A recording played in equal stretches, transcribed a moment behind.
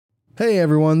Hey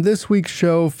everyone, this week's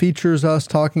show features us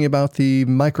talking about the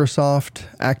Microsoft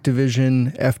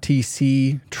Activision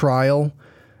FTC trial.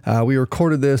 We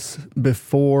recorded this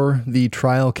before the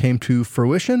trial came to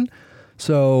fruition,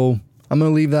 so I'm going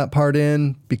to leave that part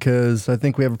in because I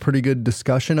think we have a pretty good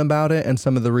discussion about it and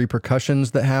some of the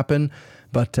repercussions that happen.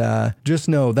 But just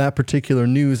know that particular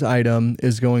news item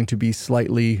is going to be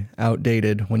slightly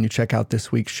outdated when you check out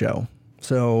this week's show.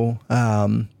 So,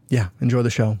 enjoy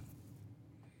the show.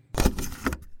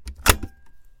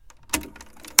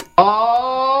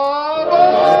 On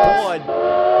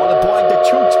aboard the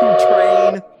choo-choo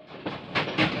train.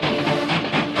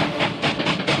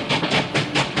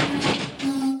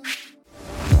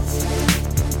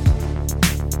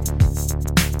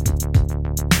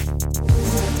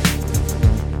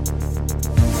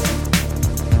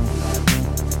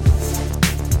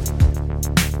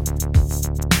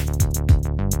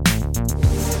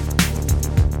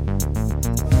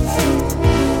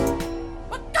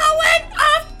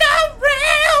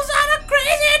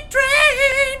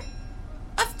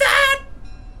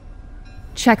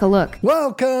 Check a look.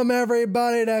 Welcome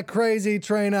everybody to Crazy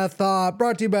Train of Thought,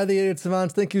 brought to you by the Idiot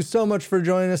Savants. Thank you so much for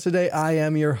joining us today. I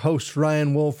am your host,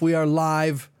 Ryan Wolf. We are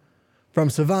live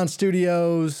from Savant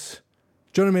Studios.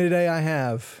 Joining me today, I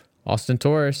have Austin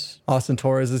Torres. Austin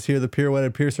Torres is here, the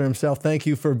pirouetted piercer himself. Thank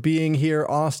you for being here,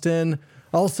 Austin.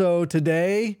 Also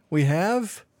today, we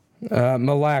have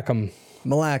Malachem.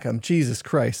 Jesus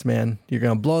Christ, man. You're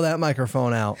going to blow that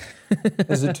microphone out.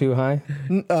 Is it too high?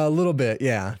 A little bit,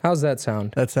 yeah. How's that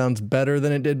sound? That sounds better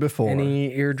than it did before.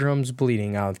 Any eardrums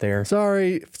bleeding out there?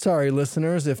 Sorry,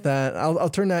 listeners, if that... I'll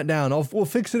turn that down. We'll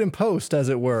fix it in post, as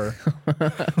it were.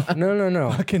 No.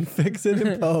 I can fix it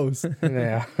in post.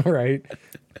 Yeah, right.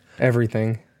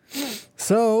 Everything.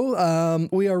 So,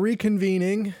 we are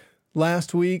reconvening.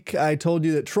 Last week, I told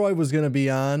you that Troy was going to be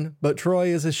on, but Troy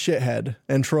is a shithead,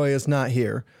 and Troy is not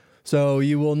here. So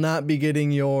you will not be getting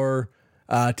your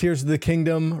Tears of the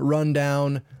Kingdom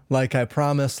rundown like I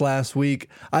promised last week.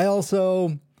 I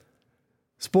also,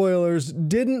 spoilers,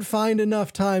 didn't find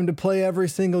enough time to play every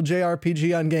single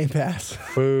JRPG on Game Pass.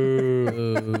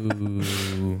 Boo.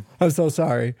 I'm so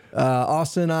sorry.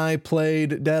 Austin and I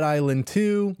played Dead Island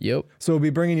 2. Yep. So we'll be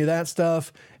bringing you that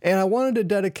stuff. And I wanted to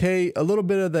dedicate a little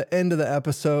bit of the end of the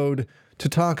episode to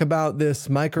talk about this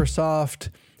Microsoft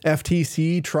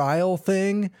FTC trial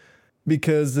thing,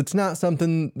 because it's not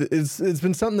something, it's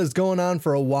been something that's going on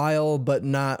for a while, but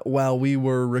not while we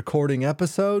were recording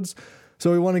episodes.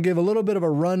 So we want to give a little bit of a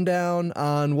rundown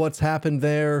on what's happened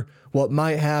there, what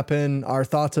might happen, our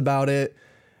thoughts about it.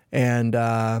 And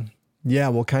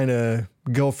we'll kind of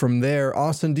go from there.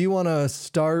 Austin, do you want to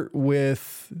start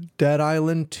with Dead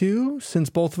Island 2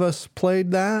 since both of us played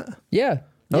that? Yeah.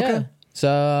 Okay. So,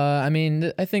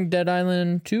 I think Dead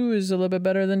Island 2 is a little bit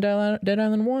better than Dead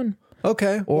Island 1.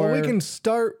 Okay. Well, we can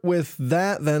start with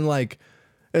that then. Like,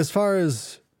 as far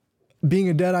as being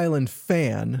a Dead Island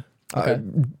fan, Okay.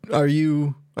 Are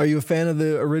you a fan of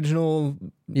the original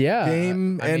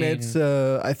game? It's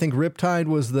I think Riptide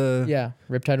was the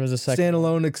Riptide was the second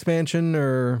standalone expansion,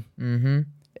 or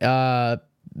that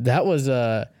was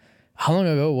how long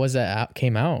ago was that app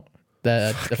came out?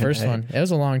 The first one. It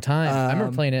was a long time. I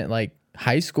remember playing it like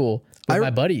high school with my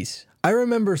buddies. I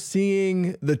remember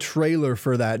seeing the trailer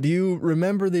for that. Do you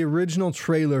remember the original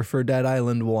trailer for Dead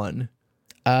Island 1?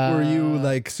 Were you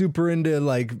like super into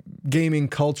like gaming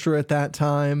culture at that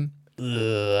time?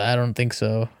 I don't think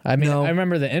so. I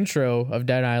remember the intro of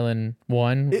Dead Island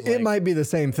 1. It might be the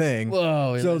same thing.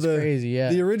 Whoa, that's crazy,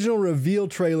 yeah. The original reveal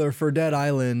trailer for Dead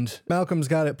Island, Malcolm's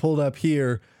got it pulled up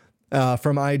here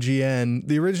from IGN.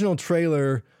 The original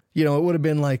trailer, it would have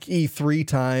been like E3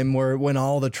 time when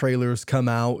all the trailers come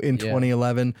out in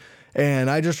 2011. And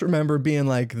I just remember being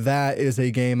like, that is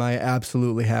a game I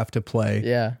absolutely have to play.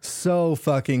 Yeah. So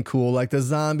fucking cool. Like the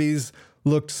zombies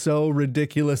looked so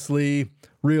ridiculously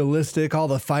realistic. All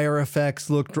the fire effects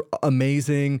looked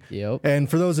amazing. Yep. And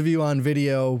for those of you on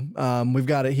video, we've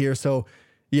got it here. So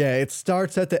yeah, it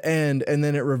starts at the end and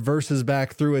then it reverses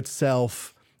back through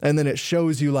itself. And then it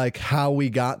shows you like how we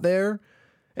got there.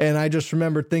 And I just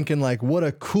remember thinking like, what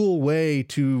a cool way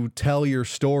to tell your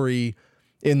story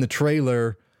in the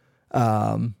trailer.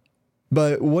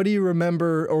 But what do you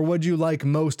remember, or what do you like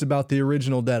most about the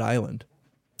original Dead Island?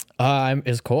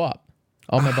 It's co-op.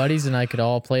 All my buddies and I could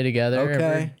all play together.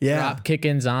 Okay, yeah. Drop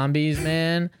kicking zombies,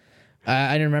 man.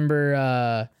 I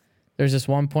remember there's this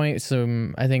one point,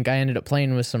 I think I ended up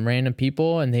playing with some random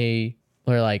people, and they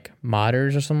were like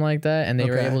modders or something like that, and they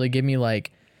were able to give me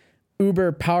like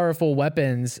uber powerful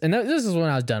weapons. And this is when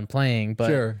I was done playing, but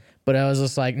sure. But I was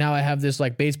just like, now I have this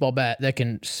like baseball bat that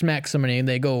can smack somebody and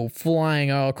they go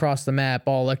flying all across the map,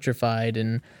 all electrified,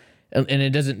 and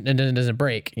it doesn't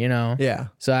break, you know? Yeah.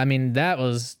 So I mean, that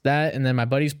was that, and then my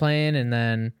buddy's playing, and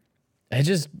then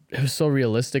it was so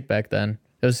realistic back then.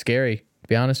 It was scary, to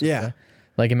be honest with you.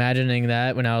 Like imagining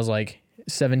that when I was like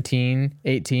 17,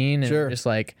 18, and Sure. just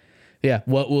like, yeah,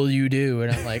 what will you do?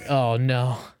 And I'm like, oh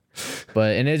no.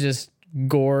 And it's just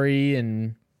gory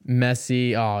and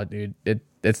messy. Oh, dude,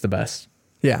 it's the best.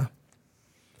 Yeah.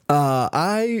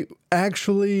 I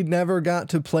actually never got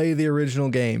to play the original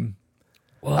game.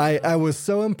 I was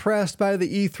so impressed by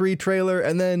the E3 trailer,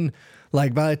 and then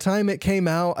like by the time it came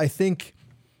out, I think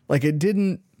like it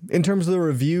didn't, in terms of the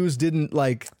reviews, didn't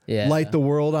like light the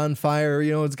world on fire.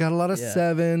 You know, it's got a lot of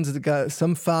 7s, it's got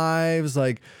some 5s,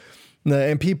 like,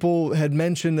 and people had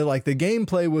mentioned that like the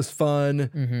gameplay was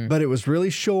fun, but it was really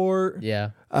short. Yeah.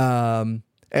 And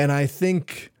I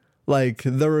think like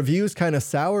the reviews kind of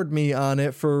soured me on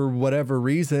it for whatever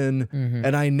reason,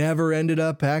 and I never ended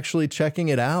up actually checking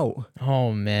it out.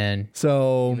 Oh man.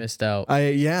 So You missed out.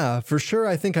 For sure.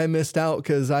 I think I missed out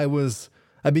because I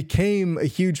became a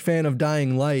huge fan of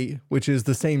Dying Light, which is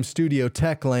the same studio,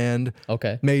 Techland.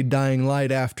 Okay. Made Dying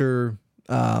Light after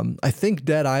I think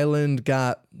Dead Island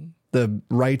the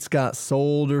rights got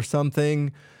sold or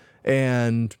something.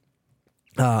 And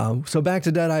so back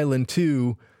to Dead Island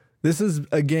 2, this is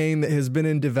a game that has been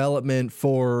in development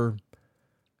for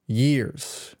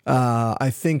years. I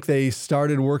think they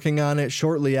started working on it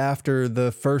shortly after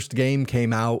the first game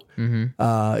came out in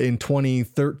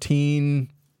 2013,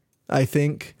 I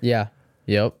think. Yeah.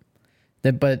 Yep.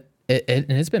 But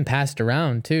it's been passed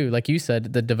around too. Like you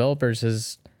said, the developers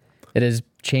it has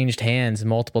changed hands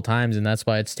multiple times, and that's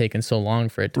why it's taken so long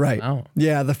for it to come out.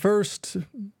 Yeah,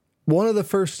 one of the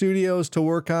first studios to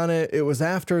work on it, it was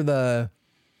after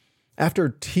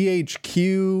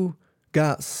THQ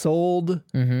got sold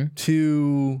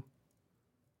to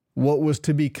what was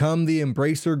to become the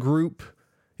Embracer Group.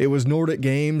 It was Nordic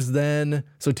Games then.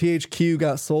 So THQ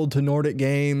got sold to Nordic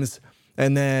Games,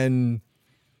 and then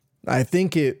I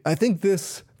think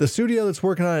the studio that's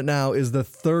working on it now is the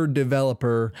third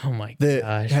developer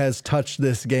that has touched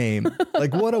this game.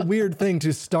 Like, what a weird thing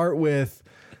to start with.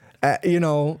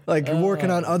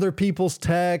 Working on other people's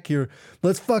tech.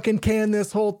 Let's fucking can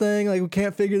this whole thing. Like, we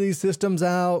can't figure these systems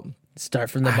out.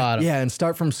 Start from the bottom. Yeah, and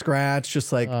start from scratch.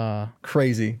 Just like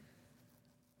crazy.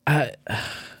 Because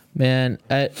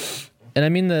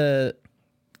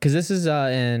this is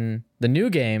in the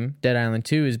new game, Dead Island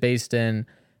 2 is based in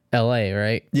LA,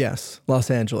 right? Yes,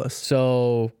 Los Angeles.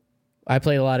 So I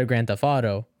played a lot of Grand Theft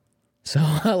Auto. So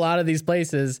a lot of these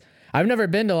places, I've never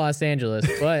been to Los Angeles,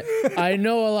 but I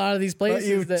know a lot of these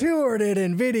places. But you've toured it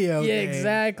in video. Yeah, game.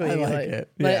 exactly. I like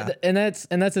it. Yeah. And that's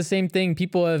the same thing.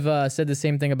 People have said the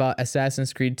same thing about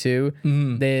Assassin's Creed 2.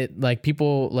 They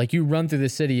people you run through the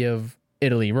city of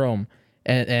Italy, Rome,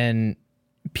 and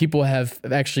people have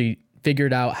actually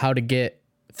figured out how to get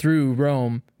through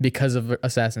Rome because of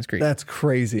Assassin's Creed. That's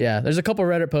crazy. Yeah, there's a couple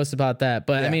Reddit posts about that,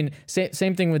 but I mean,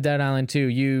 same thing with Dead Island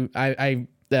 2.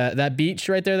 That beach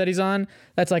right there that he's on,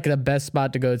 that's like the best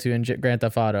spot to go to in Grand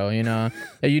Theft Auto. You know,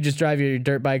 you just drive your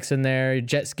dirt bikes in there, your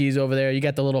jet skis over there. You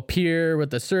got the little pier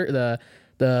with the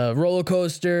roller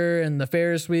coaster and the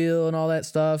Ferris wheel and all that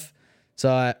stuff. So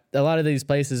a lot of these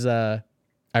places I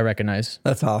recognize.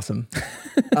 That's awesome.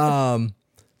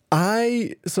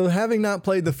 So having not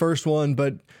played the first one,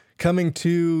 but coming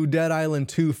to Dead Island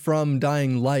 2 from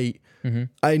Dying Light,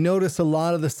 I notice a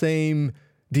lot of the same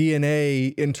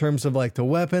DNA in terms of like the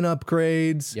weapon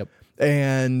upgrades. Yep.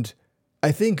 And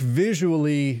I think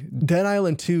visually Dead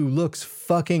Island 2 looks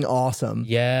fucking awesome.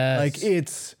 Yes. Like,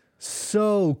 it's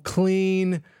so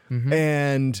clean,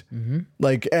 and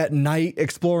like at night,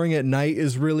 exploring at night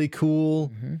is really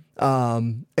cool.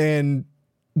 And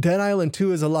Dead Island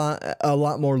 2 is a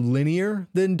lot more linear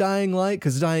than Dying Light,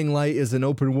 because Dying Light is an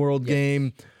open world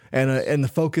game, and the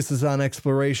focus is on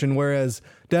exploration, whereas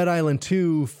Dead Island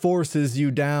 2 forces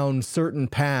you down certain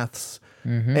paths,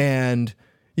 and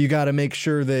you got to make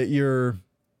sure that you're,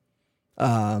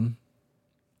 I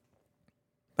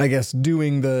guess,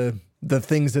 doing the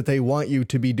things that they want you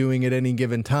to be doing at any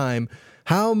given time.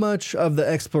 How much of the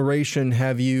exploration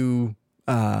have you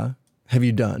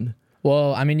done?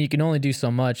 Well, I mean, you can only do so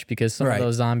much because some of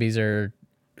those zombies are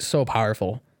so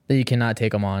powerful that you cannot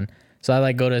take them on. So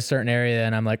I go to a certain area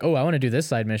and I'm like, oh, I want to do this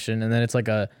side mission. And then it's like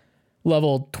a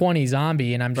level 20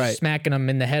 zombie and I'm just smacking him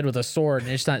in the head with a sword.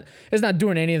 And it's not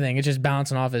doing anything. It's just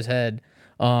bouncing off his head.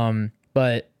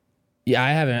 But yeah,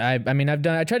 I haven't.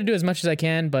 I try to do as much as I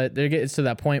can, but there gets to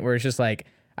that point where it's just like,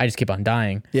 I just keep on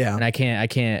dying. Yeah. And I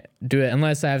can't do it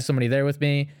unless I have somebody there with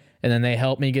me. and then they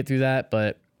help me get through that.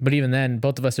 But even then,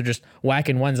 both of us are just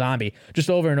whacking one zombie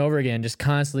just over and over again, just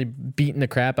constantly beating the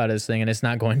crap out of this thing, and it's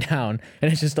not going down,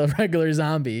 and it's just a regular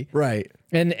zombie. Right.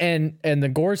 And the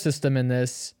gore system in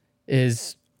this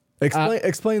is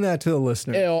explain that to the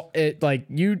listener. it like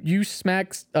you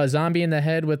smack a zombie in the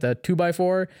head with a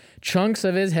 2x4, chunks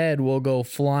of his head will go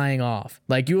flying off.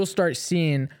 Like you will start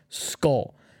seeing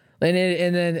skull. And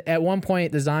then at one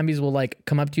point, the zombies will like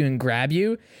come up to you and grab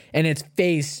you, and its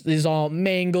face is all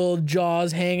mangled,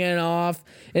 jaws hanging off,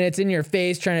 and it's in your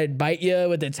face trying to bite you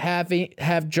with its half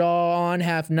jaw on,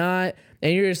 half not,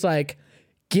 and you're just like,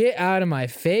 get out of my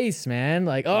face, man!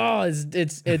 Like, oh,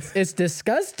 it's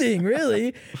disgusting,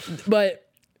 really,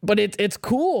 but it's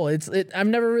cool. I've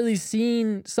never really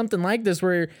seen something like this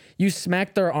where you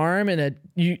smack their arm and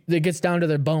it gets down to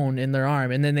their bone in their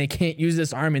arm, and then they can't use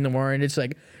this arm anymore, and it's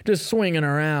like just swinging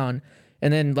around.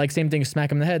 And then like same thing, smack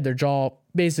them in the head, their jaw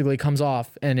basically comes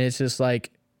off, and it's just like,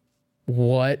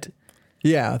 what?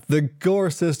 Yeah, the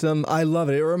gore system, I love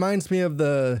it. It reminds me of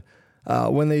the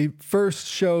when they first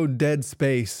showed Dead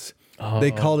Space.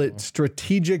 They called it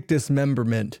strategic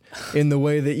dismemberment in the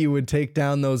way that you would take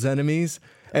down those enemies.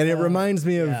 And it reminds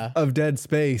me of Dead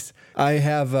Space.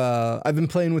 I've been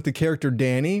playing with the character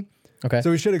Danny. Okay.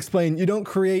 So we should explain, you don't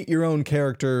create your own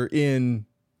character in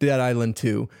Dead Island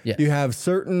 2. Yes. You have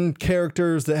certain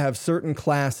characters that have certain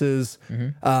classes.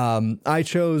 I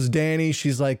chose Danny.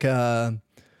 She's like a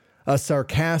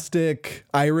sarcastic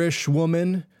Irish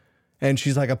woman, and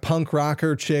she's like a punk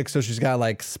rocker chick. So she's got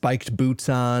like spiked boots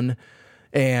on,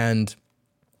 and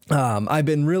I've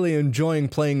been really enjoying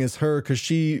playing as her because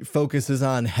she focuses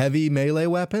on heavy melee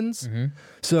weapons.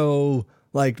 So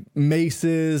like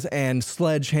maces and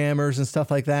sledgehammers and stuff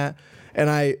like that.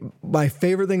 And my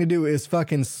favorite thing to do is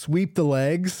fucking sweep the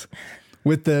legs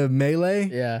with the melee.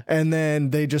 Yeah. And then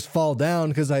they just fall down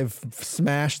because I've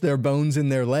smashed their bones in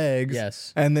their legs.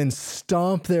 Yes. And then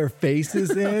stomp their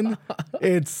faces in.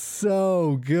 It's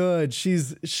so good.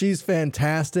 She's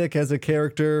fantastic as a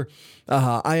character.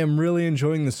 I am really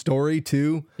enjoying the story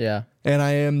too. Yeah. And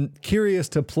I am curious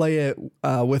to play it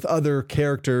with other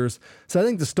characters. So I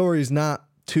think the story's not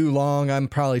too long. I'm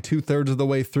probably 2/3 of the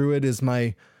way through it is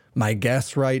my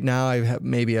guess right now. I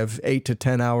have 8 to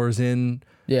 10 hours in.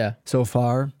 Yeah. So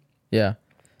far. Yeah.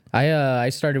 I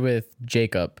started with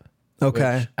Jacob.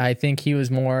 Okay. I think he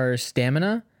was more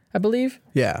stamina, I believe.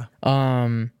 Yeah.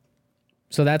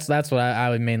 So that's what I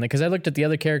would mainly, because I looked at the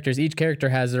other characters. Each character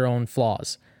has their own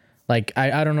flaws. Like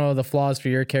I don't know, the flaws for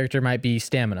your character might be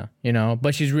stamina,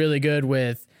 but she's really good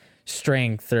with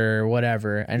strength or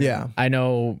whatever. And yeah. I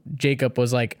know Jacob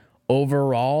was like,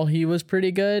 overall he was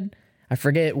pretty good. I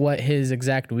forget what his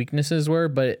exact weaknesses were,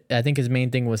 but I think his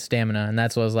main thing was stamina. And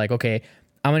that's what I was like, okay,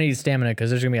 I'm going to need stamina because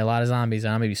there's going to be a lot of zombies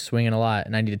and I'm going to be swinging a lot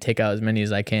and I need to take out as many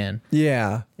as I can.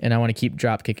 Yeah. And I want to keep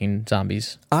drop kicking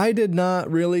zombies. I did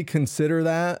not really consider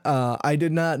that. I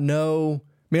did not know.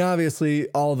 I mean, obviously,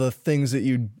 all the things that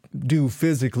you do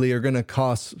physically are going to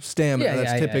cost stamina.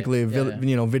 That's typically a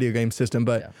video game system.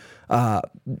 But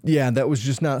that was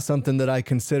just not something that I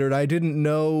considered. I didn't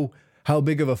know how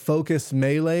big of a focus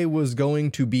melee was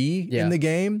going to be in the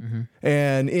game.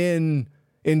 And in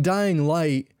Dying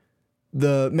Light,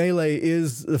 the melee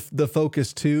is the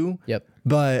focus too. Yep.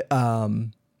 But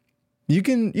you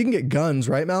can get guns,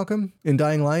 right, Malcolm, in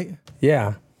Dying Light?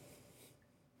 Yeah.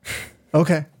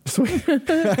 Okay. Sweet.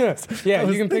 Yeah,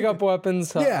 you can pick up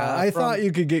weapons. I thought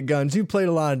you could get guns. You played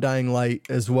a lot of Dying Light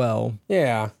as well.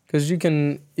 Yeah, because you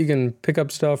can pick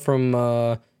up stuff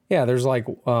from there's like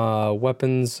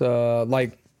weapons,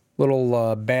 like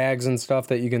little bags and stuff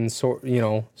that you can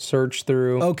search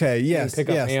through. Okay, yes, pick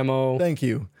up ammo. Thank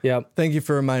you. Yep. Thank you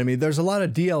for reminding me. There's a lot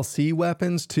of DLC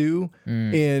weapons too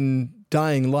in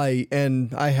Dying Light,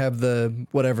 and I have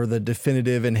the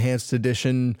definitive enhanced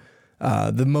edition,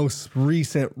 the most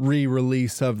recent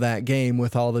re-release of that game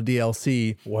with all the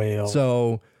DLC. Well,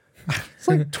 so it's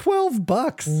like $12.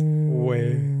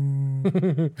 Way.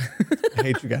 I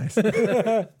hate you guys.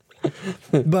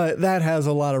 But that has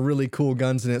a lot of really cool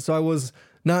guns in it. So I was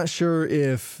not sure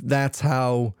if that's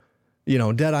how,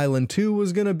 Dead Island 2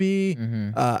 was going to be.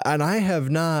 And I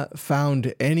have not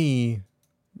found any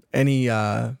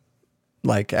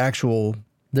like actual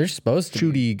They're supposed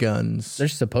to shooty guns. They're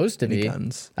supposed to be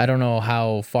guns. I don't know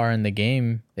how far in the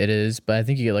game it is, but I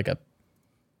think you get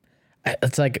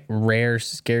it's like rare,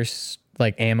 scarce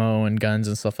like ammo and guns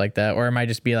and stuff like that, or it might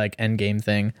just be like end game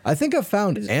thing. I think I've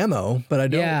found ammo, but I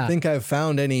don't think I've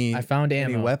found any. I found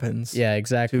any ammo. Weapons. Yeah,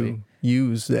 exactly. To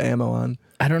use the ammo on.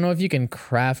 I don't know if you can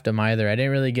craft them either. I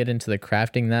didn't really get into the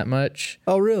crafting that much.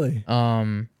 Oh, really?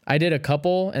 I did a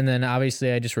couple, and then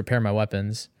obviously I just repair my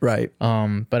weapons. Right.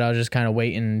 But I was just kind of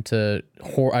waiting to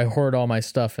I hoard all my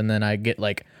stuff, and then I get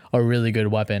like a really good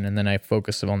weapon, and then I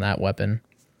focus on that weapon.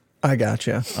 I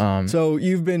gotcha. So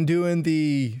you've been doing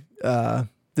the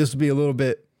this would be a little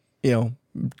bit,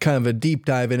 kind of a deep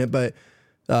dive in it, but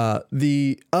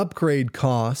the upgrade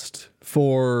cost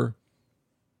for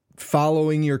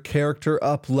following your character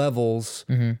up levels,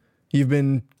 you've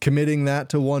been committing that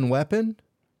to one weapon?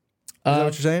 Is that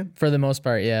what you're saying? For the most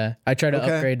part, yeah. I try to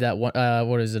upgrade that one.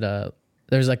 What is it?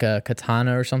 There's like a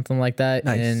katana or something like that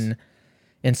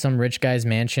in some rich guy's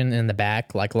mansion in the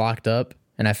back, like locked up,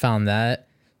 and I found that.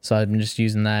 So I've been just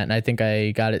using that, and I think I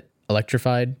got it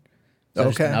electrified. So I've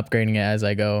just been upgrading it as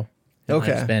I go.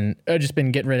 And I've just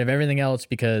been getting rid of everything else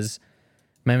because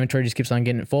my inventory just keeps on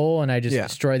getting full, and I just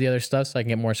destroy the other stuff so I can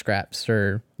get more scraps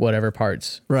or whatever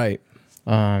parts. Right.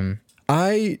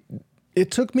 It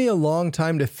took me a long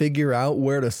time to figure out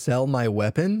where to sell my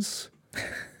weapons.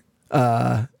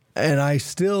 And I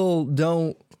still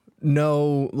don't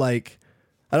know, like,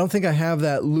 I don't think I have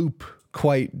that loop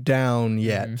quite down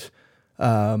yet.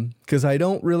 Because I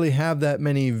don't really have that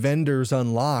many vendors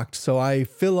unlocked. So I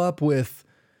fill up with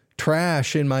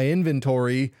trash in my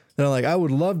inventory that I'm like, I would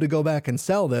love to go back and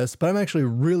sell this, but I'm actually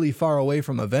really far away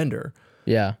from a vendor.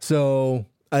 Yeah. So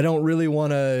I don't really want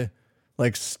to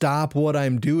like stop what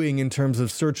I'm doing in terms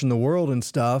of searching the world and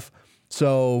stuff.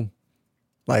 So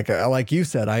like you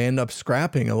said, I end up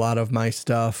scrapping a lot of my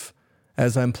stuff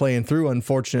as I'm playing through.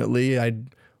 Unfortunately, I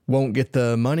won't get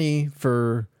the money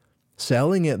for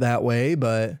selling it that way,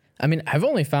 but I mean, I've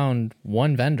only found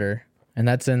one vendor, and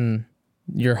that's in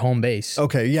your home base.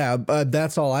 Okay, yeah,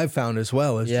 that's all I've found as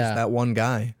well, is just that one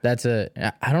guy. That's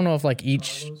I don't know if like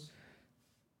each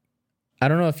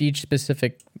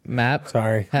specific map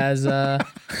has I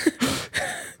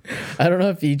don't know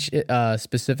if each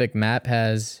specific map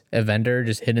has a vendor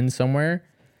just hidden somewhere,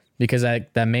 because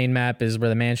that main map is where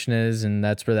the mansion is, and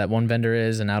that's where that one vendor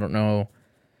is, and I don't know.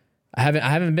 I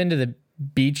haven't been to the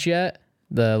beach yet,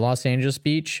 the Los Angeles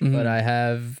beach, but I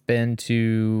have been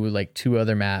to like 2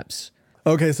 other maps.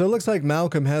 Okay, so it looks like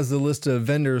Malcolm has the list of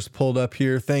vendors pulled up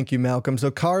here. Thank you, Malcolm. So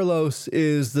Carlos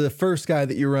is the first guy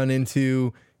that you run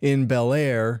into in Bel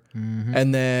Air,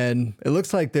 and then it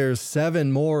looks like there's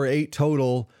 7 more, 8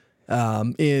 total,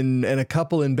 and a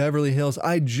couple in Beverly Hills.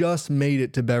 I just made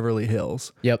it to Beverly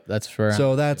Hills. Yep, that's for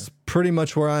so that's pretty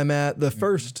much where I'm at. The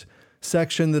first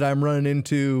section that I'm running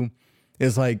into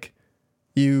is like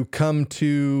you come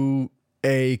to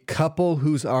a couple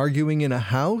who's arguing in a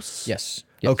house. Yes.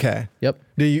 Okay. Yep.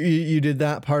 You did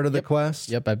that part of the quest?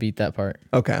 Yep, I beat that part.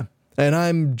 Okay. And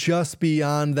I'm just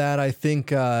beyond that. I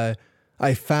think I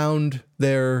found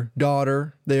their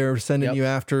daughter. They're sending you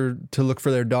after to look for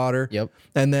their daughter. Yep.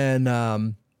 And then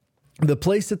the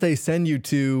place that they send you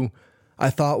to, I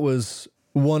thought was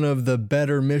one of the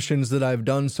better missions that I've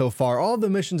done so far. All the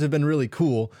missions have been really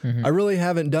cool. I really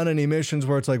haven't done any missions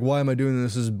where it's like, why am I doing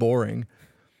this? This is boring.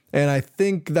 And I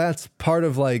think that's part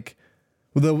of like,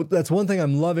 that's one thing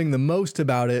I'm loving the most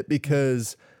about it,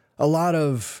 because a lot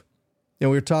of, we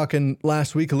were talking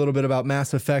last week a little bit about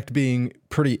Mass Effect being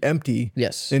pretty empty.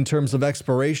 Yes. In terms of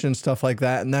exploration and stuff like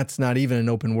that. And that's not even an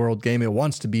open world game. It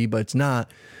wants to be, but it's not.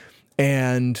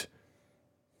 And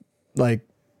like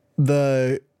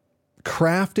the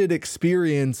crafted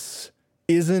experience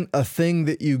isn't a thing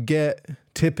that you get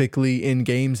typically in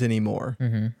games anymore.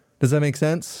 Does that make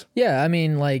sense? Yeah, I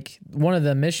mean, like one of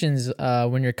the missions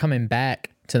when you're coming back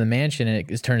to the mansion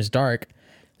and it turns dark,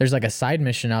 there's like a side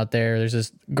mission out there. There's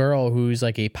this girl who's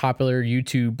like a popular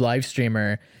YouTube live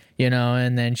streamer,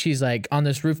 and then she's like on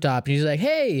this rooftop and she's like,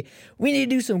 hey, we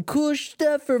need to do some cool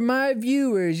stuff for my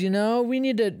viewers, we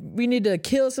need to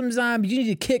kill some zombies. You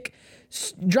need to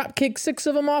drop kick 6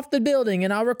 of them off the building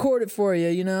and I'll record it for you,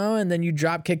 and then you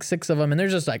drop kick 6 of them and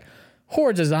there's just like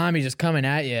hordes of zombies just coming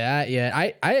at you.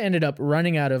 I ended up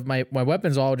running out of my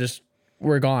weapons, all just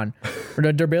were gone.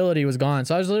 The durability was gone.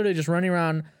 So I was literally just running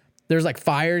around. There's like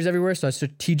fires everywhere. So I was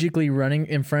strategically running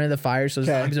in front of the fire. So the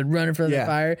zombies would run in front of the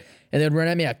fire and they'd run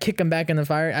at me. I'd kick them back in the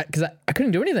fire because I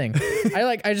couldn't do anything.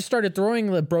 I just started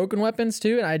throwing the broken weapons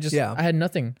too. And I had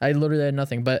nothing. I literally had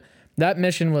nothing. But that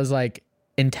mission was like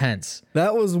intense.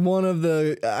 That was one of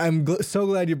the, so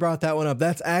glad you brought that one up.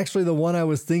 That's actually the one I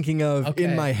was thinking of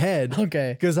in my head.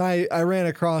 Okay. Because I ran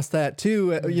across that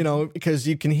too, because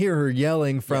you can hear her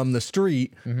yelling from the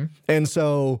street. And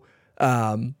so,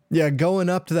 going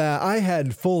up to that, I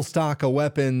had full stock of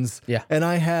weapons. Yeah. And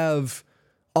I have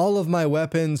all of my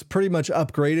weapons pretty much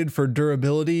upgraded for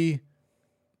durability.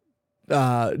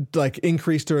 like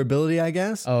increased durability, I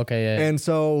guess. Oh, okay, yeah. And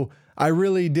so I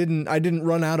didn't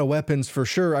run out of weapons for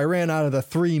sure. I ran out of the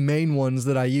 3 main ones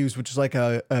that I used, which is like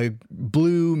a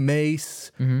blue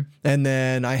mace. And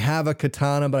then I have a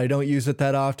katana, but I don't use it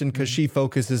that often because she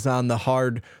focuses on the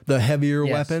heavier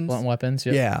weapons. Blunt weapons,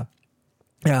 yep.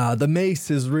 Yeah. The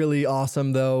mace is really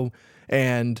awesome though.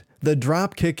 And the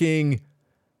drop kicking,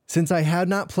 since I had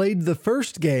not played the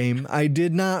first game, I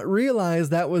did not realize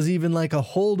that was even like a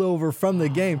holdover from the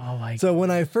game. So when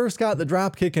I first got the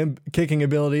drop kicking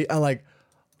ability, I'm like,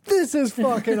 this is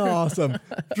fucking awesome.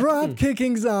 Drop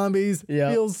kicking zombies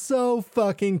feels so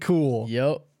fucking cool.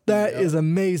 Yep. That is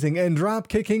amazing. And drop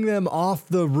kicking them off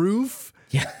the roof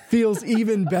feels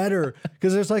even better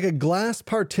because there's like a glass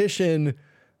partition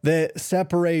that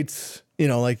separates,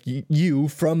 like you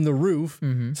from the roof.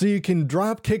 So you can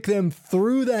drop kick them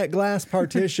through that glass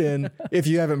partition if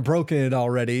you haven't broken it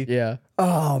already. Yeah.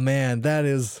 Oh man, that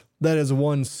is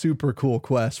one super cool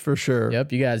quest for sure.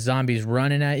 Yep. You got zombies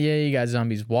running at you. You got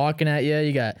zombies walking at you.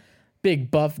 You got big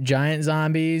buff giant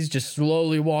zombies just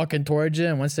slowly walking towards you.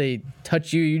 And once they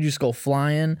touch you, you just go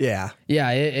flying. Yeah. Yeah.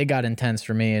 It got intense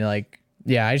for me. Like,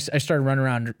 yeah, I started running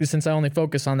around since I only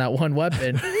focus on that one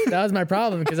weapon. That was my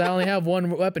problem because I only have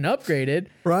one weapon upgraded.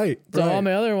 Right. So all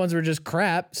my other ones were just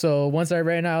crap. So once I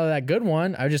ran out of that good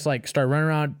one, I just like started running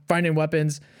around finding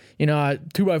weapons.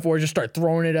 2x4, just start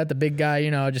throwing it at the big guy. I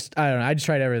don't know. I just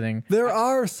tried everything. There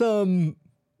are some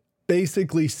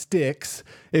basically sticks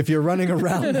if you're running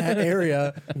around that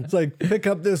area. It's like pick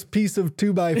up this piece of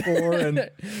 2x4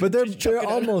 but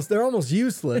they're almost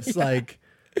useless. Yeah. Like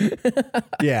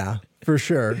yeah. For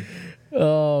sure.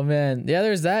 Oh man. Yeah,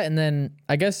 there's that. And then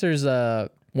I guess there's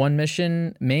one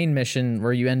main mission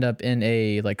where you end up in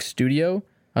a like studio.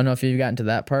 I don't know if you've gotten to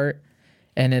that part.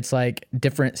 And it's like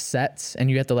different sets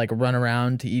and you have to like run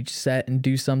around to each set and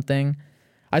do something.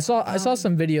 I saw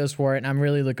some videos for it and I'm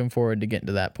really looking forward to getting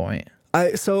to that point.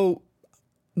 So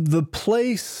the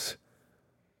place,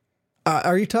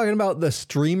 are you talking about the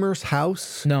streamer's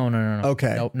house? No.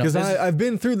 Okay. Nope, because I've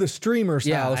been through the streamer's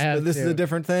house, but this is a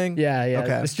different thing? Yeah.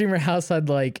 Okay. The streamer house had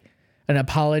like an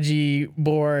apology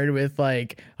board with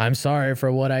like, I'm sorry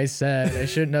for what I said. I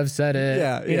shouldn't have said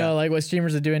it. You know, like what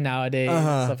streamers are doing nowadays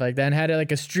and stuff like that. And had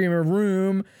like a streamer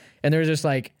room and there was just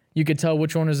like, you could tell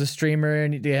which one was a streamer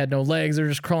and they had no legs. They're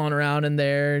just crawling around in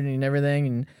there and everything.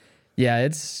 And yeah,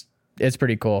 it's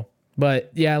pretty cool.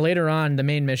 But yeah, later on, the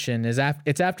main mission is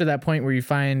it's after that point where you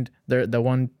find the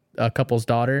one couple's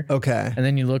daughter. Okay. And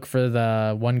then you look for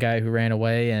the one guy who ran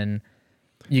away and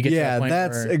you get to that point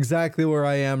that's exactly where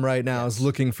I am right now is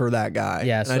looking for that guy.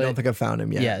 Yeah. So I don't think I've found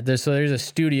him yet. Yeah. There's a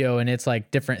studio and it's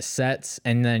like different sets.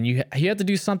 And then you have to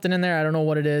do something in there. I don't know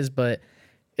what it is, but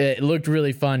it looked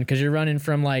really fun because you're running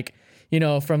from like,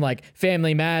 from like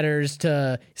Family Matters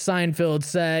to Seinfeld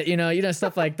set,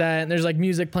 stuff like that. And there's like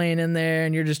music playing in there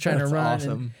and you're just trying to run.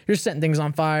 Awesome. And you're setting things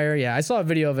on fire. Yeah. I saw a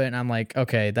video of it and I'm like,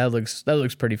 okay, that looks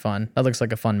pretty fun. That looks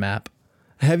like a fun map.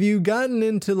 Have you gotten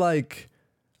into like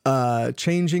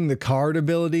changing the card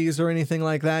abilities or anything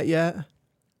like that yet?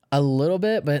 A little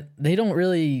bit, but they don't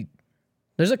really,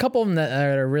 there's a couple of them that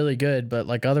are really good, but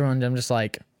like other ones, I'm just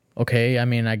like, okay, I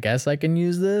mean, I guess I can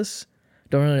use this.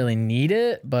 Don't really need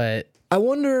it, but I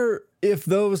wonder if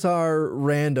those are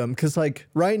random because like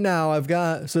right now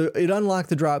so it unlocked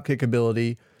the dropkick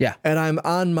ability. Yeah. And I'm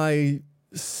on my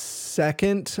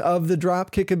second of the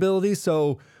dropkick ability.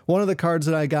 So one of the cards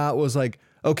that I got was like,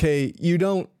 okay, you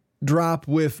don't drop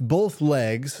with both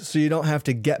legs, so you don't have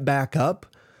to get back up.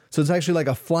 So it's actually like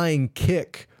a flying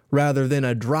kick rather than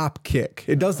a drop kick.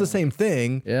 It does the same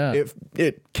thing. Yeah.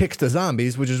 It kicks the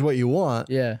zombies, which is what you want.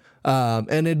 Yeah.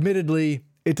 And admittedly,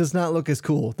 it does not look as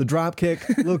cool. The drop kick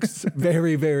looks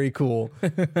very, very cool.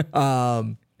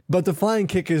 But the flying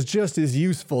kick is just as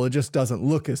useful. It just doesn't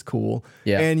look as cool.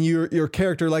 Yeah. And your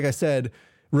character, like I said,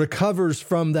 recovers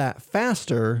from that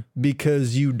faster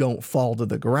because you don't fall to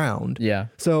the ground. Yeah.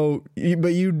 So,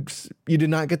 but you did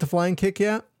not get the flying kick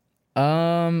yet?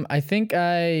 I think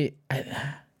I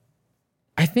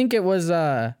think it was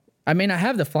I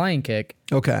have the flying kick.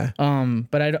 Okay.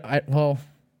 But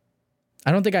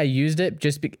I don't think I used it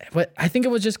but I think it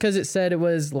was just because it said it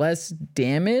was less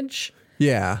damage.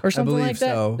 Yeah. Or something like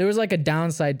that. So. There was like a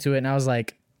downside to it, and I was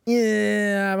like,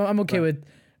 yeah, I'm okay with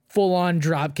full on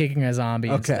drop kicking a zombie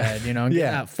instead, and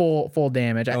get that full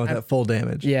damage. That full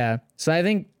damage. Yeah. So I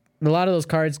think a lot of those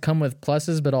cards come with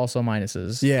pluses, but also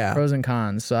minuses. Yeah. Pros and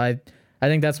cons. So I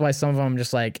think that's why some of them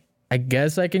just like, I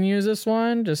guess I can use this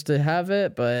one just to have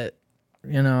it, but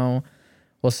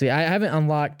we'll see. I haven't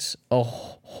unlocked a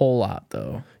whole lot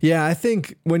though. Yeah. I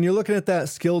think when you're looking at that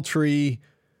skill tree,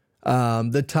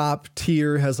 The top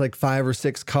tier has like 5 or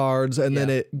 6 cards, and then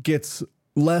it gets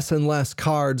less and less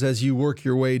cards as you work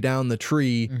your way down the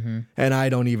tree. And I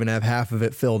don't even have half of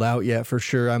it filled out yet for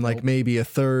sure. I'm like maybe a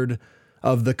third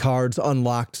of the cards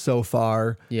unlocked so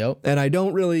far. And I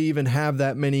don't really even have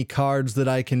that many cards that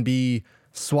I can be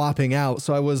swapping out.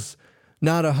 So I was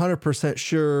not 100%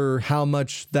 sure how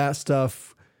much that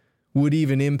stuff would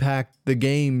even impact the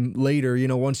game later, you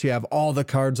know, once you have all the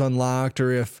cards unlocked,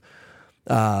 or if,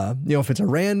 you know, if it's a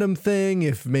random thing,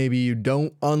 if maybe you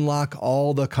don't unlock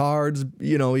all the cards,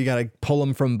 you know, you got to pull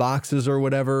them from boxes or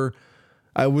whatever.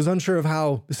 I was unsure of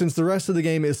how, since the rest of the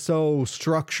game is so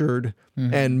structured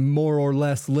and more or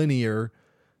less linear,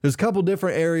 there's a couple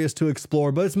different areas to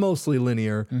explore, but it's mostly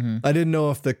linear. I didn't know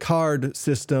if the card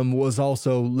system was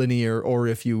also linear or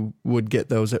if you would get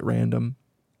those at random.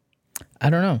 I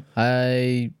don't know.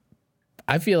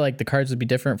 I feel like the cards would be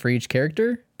different for each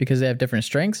character because they have different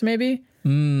strengths, maybe.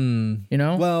 You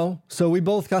know? Well, so we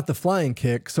both got the flying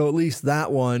kick, so at least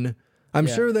that one. I'm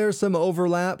sure there's some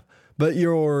overlap, but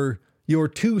your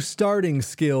 2 starting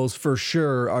skills for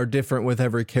sure are different with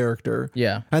every character.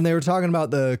 Yeah. And they were talking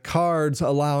about the cards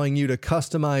allowing you to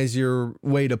customize your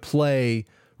way to play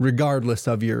regardless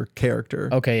of your character.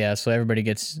 Okay, yeah. So everybody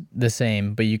gets the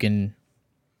same, but you can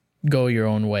go your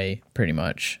own way pretty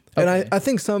much. And I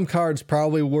think some cards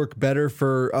probably work better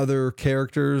for other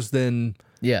characters than,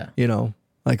 you know,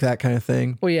 like that kind of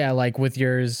thing. Well, yeah, like with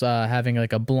yours having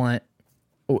like a blunt,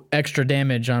 extra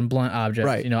damage on blunt objects.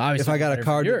 Right. You know, obviously if I got a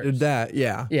card that did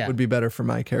that, would be better for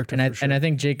my character. And I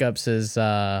think Jacob's is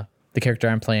the character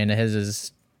I'm playing. His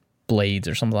is blades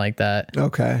or something like that.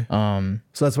 Okay.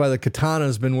 So that's why the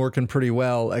katana's been working pretty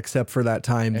well, except for that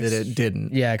time that it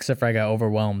didn't. Yeah, except for I got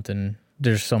overwhelmed and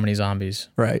there's so many zombies.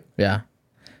 Right. Yeah.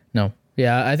 No.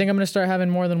 Yeah, I think I'm gonna start having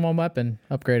more than one weapon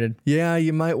upgraded. Yeah,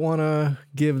 you might want to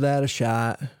give that a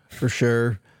shot for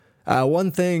sure.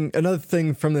 Another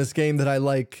thing from this game that I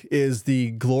like is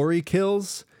the glory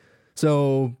kills.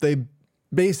 So they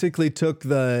basically took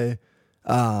the,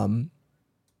 I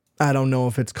don't know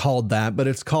if it's called that, but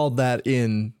it's called that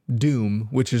in Doom,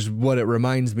 which is what it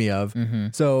reminds me of.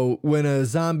 So when a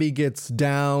zombie gets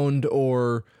downed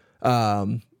or,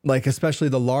 like especially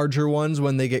the larger ones,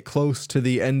 when they get close to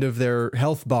the end of their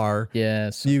health bar,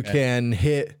 you can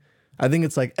hit, I think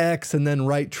it's like X and then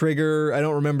right trigger. I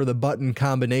don't remember the button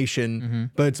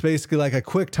combination, but it's basically like a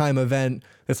quick time event.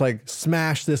 It's like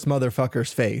smash this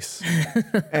motherfucker's face.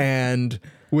 And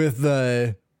with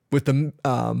the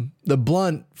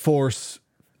blunt force,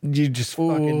 you just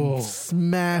fucking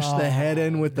smash the head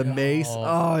in with the mace.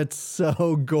 Oh, it's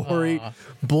so gory.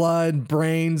 Blood,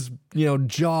 brains, you know,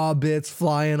 jaw bits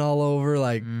flying all over.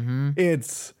 Like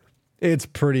it's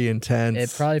pretty intense.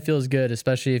 It probably feels good,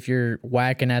 especially if you're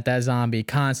whacking at that zombie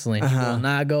constantly. He will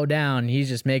not go down. He's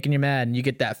just making you mad, and you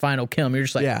get that final kill. And you're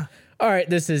just like, all right,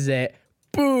 this is it.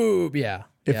 Boom. Yeah.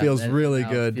 It feels really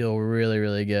good. Feel really,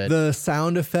 really good. The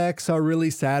sound effects are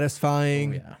really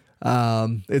satisfying.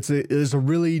 There's a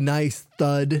really nice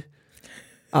thud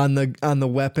on the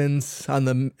weapons, on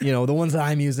the, you know, the ones that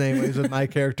I'm using anyways with my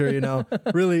character, you know,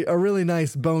 a really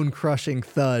nice bone crushing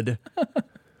thud.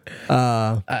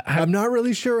 I'm not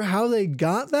really sure how they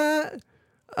got that.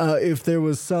 If there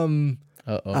was some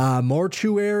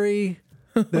mortuary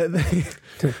that they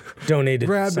donated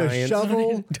grabbed science. a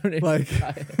shovel, like.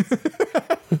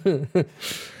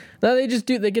 No,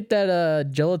 they get that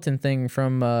gelatin thing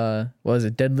from what was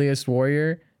it, Deadliest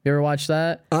Warrior? You ever watch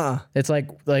that? It's like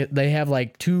they have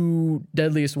like 2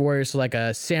 Deadliest Warriors, so like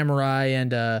a samurai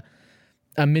and a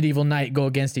medieval knight go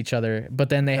against each other, but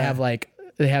then they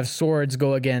have swords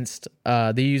go against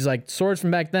they use like swords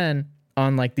from back then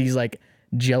on like these like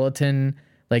gelatin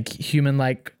like human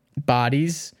like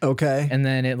bodies. Okay. And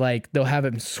then it like they'll have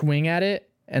him swing at it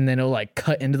and then it'll like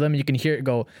cut into them. You can hear it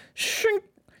go shrink.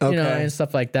 You know, and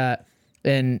stuff like that.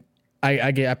 And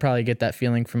I probably get that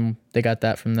feeling they got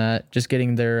that from that. Just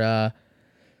getting their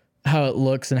how it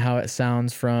looks and how it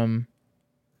sounds from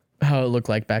how it looked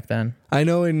like back then. I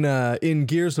know in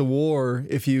Gears of War,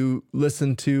 if you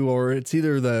listen to, or it's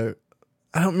either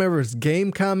I don't remember if it's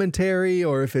game commentary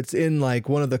or if it's in like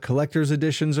one of the collector's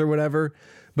editions or whatever,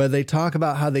 but they talk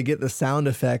about how they get the sound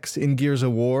effects in Gears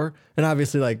of War. And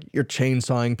obviously, like, you're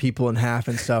chainsawing people in half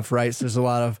and stuff, right? So there's a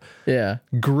lot of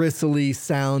gristly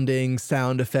sounding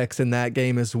sound effects in that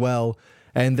game as well.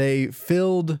 And they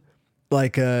filled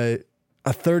like a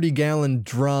 30-gallon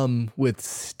drum with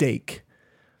steak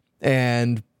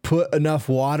and put enough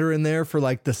water in there for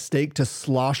like the steak to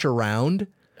slosh around.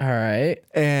 All right.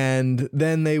 And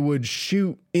then they would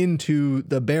shoot into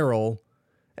the barrel,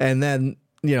 and then,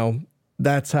 you know,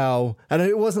 that's how, and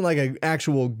it wasn't like an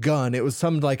actual gun. It was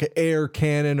some like an air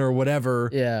cannon or whatever.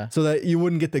 Yeah. So that you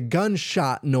wouldn't get the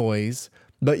gunshot noise,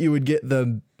 but you would get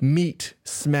the meat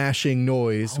smashing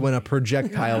noise when a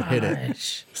projectile hit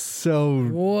it. So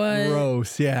What?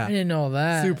 gross. Yeah. I didn't know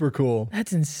that. Super cool.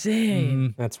 That's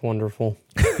insane. That's wonderful.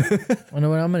 Wonder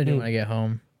what I'm gonna do when I get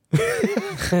home.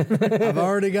 I've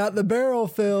already got the barrel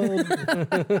filled.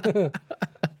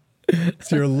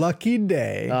 It's your lucky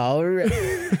day. All right.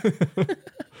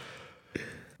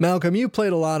 Malcolm, you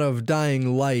played a lot of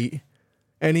Dying Light.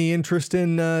 Any interest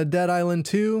in Dead Island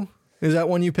 2? Is that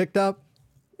one you picked up?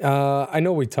 I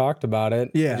know we talked about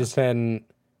it. Yeah. I just hadn't.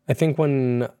 I think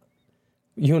when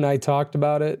you and I talked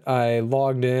about it, I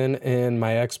logged in and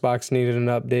my Xbox needed an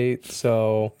update.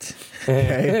 So,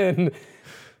 and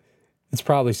it's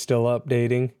probably still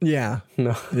updating. Yeah.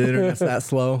 No, The internet's that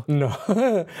slow.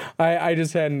 no, I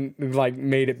just hadn't like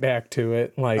made it back to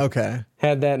it. Like, Okay.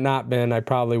 had that not been, I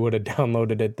probably would have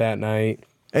downloaded it that night.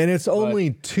 And it's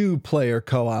only 2-player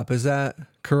co-op. Is that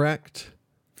correct?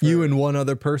 You and one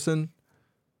other person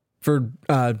for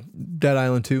Dead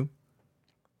Island 2?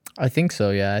 I think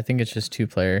so. Yeah, I think it's just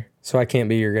 2-player. So I can't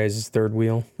be your guys' third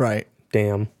wheel. Right.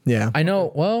 Damn. Yeah. I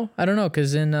know. Well, I don't know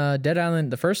because in Dead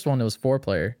Island, the first one it was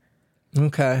 4-player.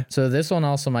 Okay. So this one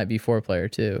also might be 4-player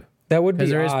too. That would be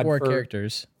Because there is odd 4 for,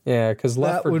 characters. Yeah, because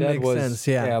Left That 4 would Dead make was sense,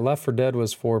 yeah. Left 4 Dead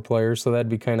was 4-player, so that'd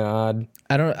be kind of odd.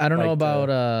 I don't know Like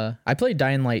about I played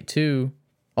Dying Light 2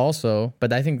 also,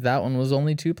 but I think that one was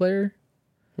only 2-player.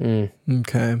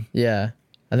 Okay. Yeah.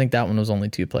 I think that one was only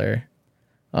 2-player.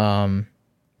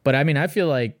 But I mean, I feel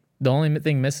like the only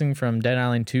thing missing from Dead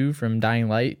Island 2 from Dying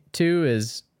Light 2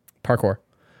 is parkour.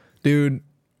 Dude,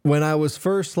 when I was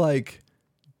first like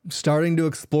starting to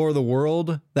explore the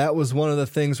world, that was one of the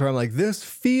things where I'm like, this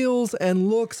feels and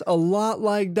looks a lot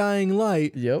like Dying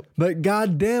Light. Yep. But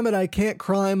god damn it, I can't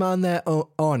climb on that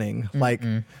awning. Like,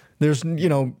 there's,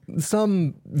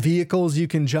 some vehicles you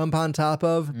can jump on top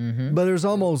of, but there's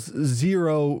almost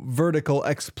zero vertical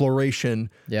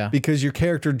exploration. Yeah. Because your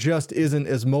character just isn't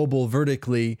as mobile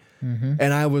vertically.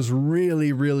 And I was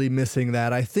really, really missing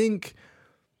that. I think,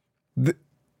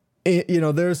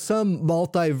 there's some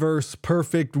multiverse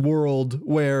perfect world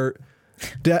where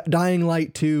Dying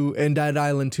Light 2 and Dead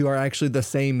Island 2 are actually the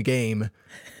same game.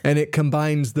 And it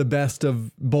combines the best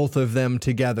of both of them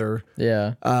together.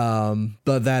 Yeah.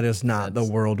 But that is not the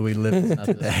world we live in Not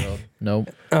this today. world. Nope.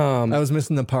 I was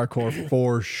missing the parkour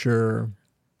for sure.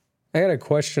 I got a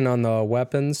question on the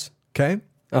weapons. Okay.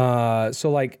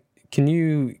 So like, can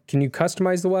you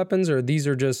customize the weapons, or these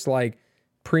are just like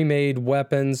pre-made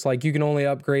weapons? Like you can only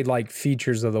upgrade like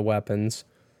features of the weapons.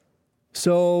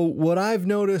 So what I've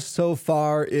noticed so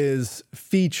far is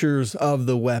features of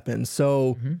the weapon.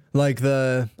 So like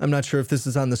I'm not sure if this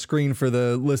is on the screen for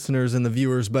the listeners and the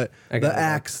viewers, but the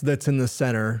axe that's in the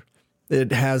center,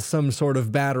 it has some sort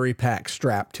of battery pack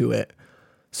strapped to it.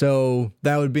 So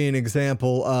that would be an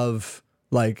example of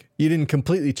like, you didn't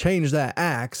completely change that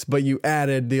axe, but you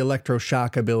added the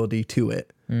electroshock ability to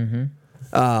it.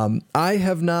 I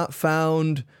have not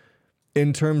found,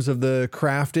 in terms of the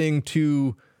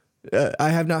crafting, I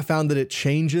have not found that it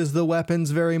changes the weapons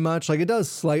very much. Like, it does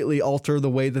slightly alter the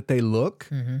way that they look,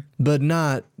 but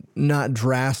not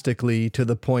drastically to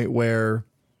the point where,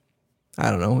 I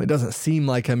don't know, it doesn't seem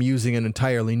like I'm using an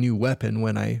entirely new weapon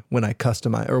when I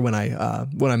customize or when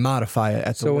I modify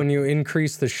it. So when you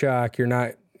increase the shock, you're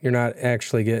not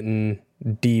actually getting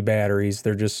D batteries.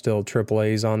 They're just still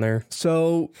AAAs on there.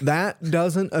 So that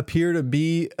doesn't appear to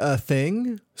be a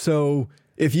thing. So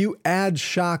if you add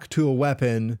shock to a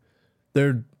weapon,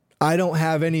 I don't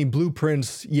have any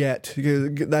blueprints yet.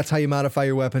 That's how you modify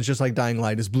your weapons, just like Dying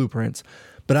Light is blueprints.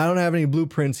 But I don't have any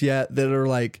blueprints yet that are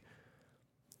like,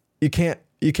 you can't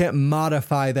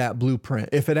modify that blueprint.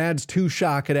 If it adds 2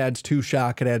 shock, it adds 2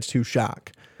 shock, it adds 2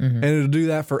 shock. And it'll do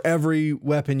that for every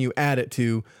weapon you add it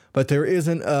to. But there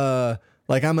isn't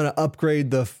like, I'm going to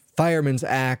upgrade the fireman's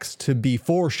axe to be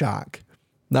 4 shock.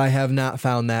 I have not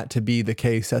found that to be the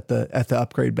case at the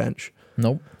upgrade bench.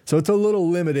 Nope. So it's a little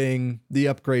limiting, the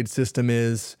upgrade system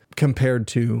is, compared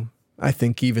to, I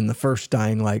think, even the first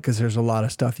Dying Light, because there's a lot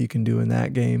of stuff you can do in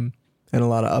that game and a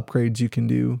lot of upgrades you can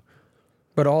do.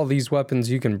 But all these weapons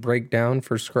you can break down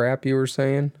for scrap, you were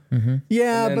saying?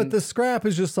 Yeah, but the scrap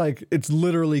is just like, it's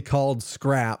literally called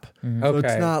scrap. So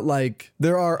it's not like,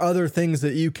 there are other things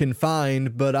that you can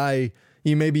find, but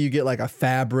maybe you get like a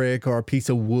fabric or a piece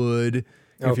of wood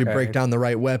if you break down the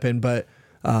right weapon, but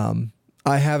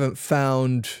I haven't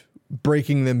found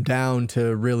breaking them down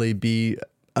to really be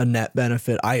a net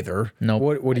benefit either.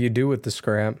 Nope. What do you do with the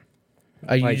scrap?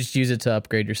 You just use it to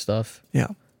upgrade your stuff. Yeah.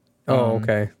 Oh,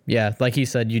 okay. Yeah, like he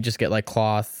said, you just get like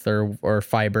cloth or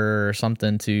fiber or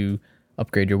something to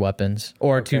upgrade your weapons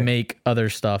or to make other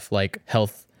stuff like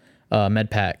health med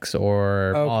packs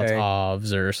or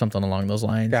Molotovs or something along those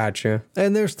lines. Gotcha.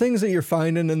 And there's things that you're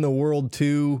finding in the world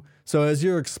too. So as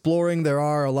you're exploring, there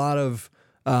are a lot of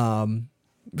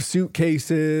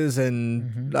suitcases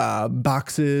and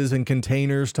boxes and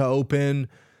containers to open.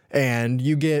 And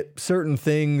you get certain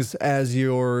things as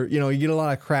you get a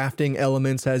lot of crafting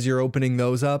elements as you're opening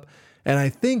those up. And I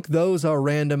think those are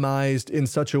randomized in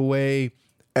such a way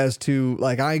as to,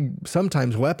 like,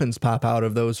 sometimes weapons pop out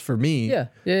of those for me. Yeah.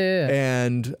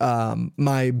 And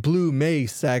my blue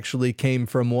mace actually came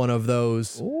from one of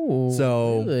those. Ooh,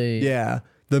 so, really? Yeah.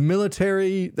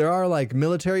 There are like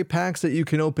military packs that you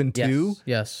can open too.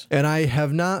 Yes. And I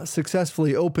have not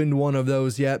successfully opened one of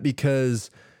those yet because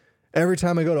every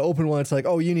time I go to open one, it's like,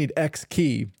 oh, you need X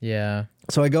key. Yeah.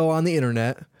 So I go on the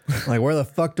internet, like, where the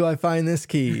fuck do I find this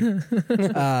key?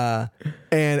 And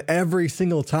every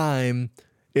single time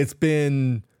it's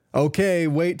been, okay,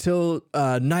 wait till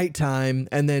nighttime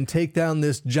and then take down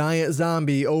this giant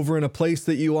zombie over in a place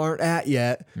that you aren't at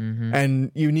yet.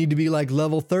 And you need to be like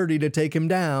level 30 to take him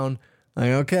down.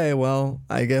 Like, okay, well,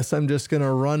 I guess I'm just going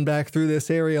to run back through this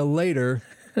area later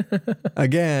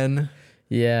again.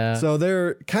 Yeah. So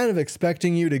they're kind of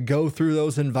expecting you to go through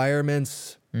those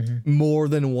environments more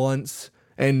than once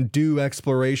and do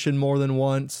exploration more than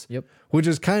once. Yep. Which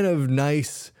is kind of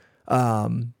nice.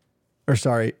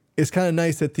 It's kind of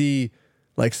nice that the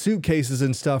like suitcases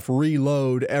and stuff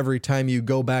reload every time you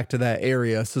go back to that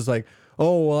area. So it's like,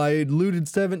 oh, well, I looted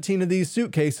 17 of these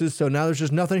suitcases, so now there's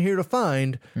just nothing here to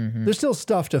find. There's still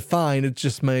stuff to find. It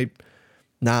just might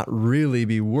not really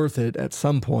be worth it at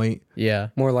some point. Yeah.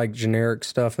 More like generic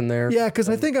stuff in there. Yeah, because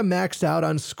I think I'm maxed out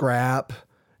on scrap.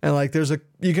 And like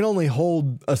you can only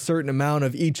hold a certain amount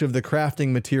of each of the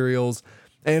crafting materials.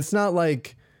 And it's not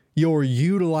like you're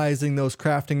utilizing those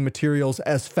crafting materials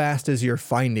as fast as you're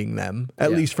finding them,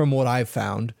 at least from what I've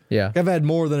found. Yeah. I've had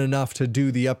more than enough to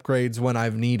do the upgrades when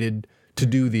I've needed to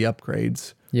do the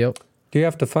upgrades. Yep. Do you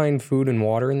have to find food and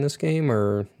water in this game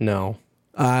or no?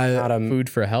 Food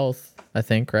for health, I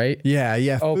think, right?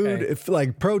 Yeah. Okay. Food,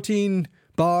 like protein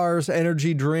bars,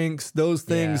 energy drinks, those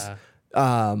things.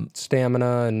 Yeah.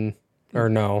 Stamina or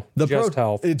no? Just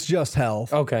health. It's just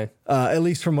health. Okay. At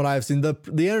least from what I've seen,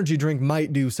 the energy drink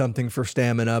might do something for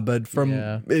stamina, but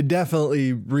it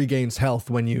definitely regains health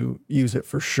when you use it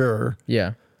for sure.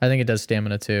 Yeah. I think it does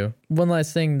stamina too. One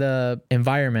last thing, the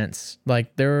environments.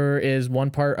 Like there is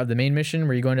one part of the main mission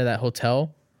where you go into that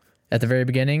hotel at the very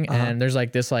beginning and there's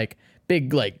like this like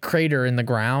big like crater in the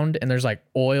ground and there's like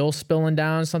oil spilling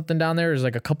down something down there. There's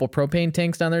like a couple propane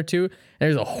tanks down there too. And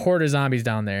there's a horde of zombies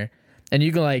down there. And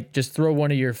you can like just throw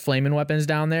one of your flaming weapons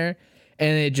down there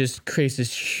and it just creates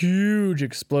this huge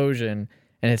explosion.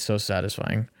 And it's so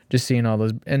satisfying just seeing all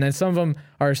those. And then some of them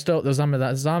are still, those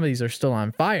zombies are still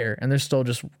on fire and they're still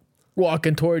just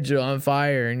walking towards you on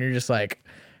fire. And you're just like,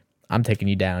 I'm taking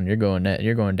you down. You're going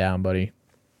down, buddy.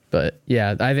 But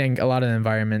yeah, I think a lot of the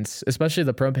environments, especially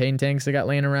the propane tanks they got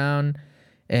laying around.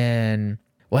 And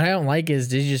what I don't like is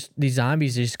these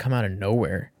zombies just come out of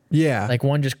nowhere. Yeah. Like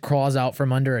one just crawls out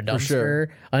from under a dumpster,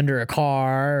 under a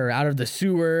car, or out of the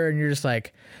sewer, and you're just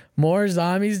like, more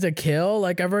zombies to kill?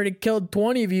 Like I've already killed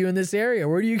 20 of you in this area.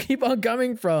 Where do you keep on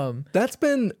coming from? That's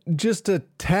been just a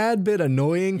tad bit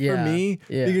annoying for me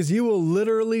because you will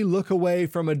literally look away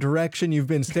from a direction you've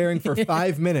been staring for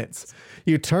 5 minutes.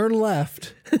 You turn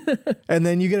left and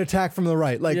then you get attacked from the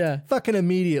right. Like fucking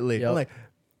immediately. Yep. I'm like,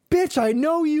 bitch, I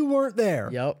know you weren't there.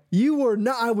 Yep. You were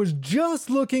not. I was just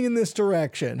looking in this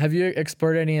direction. Have you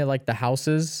explored any of like the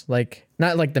houses? Like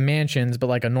not like the mansions, but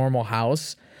like a normal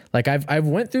house. Like I've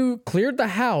went through, cleared the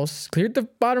house, cleared the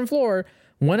bottom floor,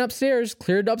 went upstairs,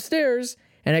 cleared upstairs,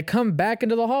 and I come back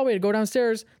into the hallway to go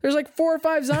downstairs. There's like 4 or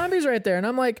 5 zombies right there. And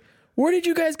I'm like, where did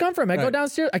you guys come from? I go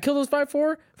downstairs. I kill those 4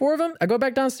 of them. I go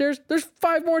back downstairs. There's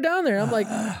 5 more down there. I'm like,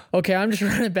 okay, I'm just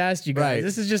running past you guys. Right.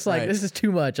 This is just like, this is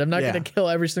too much. I'm not going to kill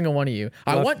every single one of you.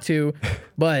 I want to,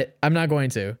 but I'm not going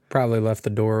to. Probably left the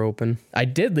door open. I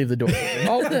did leave the door open.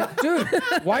 Oh, dude,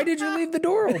 why did you leave the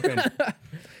door open?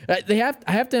 I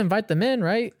have to invite them in,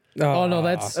 right? Oh no,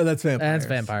 that's vampires. That's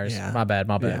vampires. Yeah. My bad.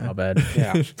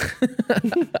 Yeah.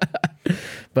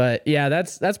 But yeah,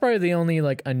 that's probably the only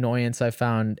like annoyance I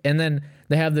found. And then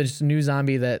they have this new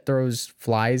zombie that throws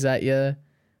flies at you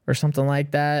or something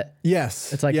like that.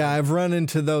 Yes. It's like, I've run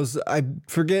into those. I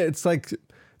forget. It's like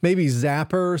maybe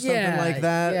Zapper or something like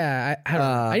that. Yeah.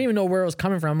 I didn't even know where it was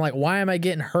coming from. I'm like, why am I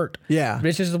getting hurt? Yeah. But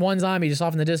it's just one zombie just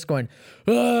off in the disc going,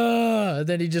 ah! And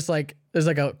then he just like, there's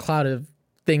like a cloud of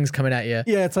things coming at you.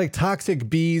 Yeah, it's like toxic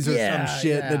bees or some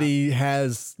shit that he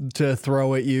has to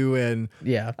throw at you. And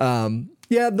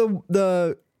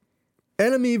the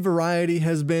enemy variety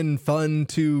has been fun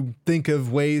to think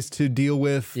of ways to deal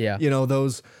with. Yeah.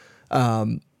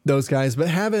 Those guys, but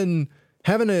having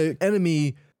an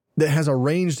enemy that has a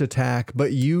ranged attack,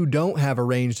 but you don't have a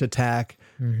ranged attack,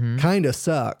 kind of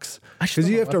sucks because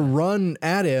you have to run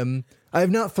at him. I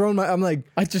have not thrown I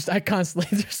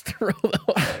constantly just throw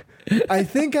the I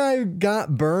think I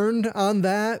got burned on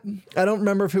that. I don't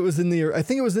remember if it was I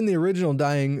think it was in the original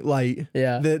Dying Light.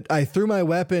 Yeah. That I threw my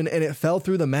weapon and it fell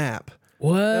through the map.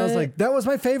 What? And I was like, that was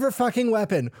my favorite fucking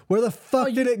weapon. Where the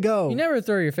fuck did it go? You never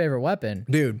throw your favorite weapon.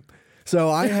 Dude. So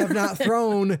I have not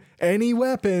thrown any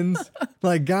weapons.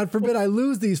 Like, God forbid I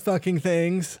lose these fucking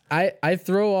things. I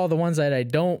throw all the ones that I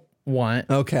don't want.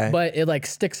 Okay. But it like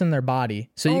sticks in their body.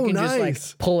 So you can just like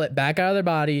pull it back out of their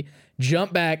body,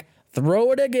 jump back,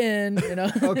 throw it again,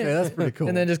 Okay, that's pretty cool.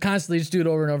 And then just constantly just do it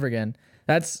over and over again.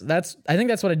 I think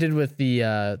that's what I did with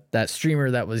the that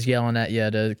streamer that was yelling at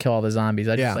you to kill all the zombies.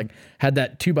 I just like had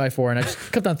that 2x4 and I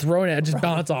just kept on throwing it. I just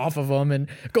bounce off of them and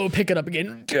go pick it up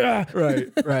again.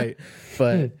 Right.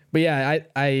 But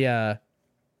yeah,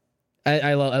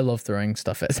 I love throwing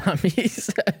stuff at zombies.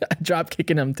 Drop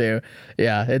kicking them too.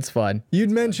 Yeah, it's fun.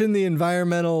 You'd mentioned the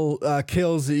environmental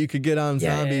kills that you could get on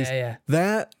zombies.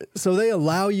 Yeah. So they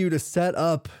allow you to set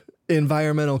up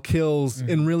environmental kills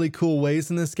in really cool ways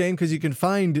in this game because you can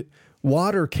find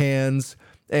water cans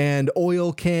and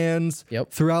oil cans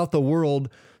throughout the world.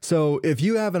 So if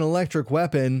you have an electric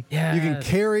weapon, you can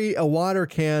carry a water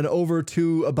can over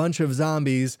to a bunch of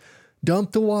zombies,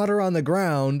 dump the water on the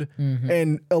ground,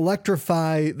 and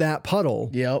electrify that puddle.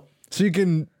 Yep. So you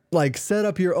can like set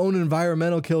up your own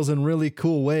environmental kills in really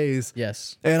cool ways.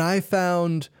 Yes. And I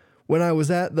found when I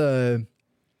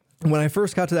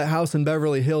first got to that house in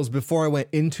Beverly Hills, before I went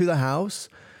into the house,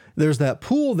 there's that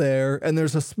pool there and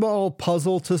there's a small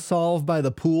puzzle to solve by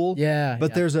the pool. Yeah.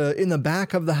 But there's in the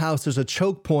back of the house, there's a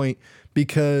choke point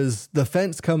because the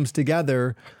fence comes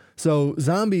together. So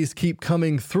zombies keep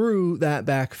coming through that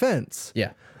back fence.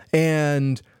 Yeah.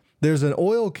 And there's an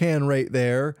oil can right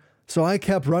there. So I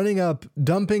kept running up,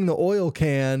 dumping the oil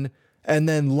can and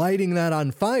then lighting that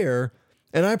on fire.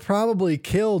 And I probably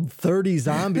killed 30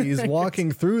 zombies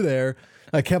walking through there.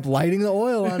 I kept lighting the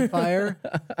oil on fire.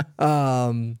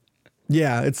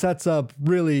 It sets up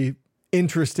really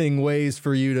interesting ways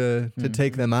for you to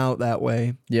take them out that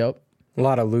way. Yep. A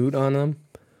lot of loot on them.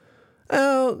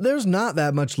 Oh, there's not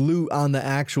that much loot on the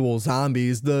actual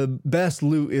zombies. The best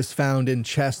loot is found in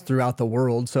chests throughout the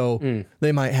world. So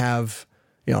they might have,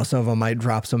 some of them might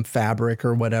drop some fabric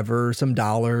or whatever, some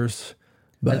dollars.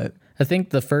 But I think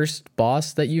the first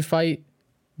boss that you fight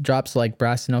drops like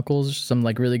brass knuckles, some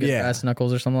like really good brass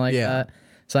knuckles or something like that.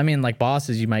 So I mean, like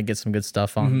bosses, you might get some good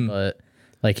stuff on, but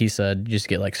like he said, you just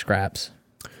get like scraps.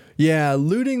 Yeah,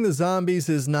 looting the zombies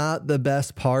is not the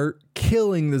best part.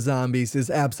 Killing the zombies is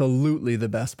absolutely the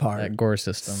best part. That gore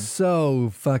system.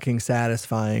 So fucking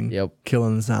satisfying. Yep.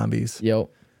 Killing the zombies. Yep.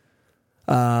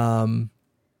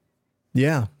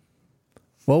 Yeah.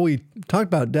 Well, we talked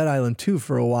about Dead Island 2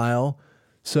 for a while.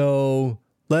 So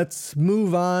let's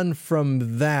move on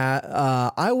from that.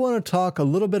 I want to talk a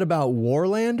little bit about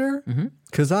Warlander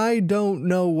because I don't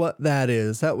know what that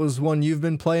is. That was one you've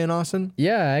been playing, Austin?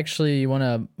 Yeah, actually, one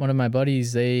of my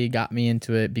buddies, they got me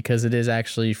into it because it is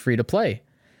actually free to play.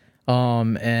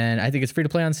 And I think it's free to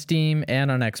play on Steam and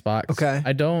on Xbox. Okay.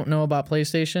 I don't know about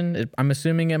PlayStation. I'm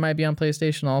assuming it might be on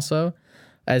PlayStation also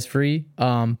as free.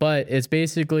 But it's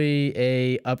basically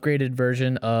a upgraded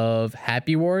version of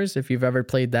Happy Wars. If you've ever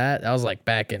played that, that was like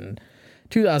back in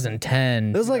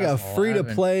 2010. It was like a free to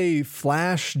play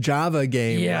Flash Java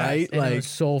game, right? And Like it was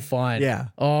so fun. Yeah.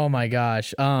 Oh my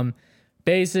gosh.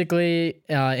 Basically,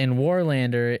 in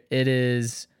Warlander, it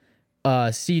is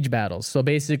siege battles. So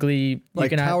basically,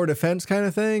 like tower defense kind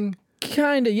of thing.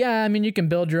 Kind of, yeah. I mean, you can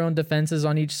build your own defenses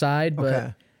on each side,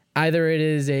 but either it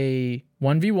is a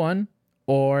 1v1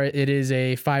 or it is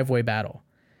a 5-way battle.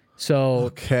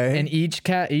 So and each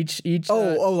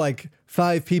like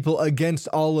 5 people against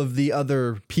all of the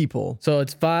other people. So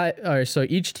it's 5. Or so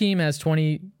each team has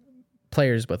 20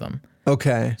 players with them.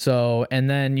 Okay. So and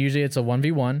then usually it's a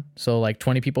 1v1. So like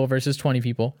 20 people versus 20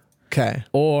 people. Okay.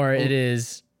 Or it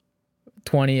is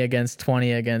 20 against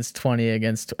 20 against 20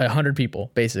 against 100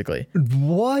 people, basically.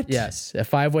 What? Yes, a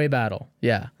 5-way battle.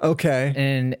 Yeah. Okay.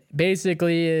 And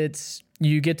basically, it's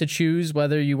you get to choose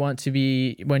whether you want to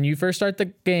be. When you first start the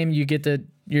game, you get to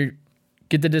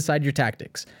decide your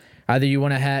tactics. Either you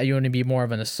want to be more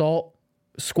of an assault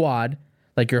squad,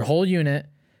 like your whole unit,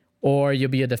 or you'll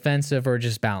be a defensive or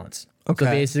just balanced. Okay.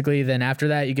 So basically, then after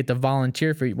that, you get to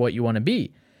volunteer for what you want to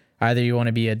be. Either you want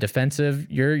to be a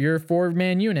defensive, your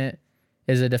 4-man unit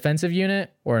is a defensive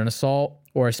unit or an assault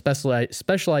or a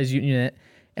specialized unit,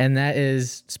 and that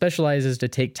is specializes to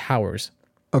take towers.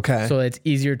 Okay. So it's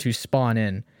easier to spawn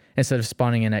in instead of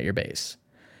spawning in at your base.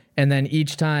 And then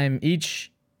each team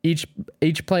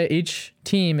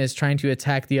is trying to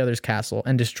attack the other's castle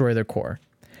and destroy their core.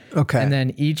 Okay. And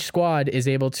then each squad is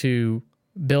able to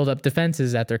build up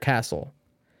defenses at their castle.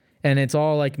 And it's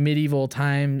all like medieval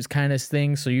times kind of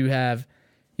thing. So you have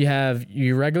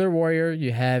your regular warrior,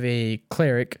 you have a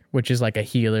cleric, which is like a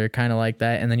healer, kind of like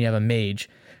that, and then you have a mage,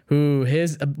 who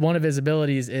one of his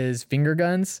abilities is finger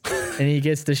guns, and he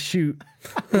gets to shoot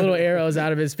little arrows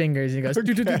out of his fingers. And he goes,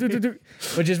 "Do-do-do-do-do-do,"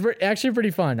 which is actually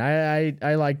pretty fun. I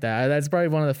like that. That's probably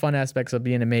one of the fun aspects of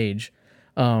being a mage.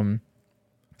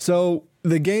 So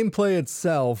the gameplay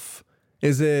itself,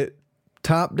 is it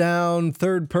top down,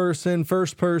 third person,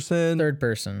 first person? Third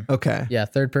person. Okay. Yeah,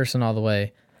 third person all the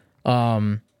way.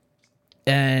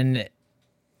 And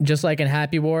just like in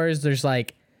Happy Wars, there's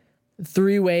like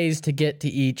 3 ways to get to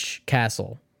each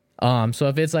castle. So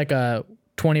if it's like a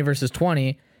 20 versus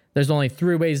 20, there's only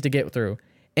 3 ways to get through.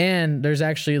 And there's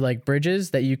actually like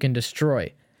bridges that you can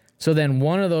destroy. So then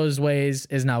one of those ways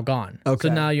is now gone. Okay.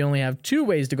 So now you only have 2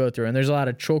 ways to go through, and there's a lot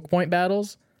of choke point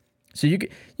battles. So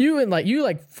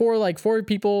four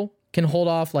people can hold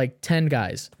off like 10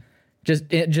 guys,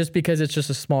 just because it's just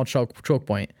a small choke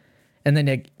point. And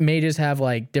then mages have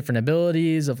like different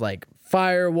abilities of like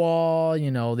firewall.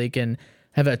 They can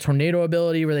have a tornado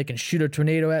ability where they can shoot a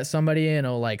tornado at somebody and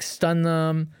it'll like stun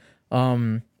them.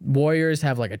 Warriors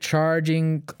have like a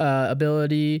charging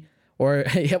ability, or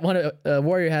a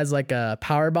warrior has like a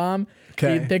power bomb.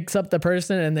 Okay. He picks up the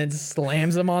person and then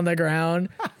slams them on the ground.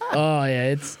 Oh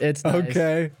yeah, it's nice.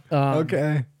 Okay.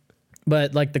 Okay.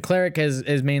 But like the cleric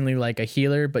is mainly like a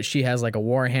healer, but she has like a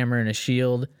warhammer and a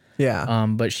shield. Yeah.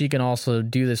 But she can also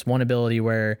do this one ability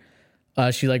where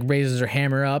she like raises her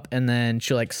hammer up and then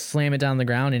she'll like slam it down the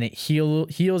ground and it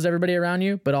heals everybody around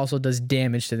you, but also does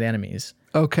damage to the enemies.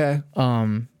 Okay.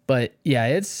 But yeah,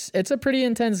 it's a pretty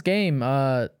intense game.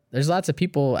 There's lots of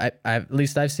people. At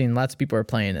least I've seen lots of people are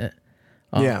playing it.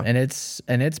 Yeah. And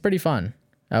it's pretty fun,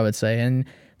 I would say. And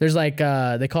there's like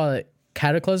they call it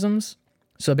cataclysms.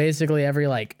 So basically every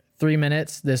like 3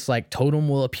 minutes, this like totem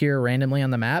will appear randomly on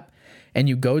the map, and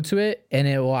you go to it, and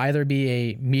it will either be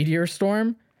a meteor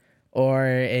storm, or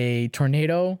a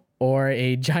tornado, or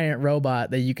a giant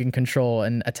robot that you can control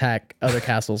and attack other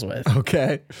castles with.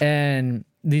 Okay. And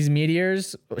these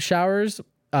meteors showers,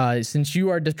 since you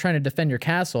are trying to defend your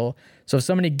castle, so if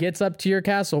somebody gets up to your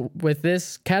castle with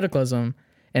this cataclysm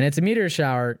and it's a meteor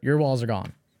shower, your walls are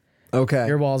gone. Okay.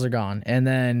 Your walls are gone, and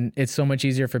then it's so much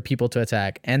easier for people to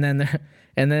attack. And then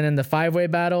in the 5-way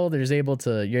battle,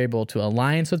 you're able to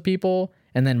alliance with people,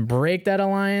 and then break that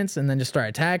alliance, and then just start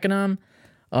attacking them.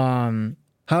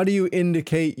 How do you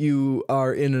indicate you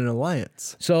are in an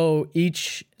alliance? So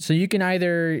you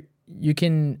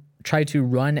can try to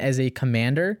run as a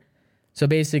commander. So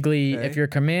basically, if you're a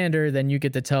commander, then you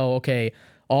get to tell, okay,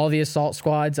 all the assault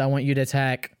squads, I want you to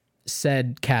attack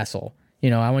said castle.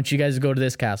 I want you guys to go to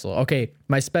this castle. Okay,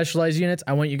 my specialized units,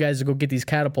 I want you guys to go get these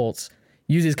catapults,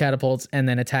 use these catapults, and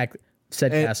then attack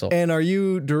said castle. And are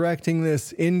you directing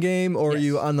this in game, or are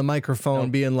you on the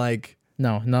microphone being like?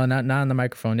 No, not on the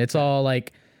microphone. It's all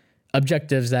like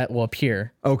objectives that will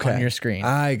appear on your screen.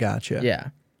 I gotcha. Yeah.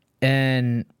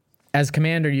 And as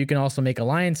commander, you can also make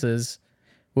alliances,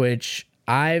 which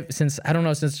since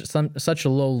such a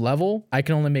low level, I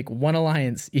can only make 1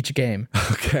 alliance each game.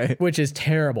 Okay. Which is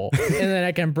terrible. And then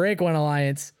I can break 1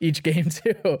 alliance each game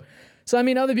too. So I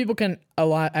mean, other people can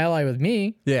ally with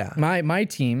me. Yeah. My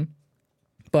team.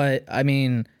 But I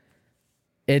mean,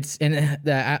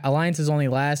 the alliances only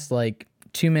last like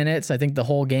 2 minutes. I think the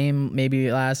whole game maybe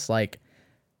lasts like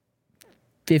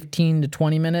 15 to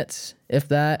 20 minutes, if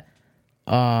that.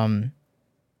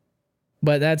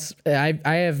 But I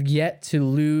have yet to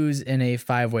lose in a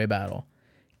 5-way battle,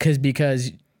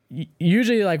 because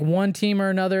usually like one team or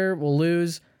another will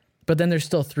lose, but then there's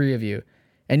still 3 of you,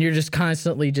 and you're just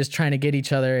constantly just trying to get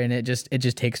each other, and it just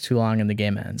takes too long and the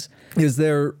game ends. Is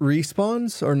there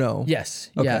respawns or no?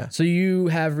 Yes. Okay. Yeah. So you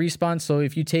have respawns. So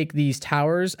if you take these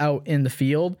towers out in the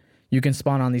field, you can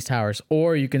spawn on these towers,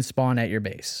 or you can spawn at your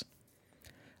base.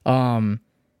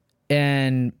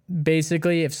 And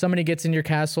basically, if somebody gets in your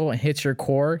castle and hits your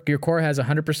core has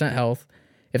 100% health.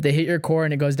 If they hit your core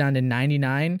and it goes down to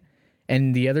 99,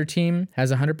 and the other team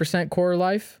has 100% core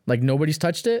life, like nobody's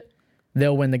touched it,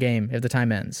 they'll win the game if the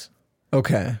time ends.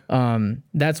 Okay.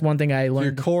 That's one thing I Your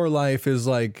learned. core life is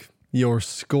like your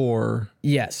score.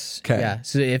 Yes. Okay. Yeah.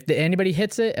 So if anybody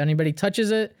hits it, anybody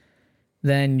touches it,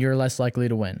 then you're less likely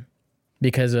to win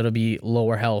because it'll be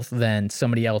lower health than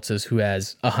somebody else's who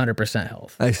has 100%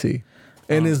 health. I see.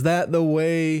 And is that the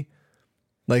way,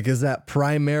 like, is that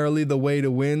primarily the way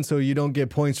to win? So you don't get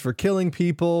points for killing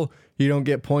people, you don't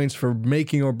get points for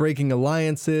making or breaking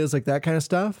alliances, like that kind of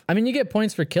stuff? I mean, you get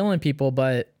points for killing people,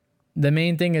 but the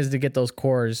main thing is to get those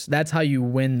cores. That's how you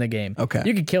win the game. Okay.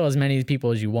 You can kill as many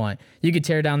people as you want. You could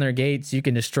tear down their gates, you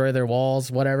can destroy their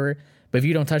walls, whatever. But if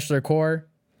you don't touch their core,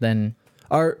 then...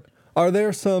 Are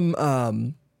there some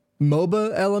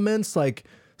MOBA elements? Like,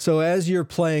 so as you're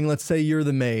playing, let's say you're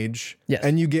the mage, Yes.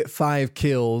 and you get 5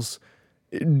 kills,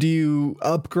 do you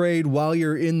upgrade while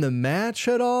you're in the match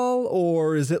at all?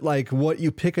 Or is it like what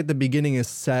you pick at the beginning is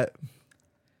set?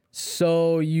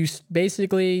 So you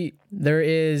basically, there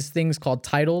is things called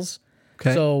titles.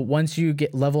 Okay. So once you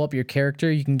level up your character,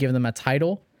 you can give them a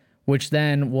title, which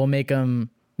then will make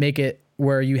it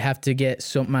where you have to get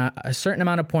a certain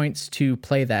amount of points to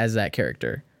play that as that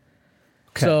character.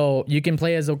 Okay. So you can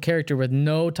play as a character with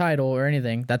no title or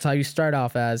anything. That's how you start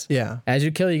off as. Yeah. As you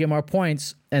kill, you get more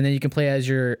points, and then you can play as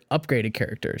your upgraded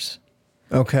characters.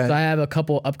 Okay. So I have a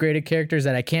couple upgraded characters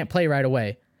that I can't play right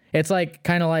away. It's like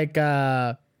kind of like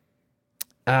I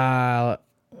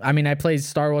mean, I played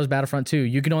Star Wars Battlefront 2.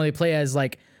 You can only play as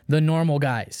like the normal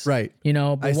guys. Right. You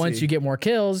know, but I once see. you get more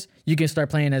kills, you can start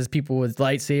playing as people with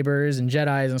lightsabers and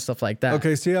Jedis and stuff like that.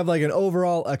 Okay, so you have like an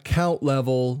overall account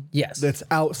level Yes. that's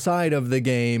outside of the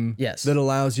game Yes. that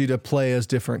allows you to play as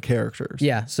different characters.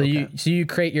 Yeah. So you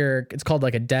create it's called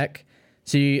like a deck.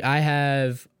 So I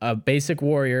have a basic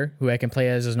warrior who I can play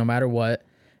as no matter what.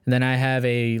 And then I have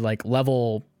a like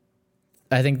level,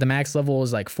 I think the max level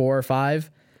is like 4 or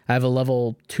 5. I have a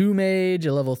level 2 mage,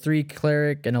 a level 3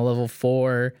 cleric, and a level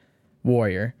 4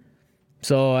 warrior.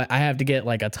 So I have to get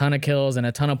like a ton of kills and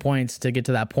a ton of points to get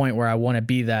to that point where I want to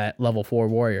be that level 4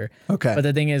 warrior. Okay. But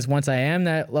the thing is, once I am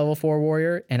that level 4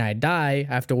 warrior and I die,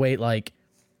 I have to wait like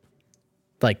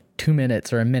 2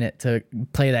 minutes or a minute to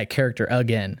play that character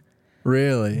again.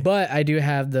 Really? But I do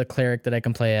have the cleric that I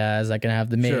can play as. I can have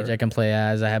the mage Sure. I can play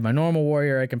as. I have my normal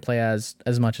warrior I can play as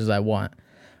much as I want.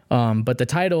 But the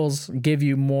titles give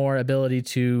you more ability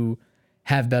to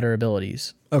have better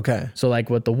abilities. Okay. So like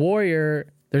with the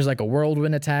warrior, there's like a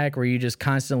whirlwind attack where you just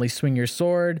constantly swing your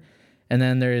sword. And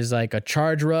then there's like a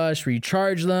charge rush where you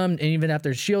charge them. And even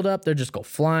after shield up, they'll just go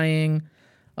flying.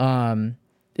 The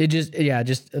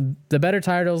better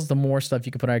titles, the more stuff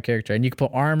you can put on your character. And you can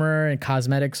put armor and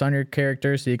cosmetics on your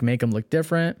character so you can make them look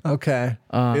different. Okay.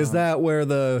 Is that where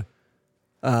the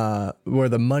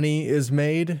money is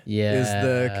made? Yeah. Is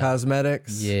the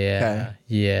cosmetics? Yeah.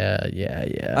 Yeah.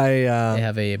 Okay. They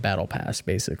have a battle pass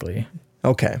basically.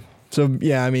 Okay. So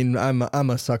yeah, I mean, I'm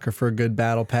a sucker for a good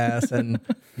battle pass and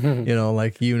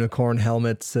like unicorn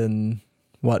helmets and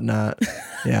whatnot.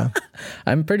 Yeah.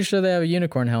 I'm pretty sure they have a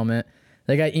unicorn helmet.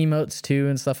 They got emotes too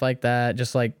and stuff like that,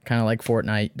 just like kind of like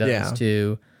Fortnite does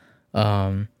too.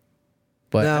 But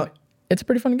Now, it's a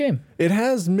pretty fun game. it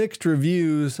has mixed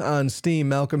reviews on Steam.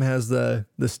 Malcolm has the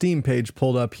Steam page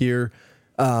pulled up here.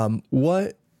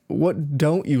 What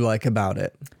don't you like about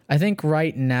it? I think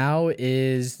right now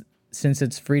is, since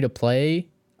it's free to play,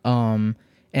 and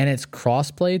it's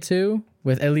cross-play too,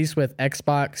 at least with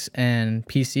Xbox and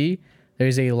PC,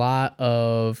 there's a lot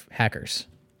of hackers.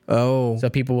 Oh, So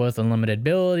people with unlimited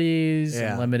abilities,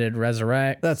 Yeah. unlimited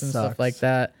resurrects, That and stuff sucks. like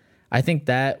that. I think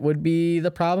that would be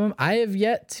the problem. I have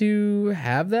yet to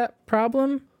have that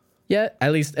problem yet,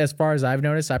 at least as far as I've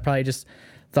noticed. I probably just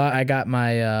thought I got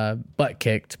my butt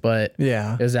kicked, but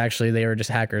yeah. it was actually they were just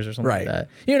hackers or something Right. like that.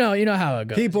 You know how it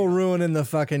goes. People ruining the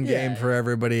fucking game for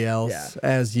everybody else,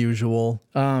 as usual.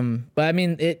 But I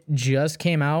mean, it just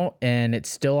came out and it's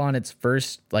still on its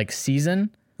first like season.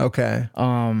 Okay.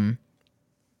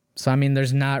 So I mean,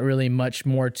 there's not really much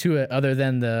more to it other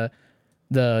than the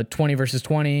 20 versus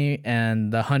 20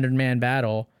 and the 100-man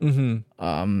battle.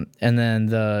 Mm-hmm. And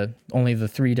then only the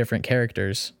 3 different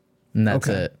characters, and that's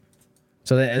it.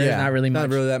 So there's not really much. Not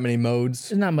really that many modes.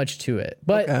 There's not much to it,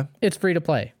 but it's free to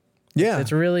play. Yeah.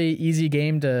 It's a really easy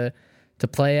game to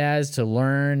play as, to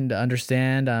learn, to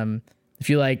understand. If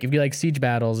you like siege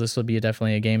battles, this will be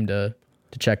definitely a game to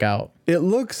check out. It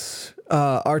looks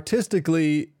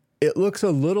artistically, it looks a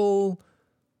little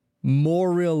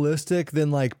more realistic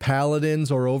than like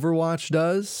Paladins or Overwatch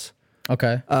does.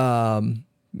 Okay.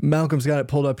 Malcolm's got it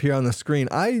pulled up here on the screen.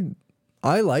 I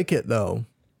like it though.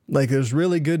 Like there's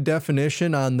really good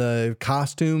definition on the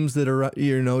costumes that are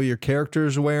your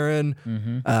character's wearing.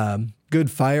 Good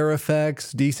fire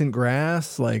effects, decent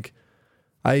grass. Like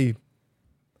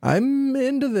I'm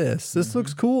into this. This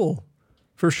looks cool.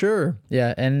 For sure.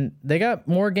 Yeah, and they got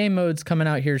more game modes coming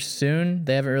out here soon.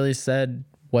 They haven't really said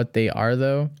what they are,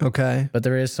 though. Okay. But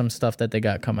there is some stuff that they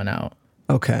got coming out.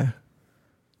 Okay.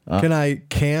 Can I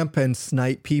camp and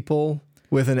snipe people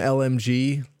with an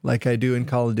LMG like I do in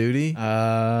Call of Duty?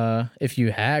 If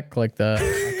you hack like the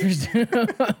hackers do.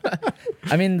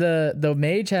 I mean, the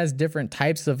mage has different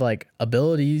types of like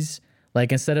abilities.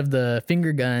 Like instead of the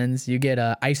finger guns, you get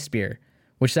a ice spear,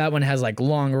 which that one has like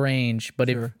long range, but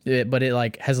Sure. it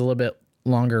like has a little bit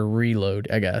longer reload,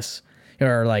 I guess,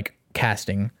 or like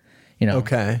casting, you know.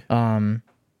 Okay.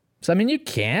 So I mean, you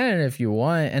can if you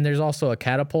want, and there's also a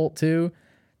catapult too,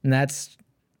 and that's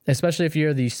especially if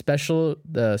you're the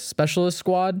specialist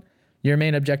squad. Your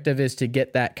main objective is to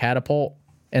get that catapult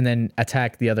and then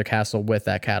attack the other castle with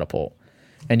that catapult.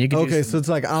 And you can Okay, so it's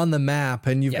like on the map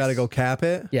and you've got to go cap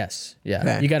it? Yes. Yeah.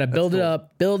 Okay, You got to build that's it cool.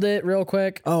 up, build it real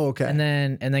quick. Oh, okay. And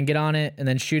then get on it and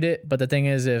then shoot it. But the thing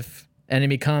is, if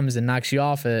enemy comes and knocks you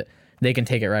off it, they can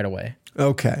take it right away.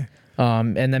 Okay.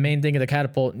 And the main thing the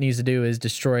catapult needs to do is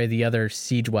destroy the other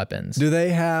siege weapons. Do they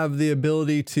have the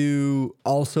ability to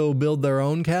also build their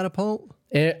own catapult?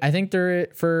 I think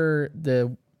for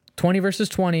the 20 versus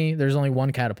 20, there's only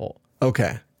one catapult.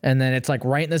 Okay. And then it's like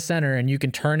right in the center, and you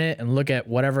can turn it and look at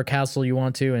whatever castle you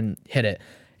want to and hit it.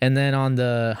 And then on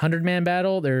the 100-man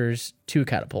battle, there's 2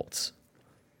 catapults.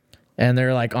 And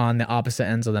they're like on the opposite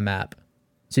ends of the map.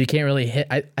 So you can't really hit.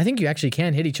 I think you actually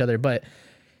can hit each other, but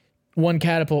one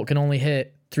catapult can only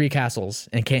hit 3 castles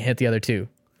and can't hit the other 2.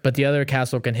 But the other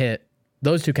castle can hit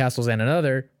those 2 castles and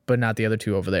another, but not the other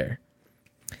 2 over there.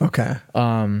 Okay.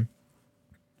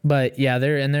 But yeah,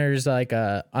 there's like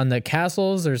on the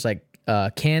castles, there's like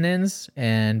cannons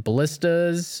and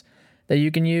ballistas that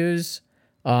you can use.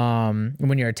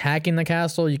 When you're attacking the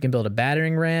castle, you can build a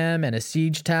battering ram and a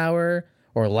siege tower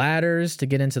or ladders to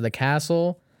get into the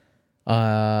castle.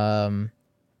 I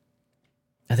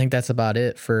think that's about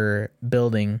it for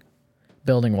building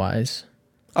wise.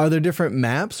 Are there different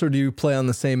maps or do you play on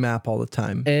the same map all the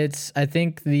time? It's I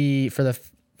think for the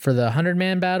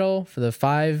 100-man battle for the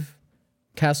 5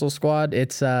 castle squad,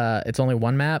 it's only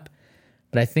one map.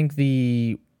 But I think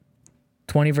the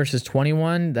 20 versus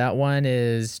 21, that one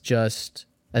is just,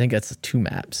 I think that's 2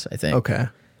 maps, I think. Okay.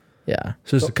 Yeah.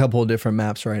 So there's a couple of different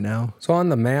maps right now. So on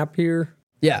the map here,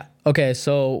 Yeah. Okay.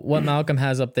 So what Malcolm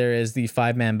has up there is the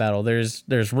 5-man battle. There's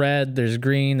red, there's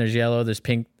green, there's yellow, there's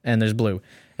pink, and there's blue.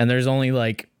 And there's only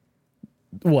like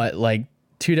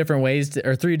 2 different ways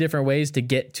or 3 different ways to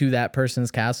get to that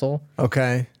person's castle.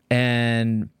 Okay.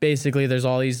 And basically there's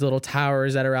all these little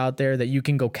towers that are out there that you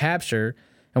can go capture.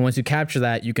 And once you capture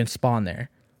that, you can spawn there.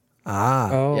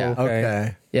 oh, Yeah.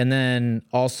 Okay. And then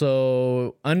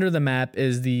also under the map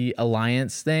is the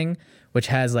alliance thing, which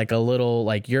has like a little,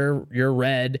 like you're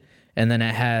red, and then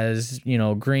it has,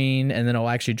 green, and then it'll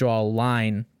actually draw a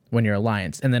line when you're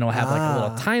alliance. And then it'll have like a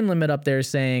little time limit up there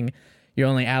saying you're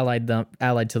only allied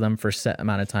to them for a set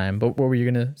amount of time. But what were you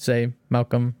going to say,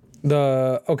 Malcolm?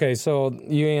 So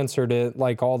you answered it,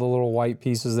 like all the little white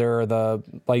pieces there are the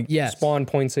Yes. spawn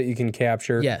points that you can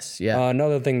capture. Yes, yeah.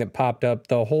 Another thing that popped up,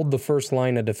 the hold the first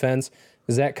line of defense,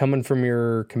 is that coming from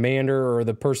your commander or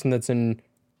the person that's in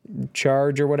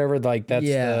charge or whatever? Like that's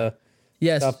the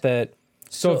Yes. stuff that.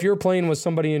 So if you're playing with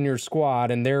somebody in your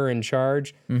squad and they're in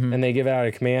charge and they give out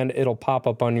a command, it'll pop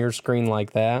up on your screen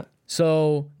like that.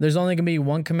 So there's only going to be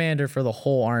one commander for the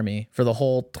whole army, for the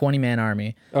whole 20-man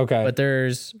army. Okay. But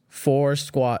there's 5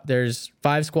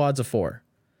 squads of 4.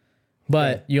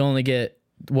 But you only get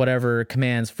whatever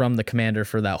commands from the commander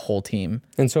for that whole team.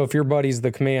 And so if your buddy's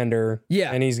the commander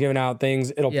Yeah. and he's giving out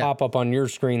things, it'll pop up on your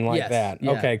screen like that.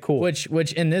 Yeah. Okay, cool. Which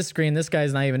in this screen, this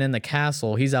guy's not even in the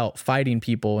castle. He's out fighting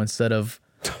people instead of...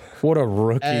 What a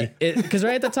rookie. Because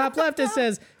right at the top left, it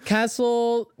says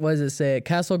Castle, what does it say?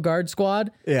 Castle Guard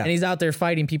Squad. Yeah. And he's out there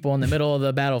fighting people in the middle of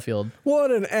the battlefield. What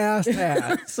an ass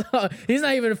hat. So he's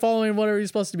not even following what he's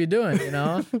supposed to be doing,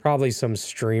 Probably some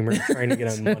streamer trying to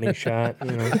get a money shot.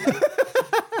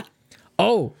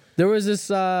 Oh, there was this,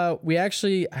 we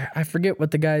actually, I forget what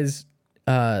the guy's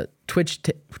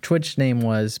Twitch name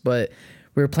was, but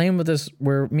we were playing with this,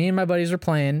 me and my buddies were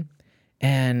playing,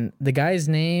 and the guy's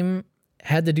name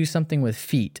had to do something with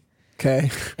feet. Okay.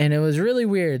 And it was really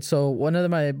weird. So one of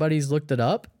my buddies looked it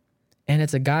up, and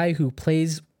it's a guy who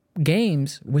plays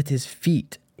games with his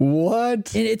feet.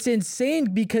 What? And it's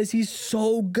insane because he's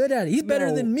so good at it. He's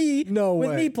better than me with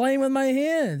way. me playing with my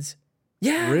hands.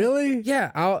 Yeah. Really?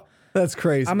 Yeah. That's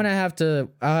crazy. I'll have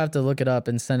to look it up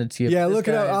and send it to you. Yeah, This look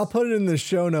it up. guy's- I'll put it in the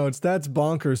show notes. That's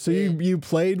bonkers. So you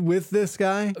played with this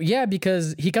guy? Yeah,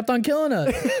 because he kept on killing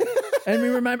us.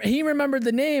 And he remembered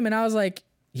the name, and I was like,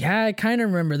 yeah, I kind of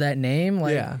remember that name.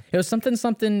 Like, it was something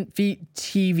feet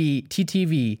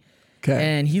TTV.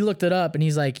 Okay. And he looked it up, and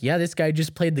he's like, yeah, this guy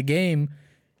just played the game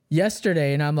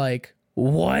yesterday. And I'm like,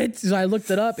 what? So I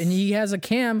looked it up, and he has a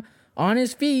cam on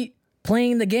his feet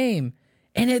playing the game.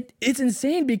 And it's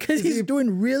insane because he's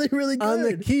doing really, really good. On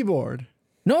the keyboard.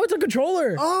 No, it's a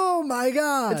controller. Oh my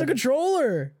God. It's a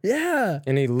controller. Yeah.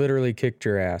 And he literally kicked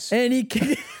your ass. And he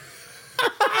kicked.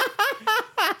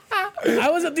 I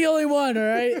wasn't the only one, all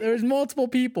right? There was multiple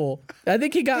people. I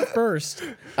think he got first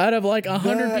out of like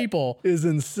 100 people. Is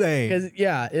insane. Because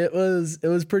yeah, it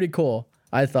was pretty cool.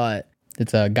 I thought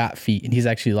it's Got Feet, and he's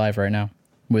actually live right now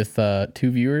with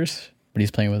 2 viewers, but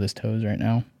he's playing with his toes right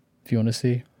now. If you want to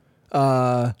see,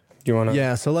 You want to?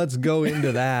 Yeah. So let's go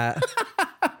into that.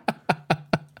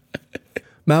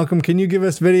 Malcolm, can you give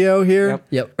us video here?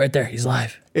 Yep, right there. He's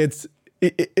live. It's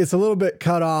a little bit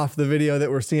cut off, the video that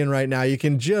we're seeing right now. You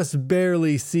can just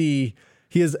barely see.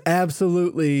 He is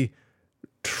absolutely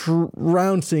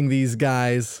trouncing these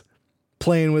guys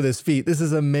playing with his feet. This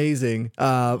is amazing.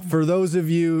 For those of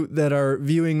you that are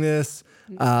viewing this,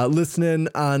 listening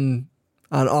on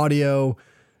audio,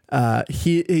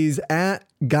 he's at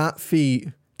Got Feet,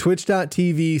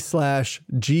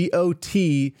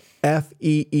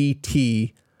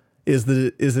 twitch.tv/GOTFEET is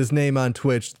his name on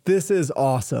Twitch. This is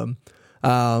awesome.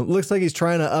 Looks like he's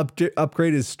trying to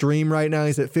upgrade his stream right now.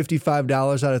 He's at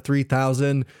 $55 out of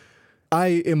 3,000.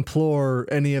 I implore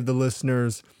any of the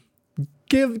listeners,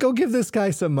 go give this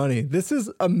guy some money. This is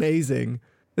amazing.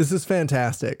 This is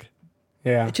fantastic.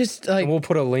 Yeah. Just like, And we'll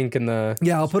put a link in the.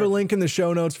 Yeah, I'll put a link in the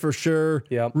show notes for sure.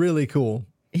 Yep. Really cool.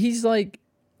 he's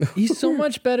so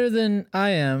much better than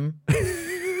I am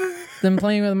than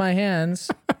playing with my hands.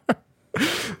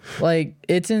 Like,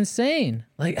 it's insane.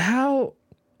 Like, how,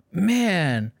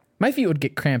 man, my feet would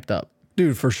get cramped up.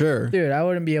 Dude, for sure. Dude, I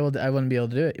wouldn't be able to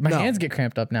do it. My hands get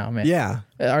cramped up now, man. Yeah.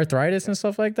 Arthritis and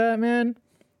stuff like that, man.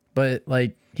 But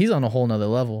like, he's on a whole nother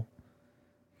level.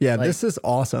 Yeah, Like- this is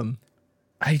awesome.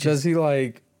 Does he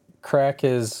like crack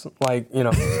his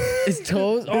His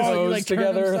toes, you toes like turn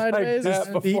them together sideways. like that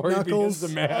His feet before he knuckles. begins the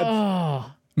match?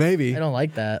 Oh, Maybe. I don't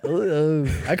like that. Ugh.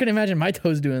 I couldn't imagine my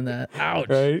toes doing that. Ouch.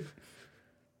 Right?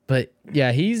 But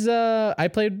yeah, he's I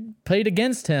played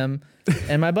against him,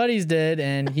 and my buddies did,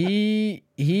 and he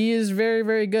is very,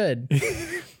 very good.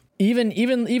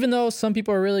 Even though some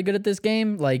people are really good at this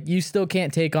game, like, you still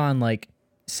can't take on like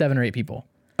 7 or 8 people.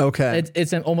 Okay.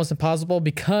 It's almost impossible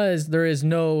because there is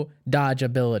no dodge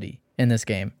ability in this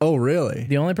game. Oh, really?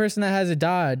 The only person that has a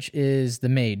dodge is the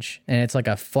mage, and it's like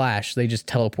a flash. They just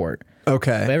teleport.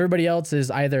 Okay. But everybody else is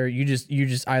either you just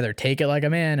either take it like a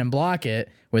man and block it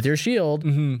with your shield,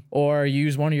 or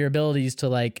use one of your abilities to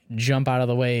like jump out of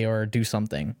the way or do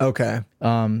something. Okay.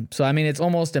 So I mean, it's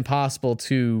almost impossible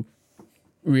to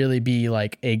really be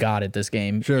like a god at this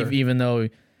game. Sure. Even though,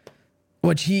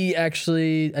 which he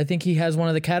actually, I think he has one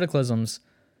of the cataclysms.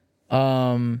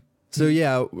 So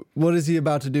yeah, what is he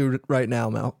about to do right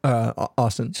now,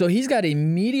 Austin? So he's got a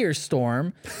meteor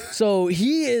storm. So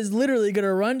he is literally going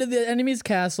to run to the enemy's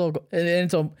castle.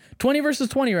 And so 20 versus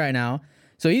 20 right now.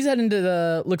 So he's heading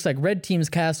to looks like red team's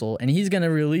castle, and he's going to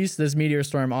release this meteor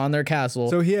storm on their castle.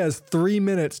 So he has 3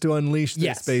 minutes to unleash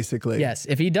this, basically. Yes.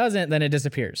 If he doesn't, then it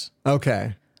disappears.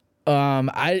 Okay.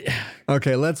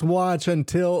 Okay, let's watch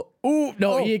until... Ooh,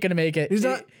 no, he ain't going to make it. He's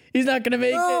not going to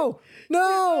make it.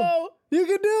 No! You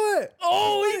can do it!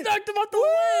 Oh, he knocked him off the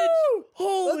ledge!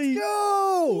 Holy!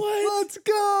 Let's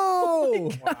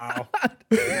go! What? Wow.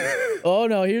 Oh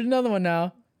no, here's another one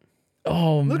now.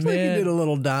 Oh, Looks like he did a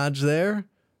little dodge there.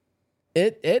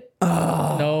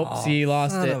 Nope. See, he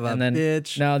lost son it, of a and then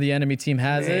bitch. now the enemy team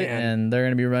has it, and they're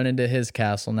gonna be running to his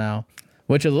castle now,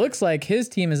 which it looks like his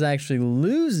team is actually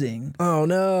losing Oh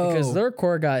no. because their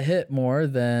core got hit more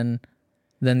than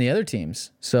the other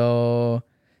teams. So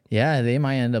yeah, they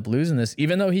might end up losing this,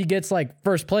 even though he gets like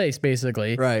first place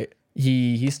basically. Right.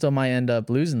 He still might end up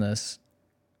losing this.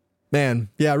 Man,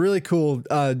 yeah, really cool.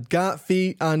 Got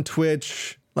Feet on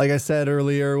Twitch. Like I said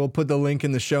earlier, we'll put the link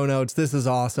in the show notes. This is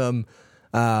awesome.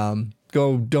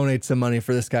 Go donate some money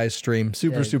for this guy's stream.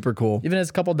 Super cool. Even if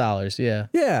it's a couple dollars, yeah.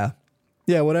 Yeah,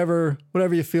 whatever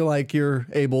you feel like you're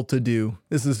able to do.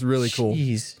 This is really cool.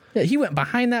 Jeez. Yeah, he went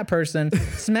behind that person,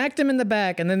 smacked him in the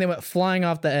back, and then they went flying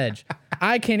off the edge.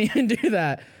 I can't even do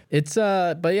that. It's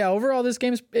but yeah, overall this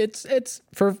game's it's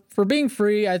for being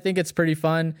free, I think it's pretty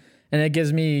fun, and it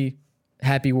gives me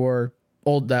Happy War,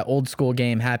 old school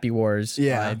game Happy Wars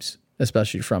vibes,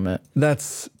 especially from it.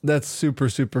 That's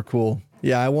super cool.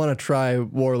 Yeah, I want to try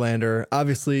Warlander.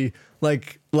 Obviously,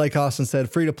 like Austin said,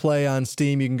 free to play on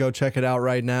Steam. You can go check it out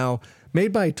right now.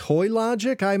 Made by Toy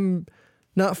Logic. I'm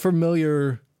not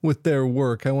familiar with their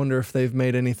work. I wonder if they've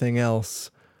made anything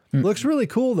else. Looks really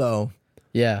cool, though.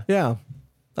 Yeah. Yeah.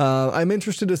 I'm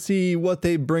interested to see what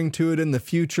they bring to it in the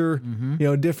future. You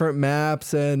know, different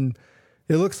maps, and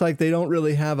it looks like they don't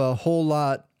really have a whole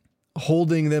lot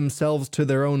holding themselves to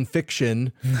their own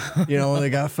fiction. You know, they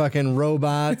got fucking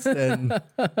robots and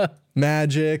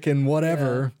magic and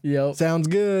whatever. Yeah. Yep. Sounds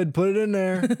good. Put it in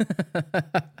there.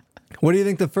 What do you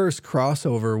think the first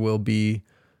crossover will be?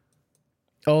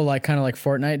 Oh, like kind of like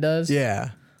Fortnite does? Yeah.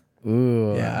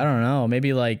 Ooh, Yeah. I don't know.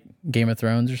 Maybe like Game of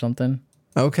Thrones or something.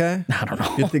 Okay. I don't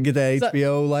know. Get the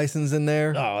HBO license in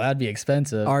there. Oh, that'd be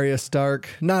expensive. Arya Stark.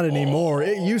 Not anymore.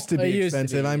 It used to be It used to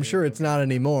expensive. be. I'm sure it's not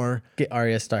anymore. Get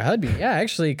Arya Stark. That'd be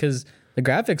actually because the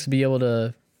graphics be able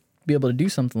to do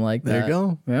something like that. There you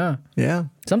go. Yeah. Yeah.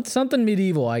 Something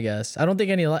medieval, I guess. I don't think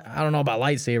I don't know about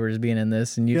lightsabers being in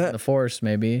this and using the Force.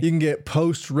 Maybe. You can get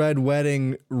post Red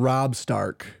Wedding Rob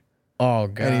Stark. Oh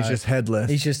god. And he's just headless.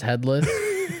 He's just headless.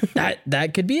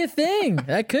 that could be a thing.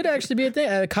 That could actually be a thing.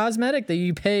 A cosmetic that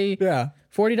you pay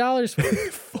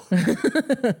 $40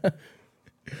 for.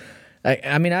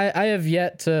 I mean, I have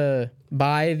yet to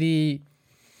buy the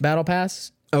Battle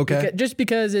Pass. Okay. Just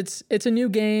because it's a new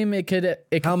game. It could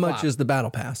How much flop. is the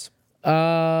Battle Pass?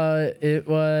 It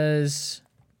was,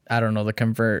 I don't know, the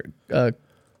convert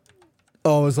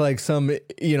Oh, it was like some,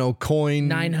 coin.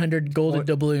 900 golden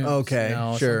doubloons. Okay,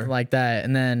 sure. Something like that.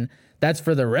 And then that's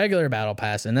for the regular Battle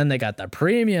Pass. And then they got the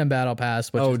premium Battle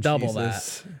Pass, which is double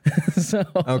Jesus. that. So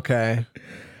Okay.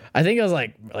 I think it was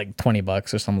like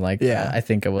 $20 or something like that. I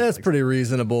think it was. That's pretty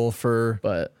reasonable for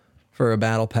a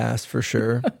Battle Pass for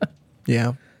sure.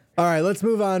 Yeah. All right, let's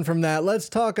move on from that. Let's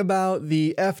talk about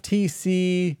the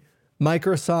FTC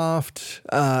Microsoft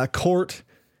court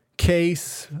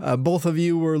case. Both of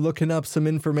you were looking up some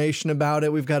information about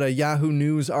it. We've got a Yahoo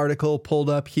News article pulled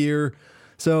up here.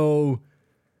 So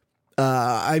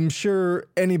I'm sure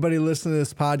anybody listening to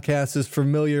this podcast is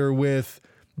familiar with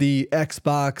the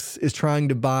Xbox is trying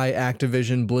to buy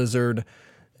Activision Blizzard.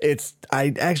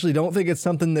 I actually don't think it's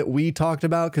something that we talked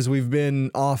about because we've been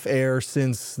off air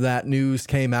since that news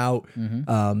came out.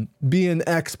 Being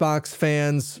Xbox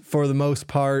fans for the most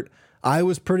part, I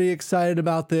was pretty excited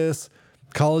about this.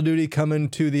 Call of Duty coming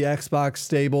to the Xbox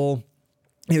stable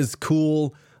is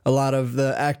cool. A lot of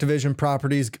the Activision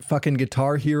properties, fucking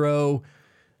Guitar Hero,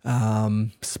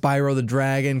 Spyro the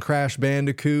Dragon, Crash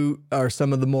Bandicoot are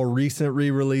some of the more recent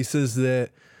re-releases that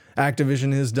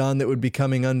Activision has done that would be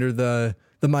coming under the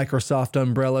Microsoft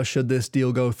umbrella should this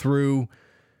deal go through.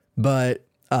 But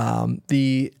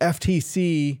the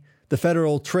FTC, the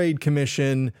Federal Trade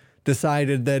Commission,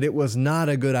 decided that it was not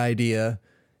a good idea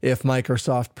if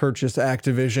Microsoft purchased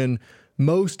Activision.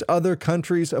 Most other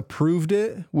countries approved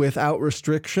it without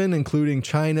restriction, including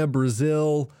China,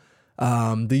 Brazil,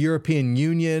 the European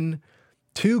Union.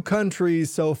 2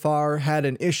 countries so far had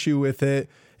an issue with it.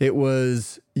 It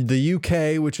was the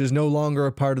UK, which is no longer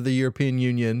a part of the European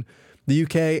Union. The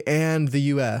UK and the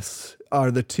US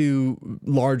are the 2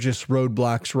 largest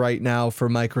roadblocks right now for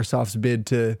Microsoft's bid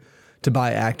to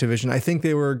buy Activision. I think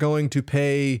they were going to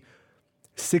pay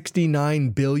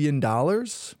 $69 billion.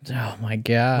 Oh my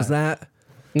God. Was that?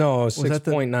 No,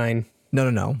 6.9.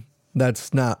 No.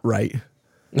 That's not right.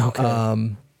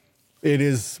 Okay. It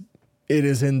is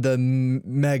in the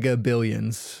mega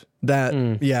billions.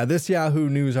 This Yahoo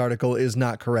News article is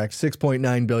not correct.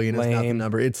 6.9 billion is not the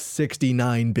number. It's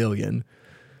 69 billion.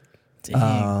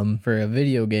 Dang, for a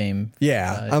video game.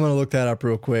 Yeah, I'm going to look that up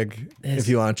real quick if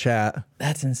you want to chat.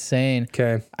 That's insane.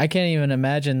 Okay. I can't even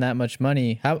imagine that much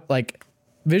money. How, like,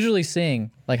 visually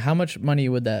seeing, like, how much money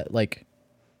would that, like,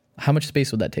 how much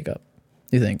space would that take up,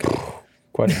 you think?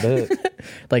 Quite a bit.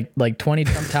 like 20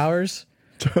 Trump Towers?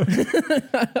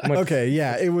 Okay,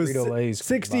 yeah, it was Frito-Lay's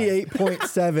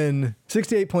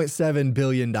 $68.7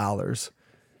 billion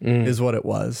is what it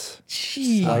was.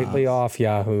 Jeez. Slightly off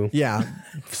Yahoo. Yeah,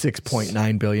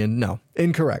 6.9 billion. No,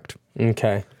 incorrect.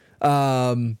 Okay.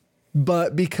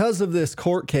 But because of this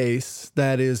court case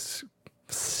that is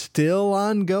still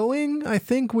ongoing, I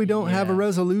think we don't have a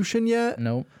resolution yet.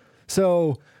 Nope.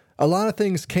 So a lot of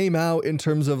things came out in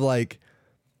terms of like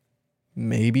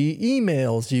maybe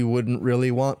emails you wouldn't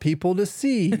really want people to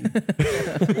see.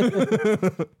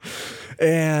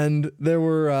 And there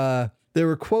were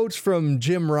quotes from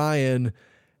Jim Ryan,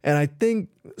 and I think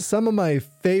some of my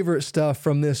favorite stuff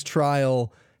from this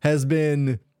trial has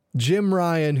been Jim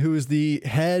Ryan, who is the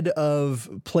head of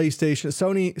PlayStation,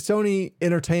 Sony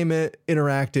Entertainment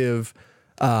Interactive.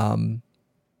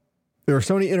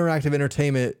 Sony Interactive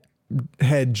Entertainment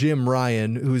head Jim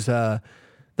Ryan, who's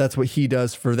that's what he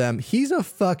does for them. He's a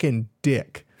fucking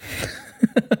dick.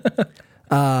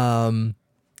 And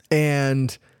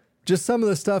just some of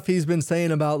the stuff he's been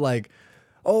saying about like,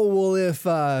 oh, well, if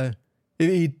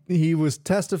he was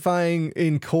testifying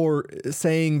in court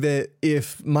saying that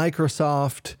if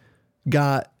Microsoft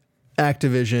got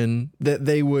Activision, that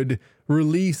they would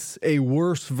release a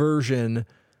worse version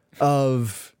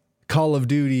of Call of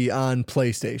Duty on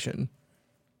PlayStation.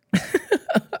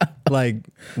 Like,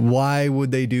 why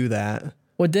would they do that?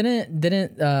 Well,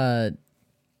 didn't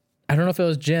I don't know if it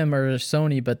was Jim or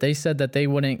Sony, but they said that they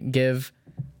wouldn't give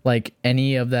like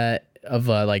any of that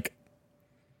like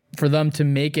for them to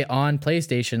make it on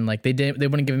PlayStation. Like they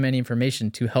wouldn't give them any information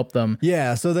to help them.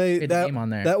 Yeah, so get the game on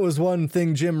there. That was one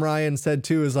thing Jim Ryan said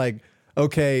too, is like,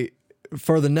 okay,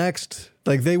 for the next,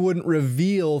 like they wouldn't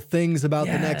reveal things about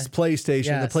the next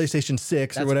PlayStation, the PlayStation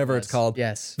 6 or whatever it's called.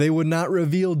 Yes. They would not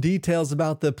reveal details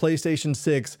about the PlayStation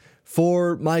 6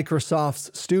 for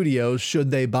Microsoft's studios,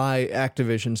 should they buy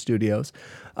Activision Studios,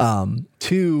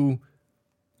 to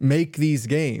make these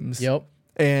games. Yep.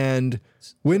 And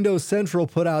Windows Central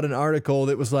put out an article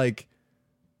that was like,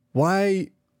 why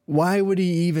would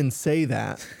he even say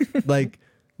that? Like,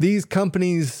 these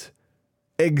companies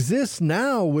exist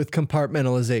now with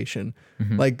compartmentalization.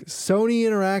 Like Sony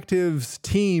Interactive's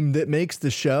team that makes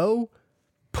the show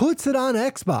puts it on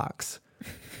Xbox.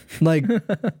 Like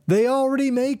they already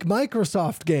make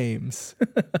Microsoft games.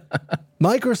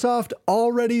 Microsoft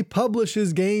already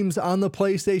publishes games on the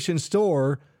PlayStation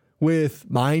Store with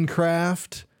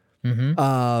Minecraft.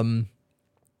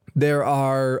 There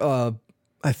are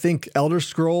I think Elder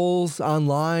Scrolls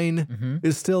Online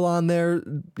is still on there.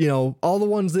 You know, all the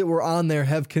ones that were on there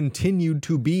have continued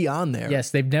to be on there.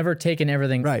 Yes, they've never taken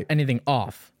anything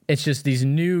off. It's just these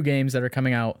new games that are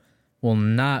coming out will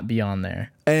not be on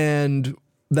there. And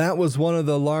that was one of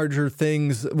the larger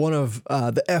things. One of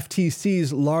the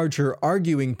FTC's larger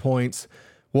arguing points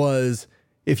was,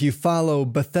 if you follow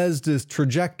Bethesda's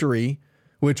trajectory,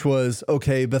 which was,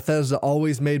 okay, Bethesda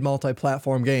always made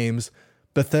multi-platform games.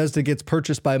 Bethesda gets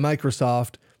purchased by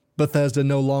Microsoft. Bethesda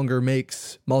no longer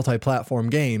makes multi-platform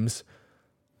games.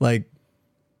 Like,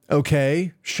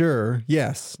 okay, sure,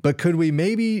 yes. But could we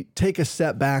maybe take a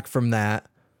step back from that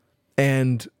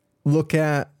and look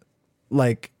at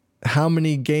like how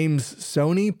many games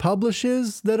Sony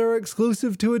publishes that are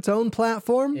exclusive to its own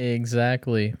platform?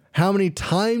 Exactly. How many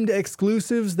timed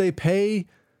exclusives they pay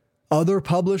other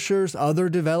publishers, other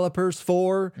developers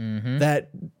for that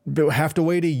have to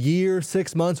wait a year,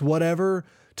 6 months, whatever,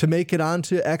 to make it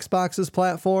onto Xbox's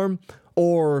platform?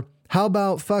 Or how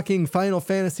about fucking Final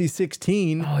Fantasy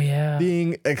 16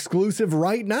 being exclusive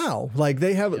right now? Like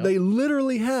they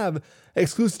literally have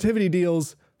exclusivity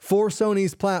deals for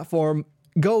Sony's platform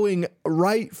going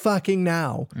right fucking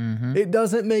now. It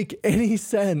doesn't make any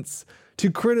sense to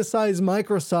criticize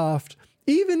Microsoft,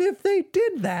 even if they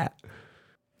did that.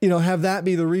 You know, have that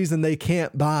be the reason they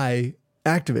can't buy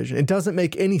Activision. It doesn't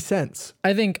make any sense.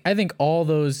 I think all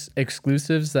those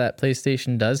exclusives that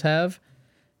PlayStation does have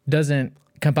doesn't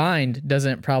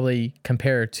probably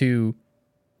compare to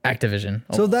Activision.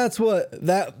 So that's what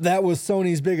that was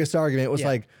Sony's biggest argument. It was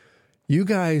like, you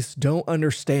guys don't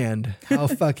understand how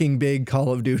fucking big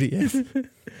Call of Duty is.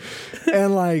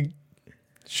 And like,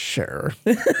 sure.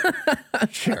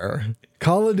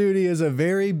 Call of Duty is a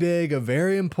very big, a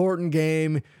very important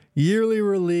game, yearly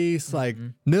release, like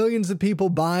millions of people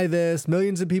buy this,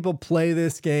 millions of people play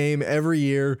this game every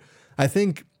year. I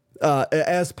think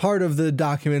as part of the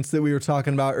documents that we were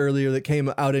talking about earlier that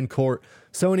came out in court,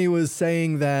 Sony was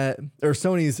saying that, or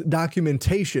Sony's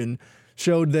documentation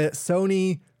showed that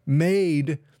Sony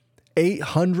made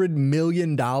 $800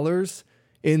 million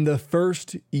in the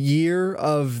first year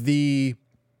of the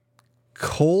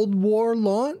Cold War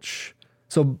launch.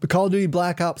 So Call of Duty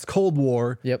Black Ops Cold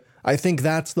War. Yep. I think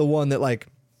that's the one that like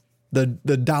the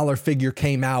dollar figure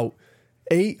came out.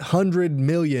 800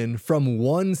 million from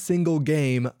one single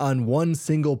game on one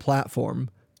single platform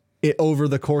over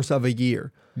the course of a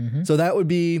year. So that would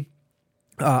be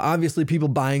obviously people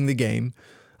buying the game,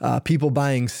 people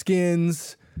buying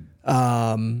skins,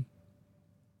 and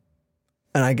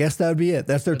I guess that would be it.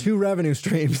 That's their two revenue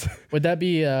streams. Would that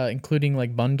be including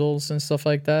like bundles and stuff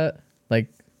like that? Like,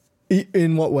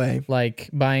 in what way? Like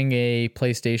buying a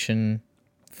PlayStation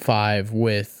 5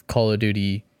 with Call of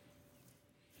Duty.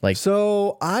 Like,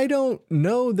 so I don't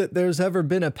know that there's ever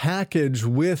been a package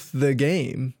with the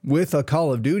game, with a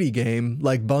Call of Duty game,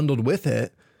 like bundled with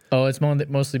it. Oh, it's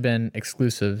mostly been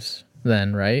exclusives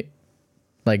then, right?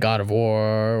 Like God of War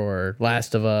or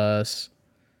Last of Us.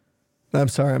 I'm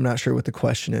sorry, I'm not sure what the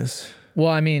question is. Well,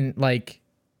 I mean, like,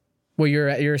 well,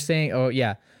 you're saying, oh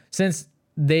yeah, since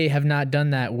they have not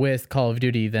done that with Call of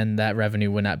Duty, then that revenue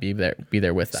would not be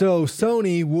there with that. So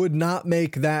Sony would not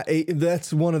make that.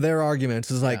 That's one of their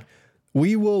arguments. Is like,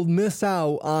 we will miss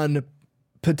out on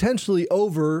potentially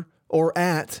over or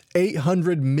at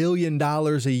 $800 million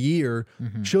a year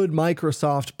should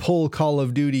Microsoft pull Call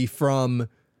of Duty from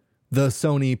the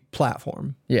Sony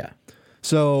platform. Yeah.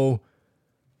 So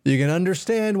you can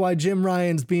understand why Jim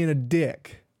Ryan's being a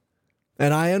dick.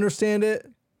 And I understand it.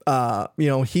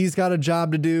 He's got a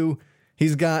job to do.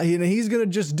 He's going to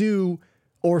just do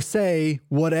or say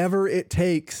whatever it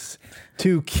takes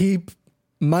to keep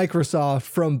Microsoft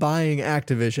from buying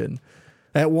Activision.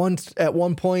 At one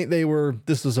point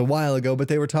this was a while ago, but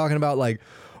they were talking about like,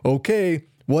 okay,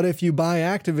 what if you buy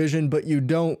Activision, but you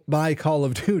don't buy Call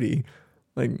of Duty?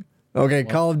 Like, okay,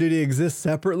 what? Call of Duty exists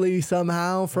separately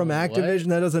somehow from Activision. What?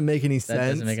 That doesn't make any sense. That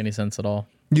doesn't make any sense at all.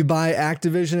 You buy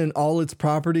Activision and all its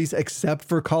properties except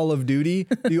for Call of Duty.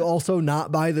 Do you also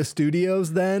not buy the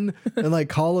studios then? And like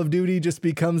Call of Duty just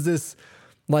becomes this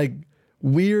like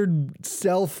weird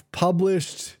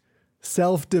self-published,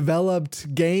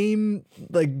 self-developed game.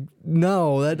 Like,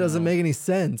 no, that doesn't make any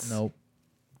sense. Nope.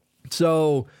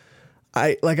 So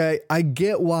I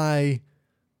get why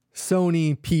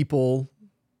Sony people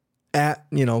at,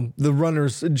 the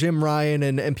runners, Jim Ryan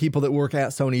and people that work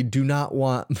at Sony do not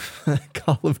want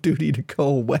Call of Duty to go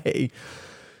away,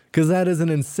 because that is an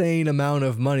insane amount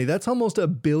of money. That's almost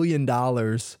 $1 billion.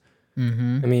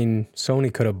 Mm-hmm. I mean,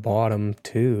 Sony could have bought them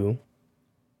too.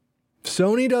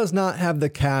 Sony does not have the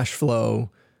cash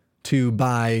flow to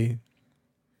buy.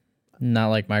 Not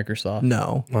like Microsoft.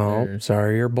 No. Oh,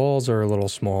 sorry, your balls are a little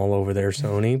small over there,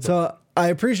 Sony. But so I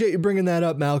appreciate you bringing that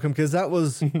up, Malcolm, because that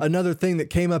was another thing that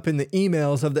came up in the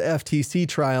emails of the FTC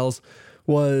trials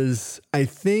was, I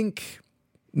think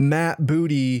Matt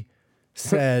Booty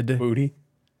said... Booty?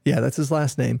 Yeah, that's his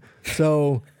last name.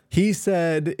 So he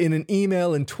said in an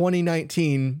email in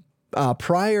 2019,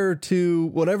 prior to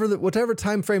whatever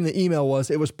time frame the email was,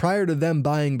 it was prior to them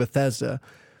buying Bethesda.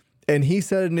 And he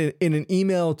said in an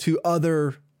email to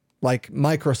other like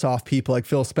Microsoft people like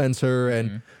Phil Spencer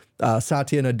and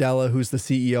Satya Nadella, who's the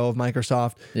CEO of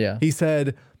Microsoft. Yeah. He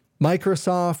said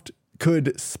Microsoft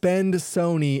could spend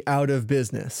Sony out of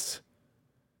business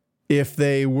if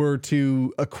they were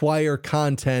to acquire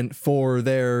content for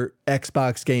their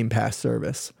Xbox Game Pass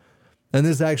service. And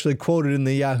this is actually quoted in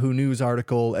the Yahoo News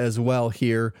article as well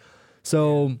here.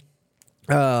 So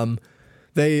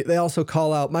they also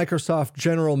call out Microsoft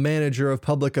General Manager of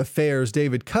Public Affairs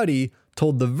David Cuddy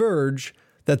told The Verge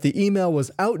that the email was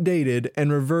outdated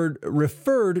and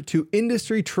referred to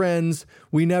industry trends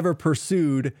we never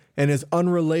pursued and is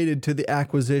unrelated to the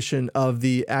acquisition of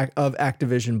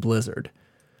Activision Blizzard.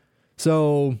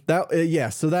 So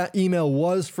that email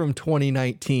was from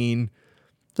 2019.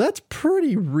 So that's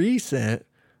pretty recent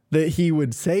that he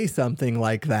would say something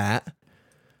like that.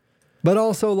 But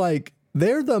also, like,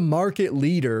 they're the market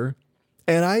leader,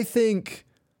 and I think,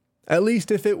 at least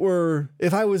if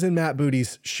I was in Matt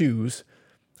Booty's shoes,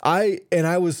 I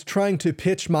was trying to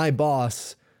pitch my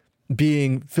boss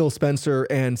being Phil Spencer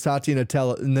and Satya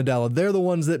Nadella. They're the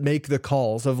ones that make the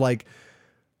calls of like,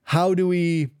 how do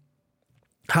we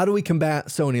combat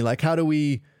Sony? Like, how do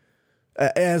we,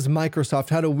 as Microsoft,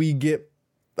 how do we get,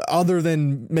 other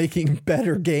than making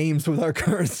better games with our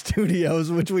current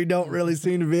studios, which we don't really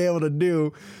seem to be able to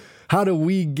do, how do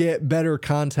we get better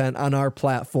content on our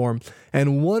platform?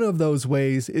 And one of those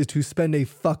ways is to spend a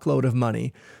fuckload of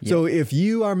money. Yep. So if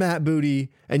you are Matt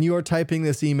Booty and you are typing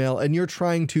this email and you're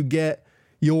trying to get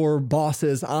your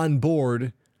bosses on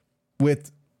board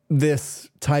with this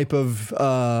type of,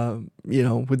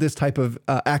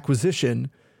 acquisition,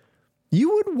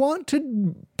 you would want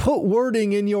to put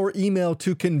wording in your email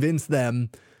to convince them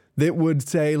that would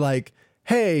say like,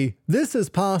 hey, this is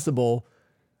possible.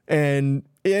 And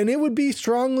it would be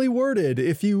strongly worded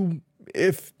if you,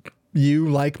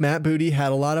 like Matt Booty,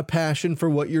 had a lot of passion for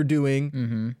what you're doing.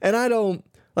 Mm-hmm. And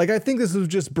I think this was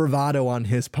just bravado on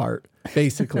his part,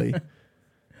 basically.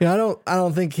 I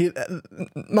don't think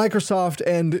Microsoft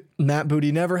and Matt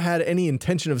Booty never had any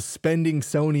intention of spending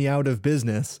Sony out of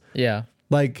business. Yeah.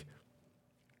 Like,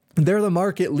 they're the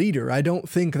market leader. I don't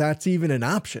think that's even an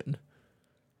option.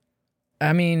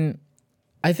 I mean,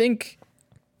 I think,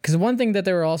 because one thing that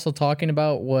they were also talking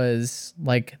about was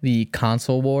like the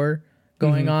console war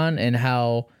going on, and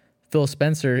how Phil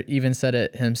Spencer even said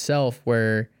it himself,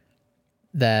 where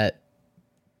that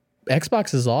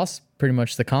Xbox has lost pretty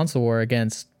much the console war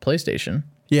against PlayStation.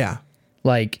 Yeah.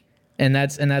 Like, and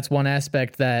that's one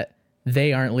aspect that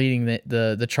they aren't leading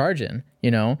the charge in,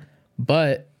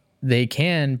 but they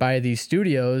can buy these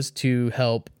studios to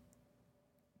help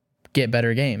get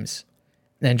better games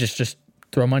and just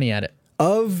throw money at it.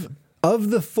 Of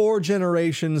the 4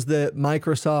 generations that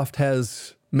Microsoft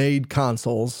has made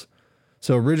consoles,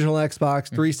 so original Xbox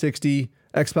 360,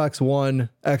 Xbox One,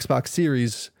 Xbox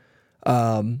Series,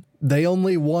 they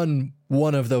only won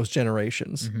one of those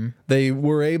generations. They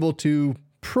were able to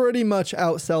pretty much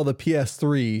outsell the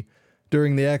PS3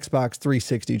 during the Xbox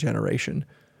 360 generation.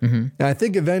 And I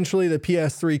think eventually the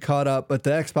PS3 caught up, but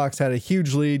the Xbox had a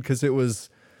huge lead because it was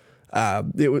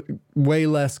way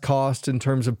less cost in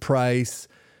terms of price,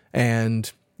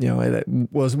 and it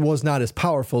was not as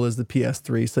powerful as the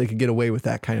PS3, so they could get away with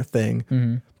that kind of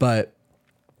thing. But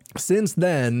since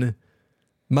then,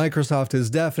 Microsoft has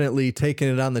definitely taken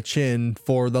it on the chin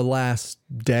for the last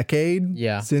decade.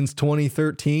 Yeah. Since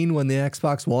 2013 when the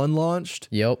Xbox One launched.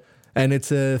 Yep. And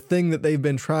it's a thing that they've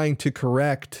been trying to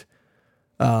correct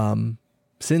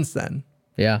since then.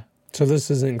 Yeah. So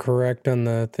this isn't correct on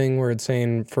the thing where it's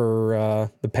saying for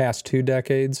the past 2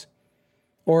 decades?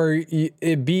 Or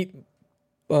it beat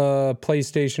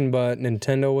PlayStation, but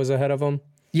Nintendo was ahead of them?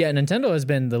 Yeah, Nintendo has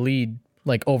been the lead,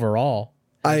 like, overall.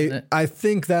 I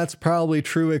think that's probably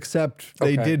true, except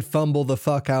they did fumble the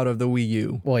fuck out of the Wii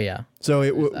U. Well, yeah. So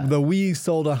the Wii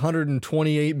sold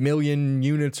 128 million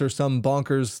units or some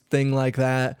bonkers thing like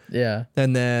that. Yeah.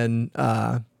 And then,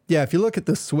 if you look at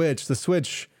the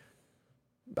Switch,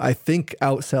 I think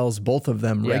outsells both of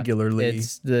them regularly.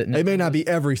 It may not be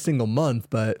every single month,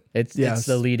 but it's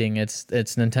the leading. It's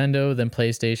Nintendo, then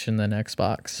PlayStation, then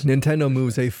Xbox. Nintendo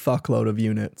moves a fuckload of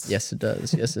units. Yes, it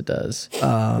does. Yes, it does.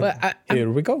 But here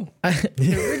we go.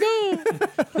 Here we go.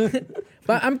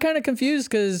 But I'm kind of confused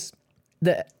because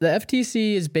the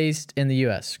FTC is based in the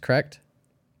U.S., correct?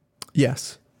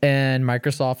 Yes. And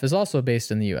Microsoft is also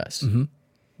based in the U.S.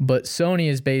 But Sony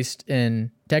is based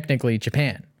in technically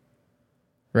Japan.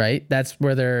 Right? That's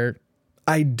where they're...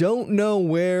 I don't know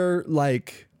where,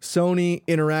 like, Sony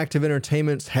Interactive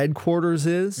Entertainment's headquarters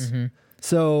is.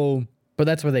 So... But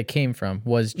that's where they came from,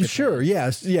 was Japan. Sure,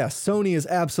 yes. Sony is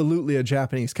absolutely a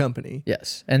Japanese company.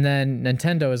 Yes. And then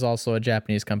Nintendo is also a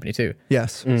Japanese company, too.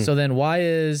 Yes. So then why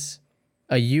is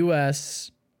the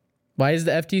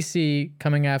FTC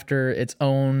coming after its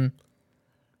own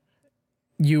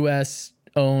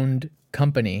U.S.-owned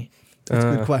company? That's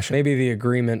a good question. Maybe the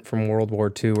agreement from World War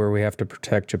II where we have to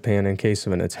protect Japan in case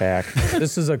of an attack.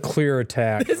 This is a clear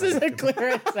attack. This is a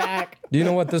clear attack. Do you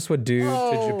know what this would do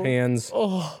to Japan's...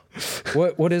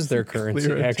 What is their currency,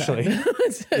 actually?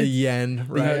 The yen,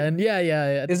 right? And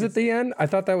yeah. Is it the yen? I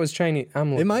thought that was Chinese.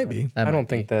 It might be. I don't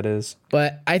think that is.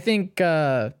 But I think...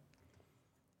 I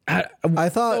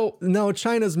thought... No,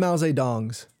 China's Mao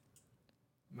Zedong's.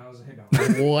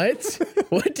 What?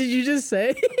 What did you just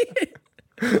say?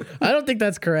 I don't think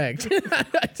that's correct. No,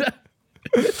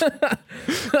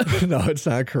 it's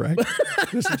not correct.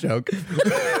 Just a joke.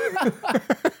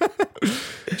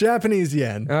 Japanese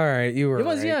yen. All right, you were It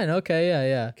was right. yen. Okay,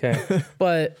 yeah. Okay.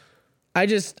 But I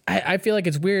feel like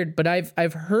it's weird, but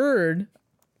I've heard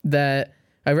that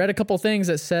I read a couple things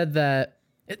that said that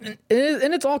and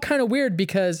it's all kind of weird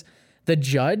because the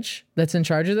judge that's in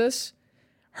charge of this,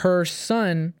 her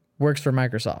son works for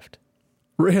Microsoft.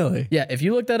 Really? Yeah, if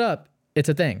you look that up, it's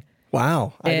a thing.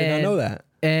 Wow. I did not know that.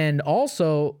 And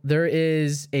also, there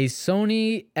is a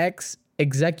Sony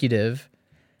executive.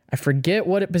 I forget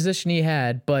what position he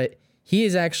had, but he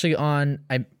is actually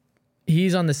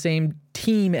he's on the same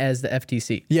team as the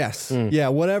FTC. Yes. Yeah,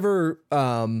 whatever,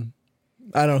 I don't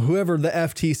know, whoever the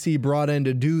FTC brought in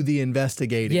to do the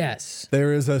investigating. Yes.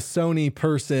 There is a Sony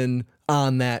person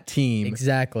on that team.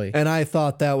 Exactly. And I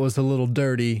thought that was a little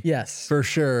dirty. Yes. For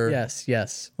sure.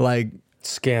 Yes. Like...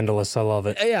 Scandalous. I love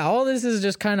it. Yeah, all this is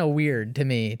just kind of weird to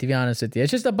me, to be honest with you. It's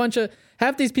just a bunch of...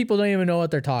 Half these people don't even know what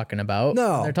they're talking about.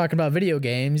 No. They're talking about video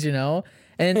games, And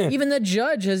even the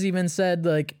judge has even said,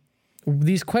 like,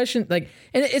 these questions... like,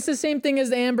 and it's the same thing as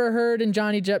the Amber Heard and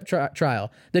Johnny Depp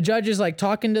trial. The judge is, like,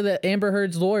 talking to the Amber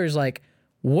Heard's lawyers, like,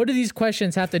 what do these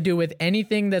questions have to do with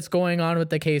anything that's going on with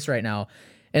the case right now?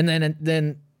 And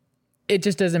then it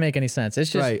just doesn't make any sense. It's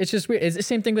just weird. It's the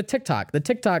same thing with TikTok. The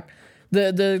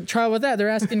trial with that, they're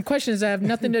asking questions that have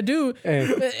nothing to do.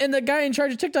 And the guy in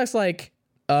charge of TikTok's like,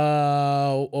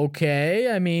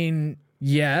 okay. I mean,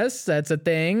 yes, that's a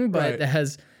thing, but it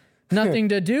has nothing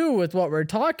to do with what we're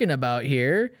talking about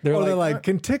here. They're like,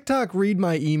 can TikTok read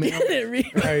my email? No.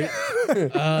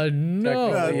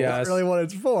 That's not really what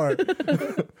it's for.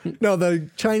 No, the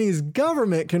Chinese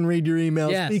government can read your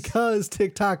emails because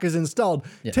TikTok is installed.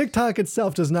 Yes. TikTok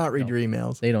itself does not read your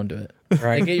emails. They don't do it.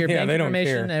 Right. They get your bank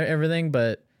information and everything,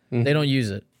 but they don't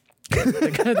use it.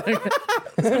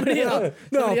 Somebody else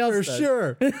for does.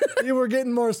 sure. You were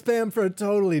getting more spam for a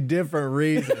totally different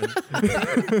reason.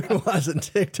 It wasn't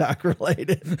TikTok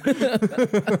related.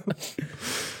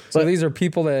 So these are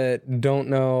people that don't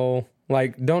know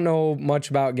much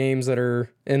about games that are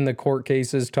in the court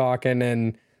cases talking,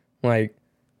 and like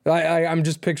I'm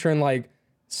just picturing like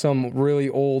some really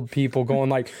old people going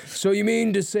like, so you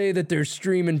mean to say that they're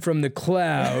streaming from the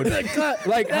cloud?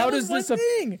 Like how does this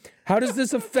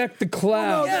affect the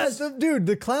cloud? Yes, dude,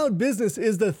 the cloud business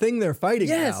is the thing they're fighting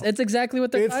Yes, now. it's exactly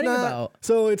what they're fighting about.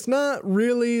 So it's not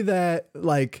really that,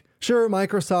 like, sure,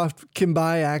 Microsoft can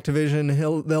buy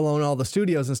Activision, they'll own all the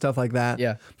studios and stuff like that.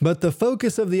 Yeah. But the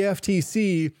focus of the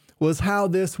FTC was how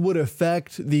this would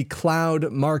affect the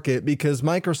cloud market, because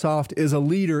Microsoft is a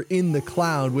leader in the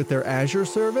cloud with their Azure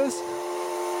service.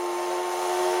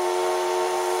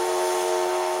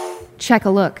 Check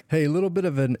a look. Hey, a little bit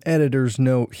of an editor's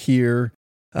note here.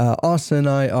 Austin and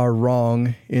I are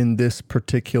wrong in this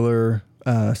particular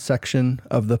section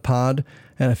of the pod,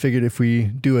 and I figured if we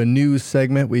do a news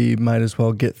segment, we might as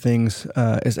well get things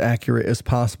as accurate as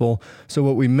possible. So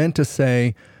what we meant to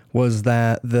say was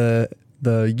that the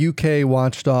UK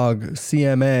watchdog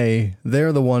CMA,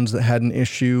 they're the ones that had an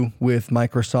issue with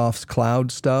Microsoft's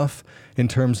cloud stuff in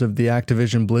terms of the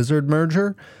Activision Blizzard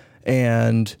merger,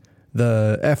 and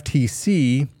the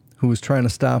FTC, who was trying to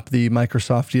stop the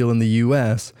Microsoft deal in the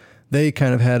US, they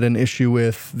kind of had an issue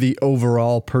with the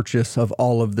overall purchase of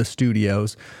all of the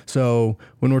studios. So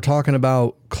when we're talking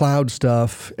about cloud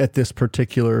stuff at this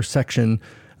particular section,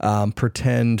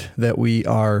 pretend that we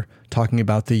are talking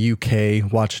about the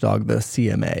UK watchdog, the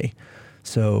CMA.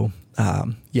 So,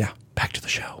 yeah, back to the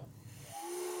show.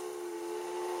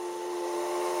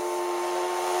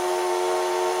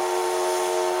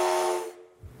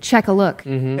 Check a look.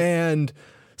 And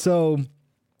so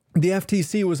the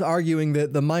FTC was arguing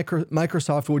that the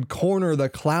Microsoft would corner the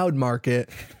cloud market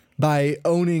by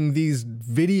owning these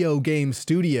video game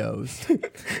studios.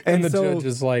 And the judge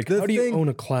is like, how do you own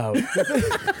a cloud?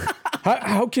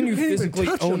 How can you physically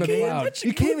own a cloud?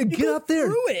 You can't even get up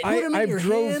there. I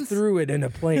drove through it in a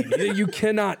plane. You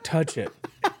cannot touch it.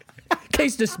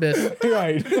 Case dismissed.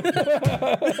 Right.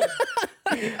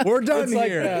 We're done It's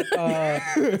here.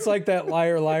 it's like that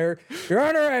liar. Your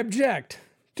Honor, I object.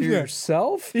 To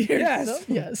yourself? Yes.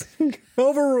 Yes.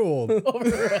 Overruled.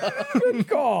 Good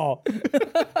call.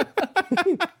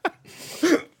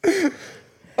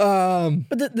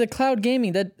 But the cloud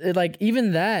gaming, that like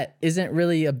even that isn't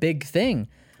really a big thing.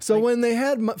 So when they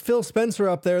had Phil Spencer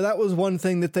up there, that was one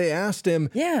thing that they asked him.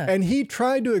 Yeah. And he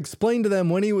tried to explain to them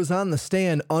when he was on the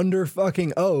stand under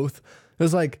fucking oath. It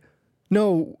was like,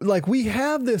 no, like we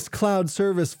have this cloud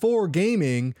service for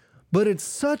gaming, but it's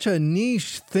such a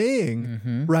niche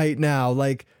thing right now.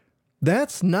 Like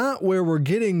that's not where we're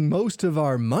getting most of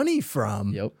our money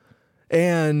from. Yep.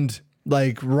 And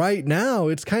like right now,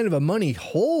 it's kind of a money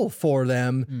hole for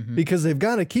them because they've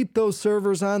got to keep those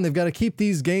servers on. They've got to keep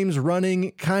these games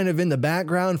running kind of in the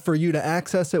background for you to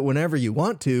access it whenever you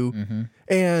want to.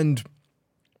 And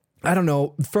I don't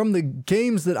know, from the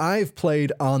games that I've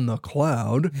played on the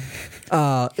cloud,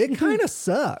 it kind of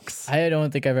sucks. I don't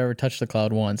think I've ever touched the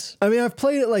cloud once. I mean, I've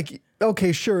played it like,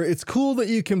 okay, sure, it's cool that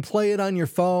you can play it on your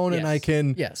phone and I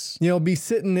can, you know, be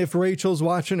sitting if Rachel's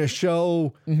watching a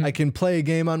show, I can play a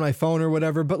game on my phone or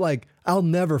whatever, but like, I'll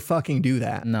never fucking do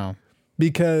that. No.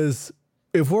 Because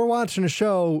if we're watching a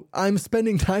show, I'm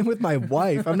spending time with my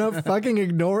wife. I'm not fucking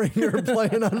ignoring her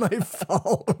playing on my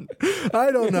phone. I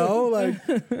don't know, like...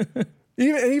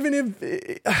 Even if,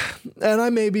 and I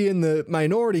may be in the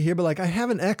minority here, but like I have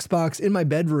an Xbox in my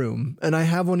bedroom and I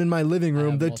have one in my living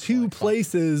room, the two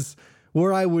places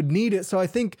where I would need it. So I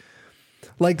think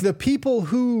like the people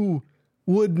who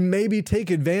would maybe take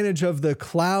advantage of the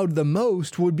cloud the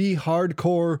most would be the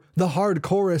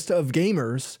hardcorest of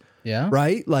gamers. Yeah.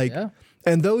 Right? Like,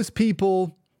 and those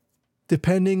people,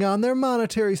 depending on their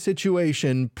monetary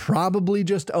situation, probably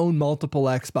just own multiple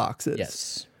Xboxes.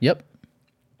 Yes. Yep.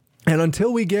 And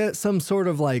until we get some sort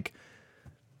of like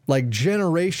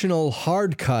generational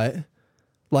hard cut,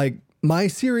 like my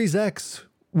Series X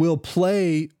will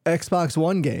play Xbox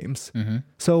One games.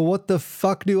 So what the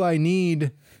fuck do I need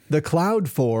the cloud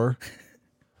for?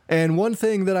 And one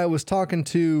thing that I was talking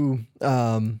to,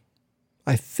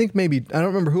 I think maybe, I don't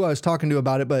remember who I was talking to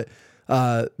about it, but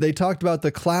they talked about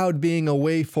the cloud being a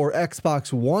way for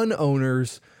Xbox One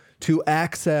owners to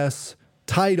access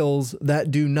titles that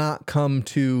do not come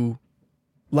to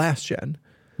last gen.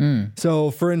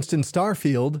 So for instance,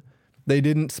 Starfield, they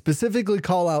didn't specifically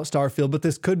call out Starfield, but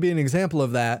this could be an example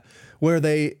of that, where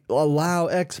they allow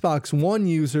Xbox One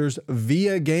users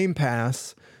via Game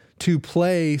Pass to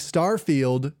play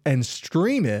Starfield and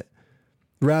stream it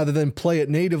rather than play it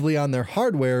natively on their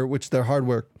hardware, which their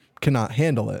hardware cannot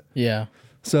handle it. Yeah.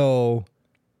 So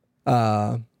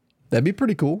that'd be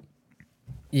pretty cool.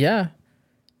 Yeah.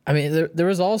 I mean, there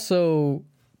was also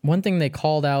one thing they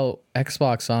called out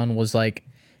Xbox on was like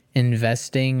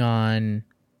investing on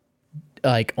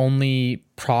like only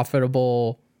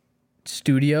profitable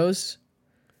studios.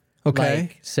 Okay.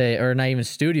 Like, say, or not even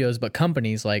studios, but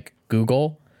companies like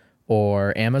Google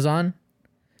or Amazon.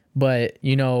 But,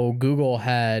 you know, Google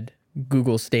had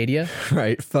Google Stadia.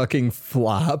 Right. Fucking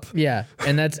flop. Yeah.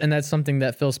 And that's something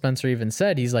that Phil Spencer even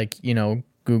said. He's like, you know,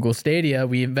 Google Stadia,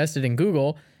 we invested in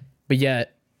Google, but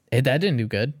yet that didn't do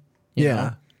good. You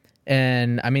know?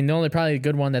 And I mean, the only probably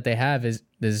good one that they have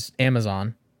is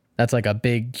Amazon. That's like a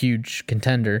big, huge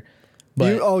contender.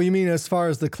 But you mean as far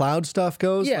as the cloud stuff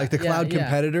goes? Yeah, like the cloud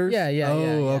competitors? Yeah.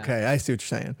 Okay. I see what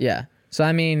you're saying. Yeah. So,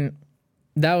 I mean,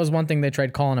 that was one thing they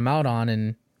tried calling him out on,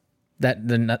 and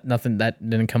nothing that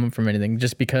didn't come from anything,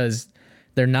 just because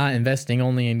they're not investing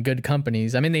only in good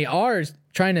companies. I mean, they are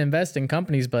trying to invest in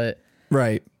companies, but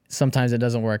right. Sometimes it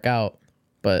doesn't work out.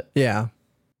 But yeah.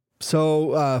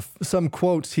 So some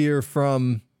quotes here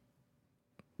from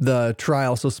the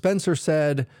trial. So Spencer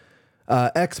said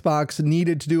Xbox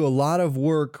needed to do a lot of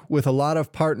work with a lot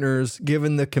of partners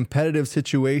given the competitive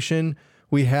situation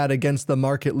we had against the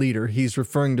market leader. He's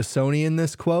referring to Sony in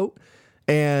this quote.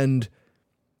 And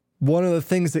one of the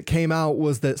things that came out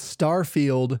was that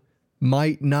Starfield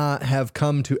might not have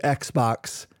come to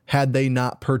Xbox had they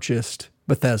not purchased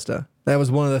Bethesda. That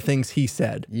was one of the things he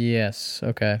said. Yes.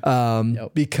 Okay.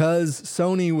 Because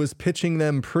Sony was pitching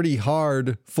them pretty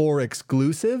hard for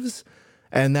exclusives,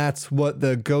 and that's what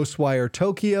the Ghostwire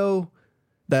Tokyo,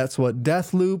 that's what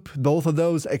Deathloop, both of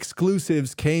those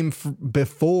exclusives came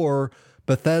before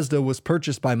Bethesda was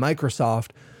purchased by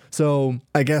Microsoft. So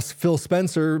I guess Phil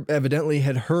Spencer evidently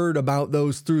had heard about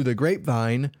those through the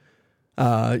grapevine,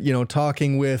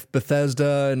 talking with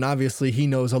Bethesda, and obviously he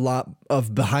knows a lot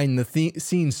of behind the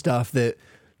scenes stuff that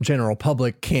general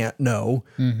public can't know.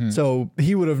 Mm-hmm. So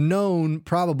he would have known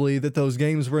probably that those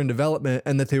games were in development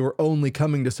and that they were only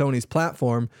coming to Sony's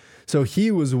platform. So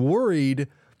he was worried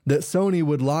that Sony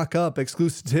would lock up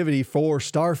exclusivity for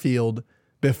Starfield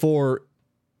before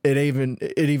it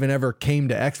even ever came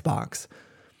to Xbox.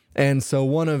 And so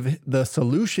one of the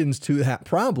solutions to that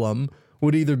problem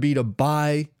would either be to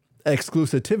buy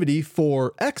exclusivity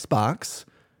for Xbox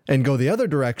and go the other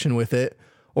direction with it,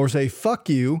 or say, fuck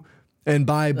you, and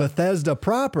buy Bethesda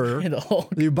proper.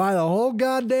 You buy the whole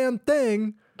goddamn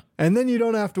thing, and then you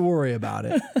don't have to worry about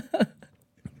it.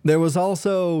 There was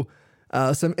also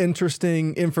some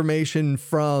interesting information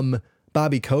from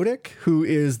Bobby Kotick, who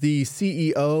is the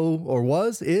CEO, or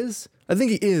I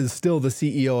think he is still the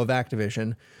CEO of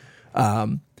Activision.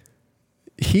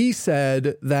 He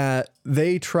said that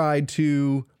they tried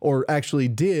to, or actually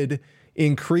did,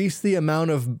 increase the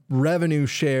amount of revenue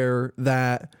share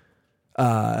that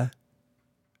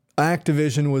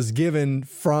Activision was given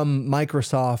from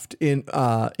Microsoft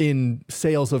in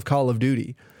sales of Call of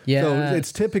Duty. Yeah. So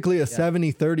it's typically a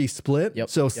 70-30 split. Yep.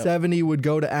 So 70 would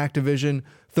go to Activision,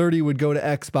 30 would go to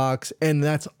Xbox, and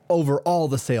that's over all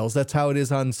the sales. That's how it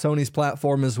is on Sony's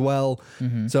platform as well.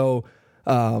 Mm-hmm. So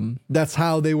that's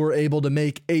how they were able to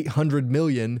make $800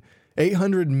 million.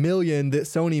 $800 million that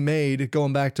Sony made,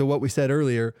 going back to what we said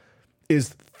earlier,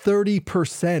 is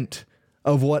 30%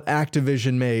 of what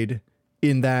Activision made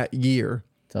in that year.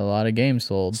 It's a lot of games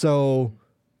sold. So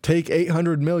take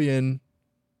 800 million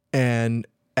and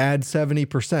add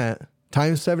 70%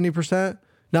 times 70%.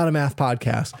 Not a math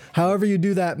podcast. However you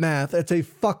do that math, it's a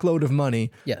fuckload of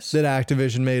money that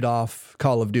Activision made off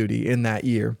Call of Duty in that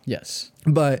year. Yes.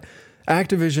 But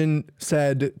Activision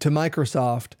said to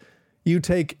Microsoft, you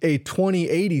take a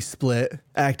 20-80 split,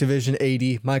 Activision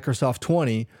 80, Microsoft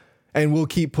 20, and we'll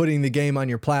keep putting the game on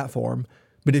your platform.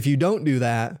 But if you don't do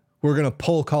that, we're going to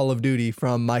pull Call of Duty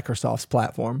from Microsoft's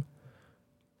platform.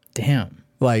 Damn.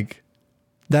 Like,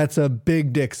 that's a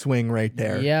big dick swing right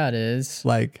there. Yeah, it is.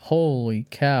 Like, holy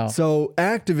cow. So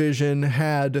Activision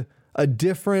had a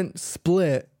different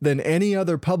split than any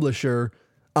other publisher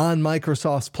on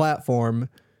Microsoft's platform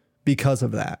because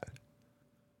of that.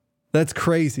 That's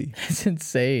crazy. That's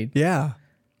insane. Yeah.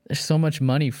 There's so much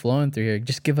money flowing through here.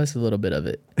 Just give us a little bit of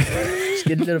it. Just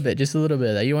get a little bit. Just a little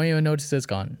bit. You won't even notice it's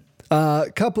gone. A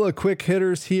couple of quick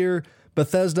hitters here.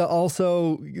 Bethesda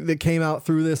also, that came out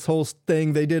through this whole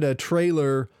thing, they did a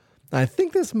trailer. I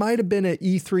think this might have been at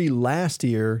E3 last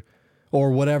year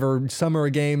or whatever, Summer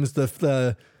of Games,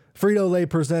 the Frito-Lay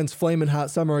Presents Flamin' Hot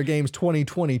Summer of Games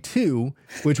 2022,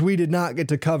 which we did not get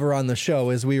to cover on the show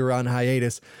as we were on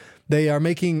hiatus.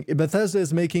 Bethesda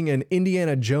is making an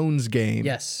Indiana Jones game.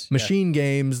 Yes. Machine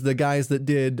Games, the guys that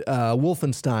did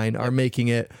Wolfenstein, are making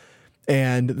it.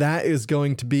 And that is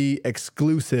going to be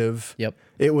exclusive. Yep.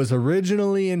 It was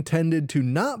originally intended to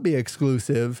not be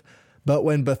exclusive, but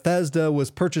when Bethesda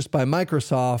was purchased by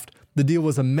Microsoft, the deal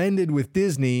was amended with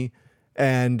Disney,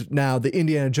 and now the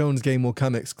Indiana Jones game will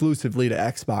come exclusively to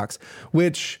Xbox,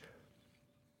 which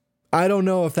I don't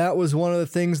know if that was one of the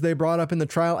things they brought up in the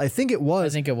trial. I think it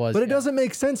was. But it doesn't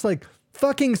make sense. Like,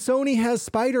 fucking Sony has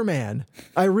Spider-Man.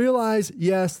 I realize,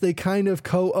 yes, they kind of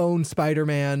co-own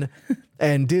Spider-Man,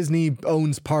 and Disney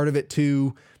owns part of it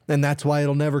too, and that's why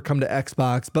it'll never come to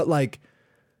Xbox. But, like,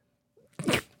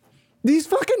 these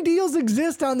fucking deals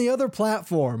exist on the other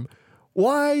platform.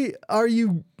 Why are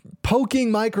you poking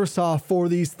Microsoft for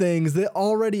these things that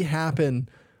already happen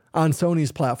on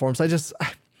Sony's platforms? I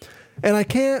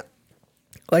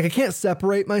can't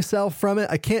separate myself from it.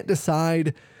 I can't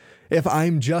decide if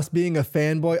I'm just being a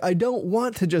fanboy. I don't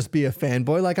want to just be a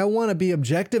fanboy. Like, I want to be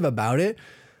objective about it,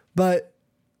 but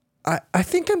I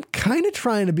think I'm kind of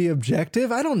trying to be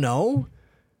objective. I don't know.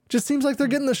 Just seems like they're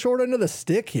getting the short end of the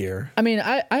stick here. I mean,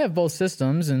 I have both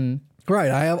systems, and right.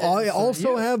 I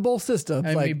also have both systems.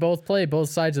 And we both play both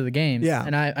sides of the game. Yeah.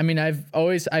 And I've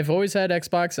always had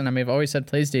Xbox, and I've always had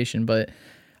PlayStation, but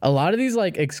a lot of these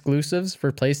like exclusives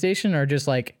for PlayStation are just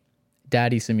like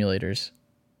daddy simulators.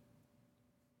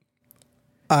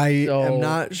 am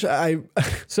not sure.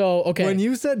 So, okay. When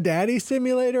you said daddy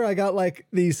simulator, I got like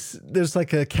these, there's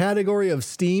like a category of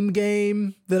Steam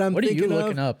game that I'm thinking of. What are you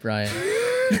looking up, Ryan?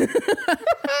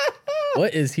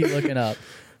 What is he looking up?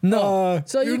 No.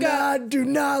 So you got. Do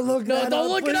not look that up. Don't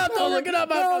look it up. Don't look it up.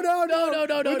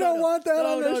 No. We don't want that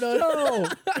on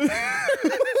the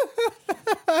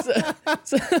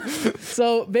show.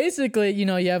 So basically, you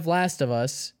have Last of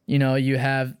Us. You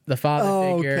have the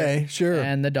father figure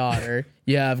and the daughter.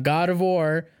 You have God of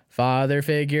War, father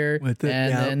figure.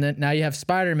 And now you have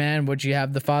Spider-Man, which you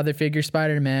have the father figure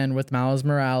Spider-Man with Miles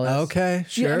Morales. Okay,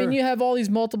 sure. I mean, you have all these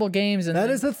multiple games. And that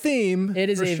is a theme. It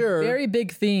is a very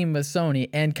big theme with Sony,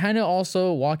 and kind of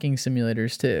also walking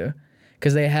simulators too.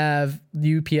 Because they have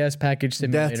UPS package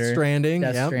simulator. Death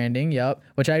Stranding, yep.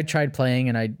 Which I tried playing,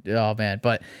 and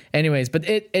but anyways, but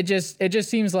it just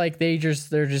seems like they're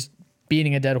just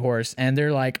beating a dead horse, and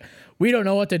they're like, we don't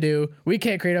know what to do. We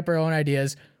can't create up our own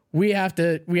ideas. We have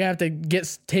to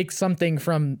take something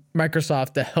from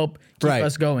Microsoft to help keep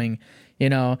us going,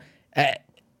 because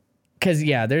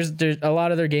there's a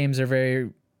lot of their games are very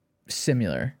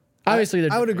similar. Obviously,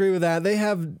 I would agree with that.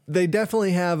 They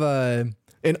definitely have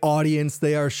an audience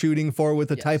they are shooting for with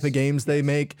the type of games they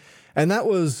make. And that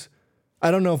was, I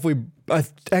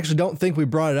actually don't think we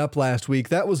brought it up last week.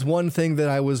 That was one thing that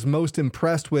I was most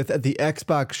impressed with at the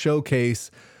Xbox showcase,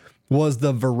 was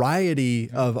the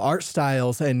variety of art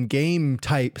styles and game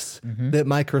types that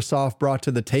Microsoft brought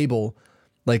to the table.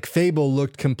 Like Fable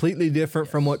looked completely different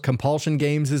from what Compulsion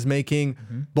Games is making.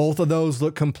 Both of those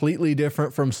look completely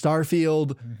different from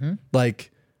Starfield.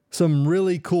 Like, some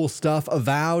really cool stuff.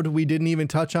 Avowed, we didn't even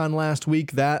touch on last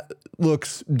week. That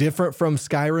looks different from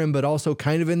Skyrim, but also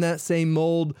kind of in that same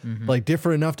mold, like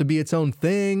different enough to be its own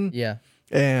thing. Yeah.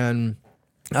 And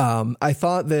I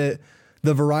thought that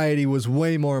the variety was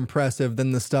way more impressive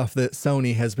than the stuff that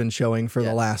Sony has been showing for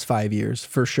the last 5 years,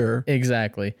 for sure.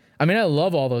 Exactly. I mean, I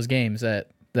love all those games that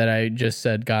I just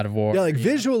said. God of War. Yeah, like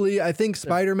visually, I think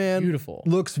Spider-Man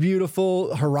looks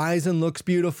beautiful. Horizon looks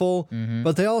beautiful.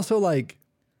 But they also, like,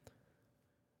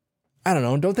 I don't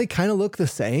know, don't they kind of look the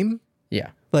same? Yeah.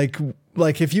 Like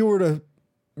if you were to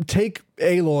take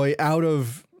Aloy out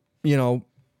of,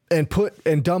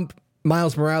 and dump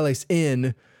Miles Morales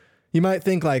in, you might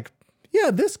think like,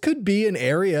 yeah, this could be an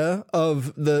area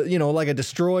of the, like a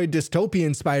destroyed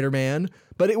dystopian Spider-Man,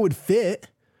 but it would fit.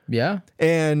 Yeah.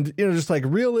 And, just like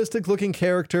realistic looking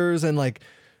characters, and like,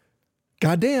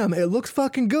 goddamn, it looks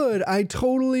fucking good. There's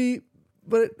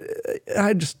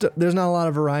not a lot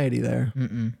of variety there.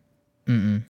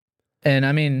 And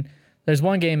I mean, there's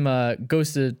one game,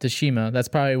 Ghost of Tsushima. That's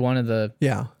probably one of the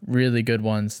really good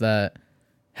ones that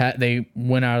they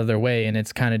went out of their way, and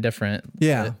it's kind of different.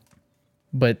 Yeah.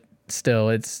 But still,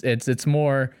 it's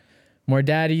more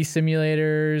daddy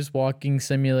simulators, walking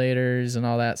simulators, and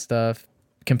all that stuff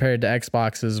compared to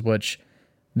Xboxes, which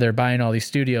they're buying all these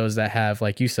studios that have,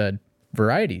 like you said,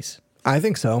 varieties. I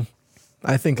think so.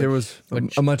 I think there was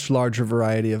a much larger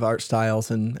variety of art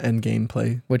styles and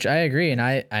gameplay. Which I agree, and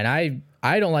I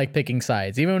don't like picking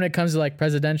sides, even when it comes to like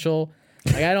presidential.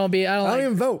 Like I don't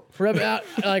even vote.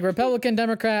 Like Republican,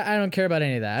 Democrat. I don't care about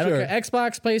any of that. I don't care.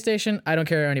 Xbox, PlayStation. I don't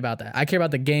care any about that. I care about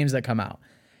the games that come out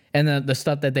and the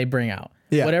stuff that they bring out.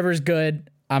 Yeah. Whatever's good,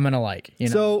 I'm going to like, you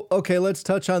know. So, okay, let's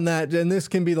touch on that. And this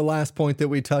can be the last point that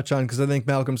we touch on because I think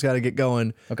Malcolm's got to get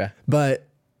going. Okay. But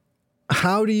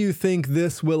how do you think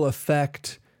this will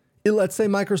affect, let's say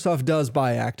Microsoft does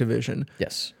buy Activision.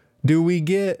 Yes. Do we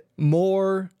get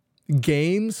more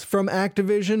games from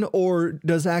Activision, or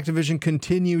does Activision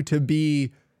continue to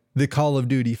be the Call of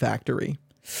Duty factory?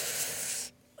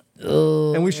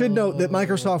 And we should note that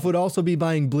Microsoft would also be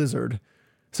buying Blizzard.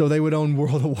 So they would own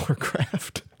World of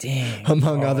Warcraft,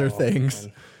 among other things,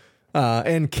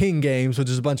 and King Games, which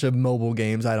is a bunch of mobile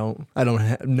games. I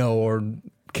don't know or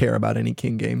care about any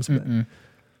King Games. But.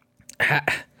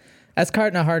 That's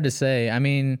kind of hard to say. I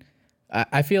mean,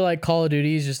 I feel like Call of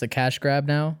Duty is just a cash grab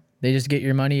now. They just get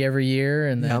your money every year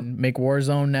and then make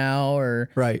Warzone now or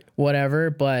whatever.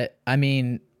 But I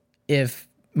mean, if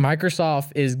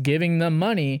Microsoft is giving them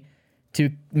money to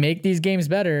make these games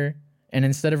better, and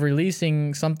instead of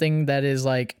releasing something that is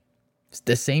like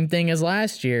the same thing as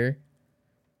last year,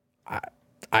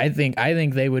 I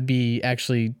think they would be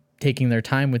actually taking their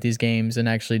time with these games and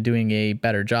actually doing a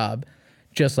better job,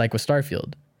 just like with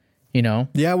Starfield. You know?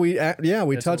 Yeah, we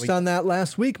touched on that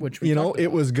last week. Which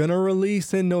it was gonna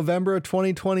release in November of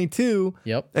 2022.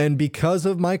 Yep. And because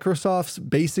of Microsoft's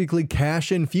basically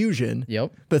cash infusion,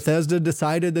 Bethesda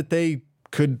decided that they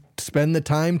could spend the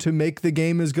time to make the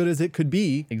game as good as it could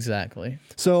be. Exactly.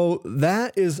 So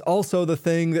that is also the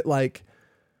thing that, like,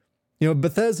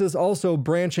 Bethesda's also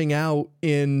branching out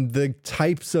in the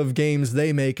types of games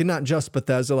they make, and not just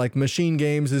Bethesda. Like Machine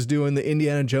Games is doing the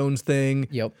Indiana Jones thing.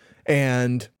 Yep.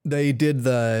 And they did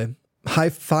the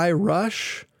Hi-Fi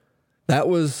Rush.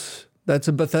 That's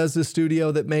a Bethesda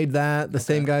studio that made that. The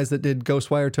same guys that did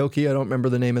Ghostwire Tokyo. I don't remember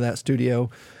the name of that studio.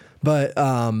 But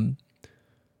I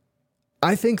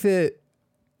think that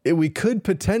we could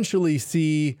potentially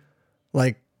see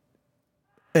like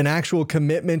an actual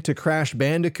commitment to Crash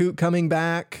Bandicoot coming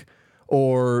back,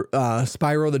 or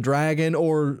Spyro the Dragon,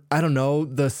 or I don't know,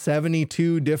 the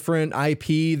 72 different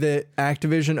IP that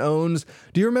Activision owns.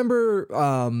 Do you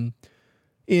remember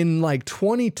in like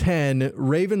 2010,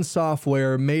 Raven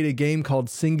Software made a game called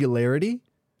Singularity?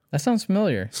 That sounds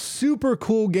familiar. Super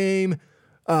cool game.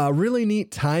 Really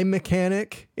neat time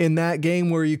mechanic in that game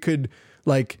where you could,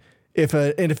 like, if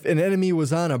an enemy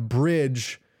was on a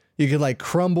bridge, you could like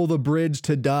crumble the bridge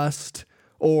to dust,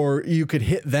 or you could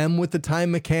hit them with the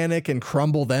time mechanic and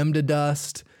crumble them to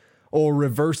dust, or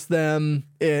reverse them,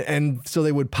 and so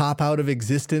they would pop out of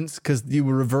existence because you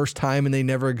would reverse time and they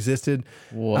never existed.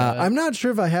 I'm not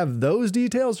sure if I have those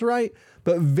details right,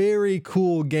 but very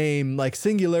cool game. Like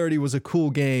Singularity was a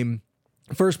cool game.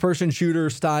 First-person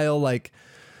shooter style, like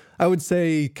I would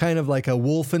say kind of like a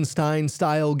Wolfenstein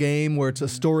style game where it's a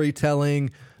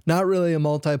storytelling, not really a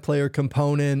multiplayer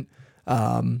component.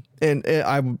 You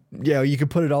could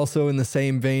put it also in the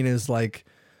same vein as like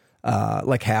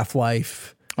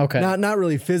Half-Life. Okay. Not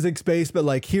really physics based, but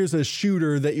like here's a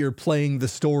shooter that you're playing the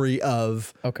story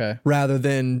of. Okay. Rather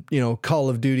than, Call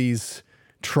of Duty's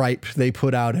tripe they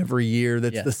put out every year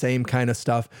that's the same kind of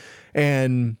stuff.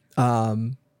 And I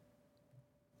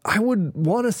would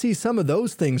want to see some of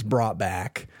those things brought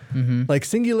back. Mm-hmm. Like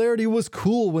Singularity was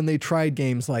cool when they tried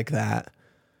games like that.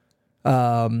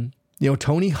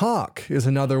 Tony Hawk is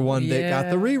another one that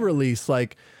got the re-release.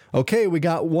 Like, okay, we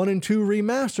got 1 and 2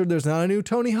 remastered. There's not a new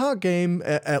Tony Hawk game,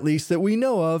 at least that we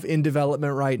know of, in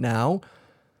development right now.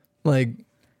 Like,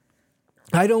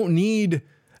 I don't need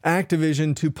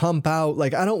Activision to pump out.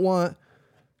 Like, I don't want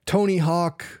Tony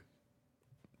Hawk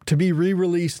to be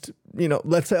re-released.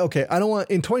 Let's say, okay,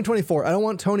 in 2024, I don't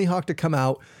want Tony Hawk to come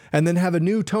out and then have a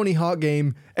new Tony Hawk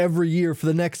game every year for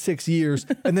the next 6 years,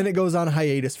 and then it goes on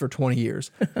hiatus for 20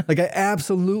 years. Like, I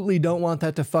absolutely don't want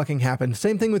that to fucking happen.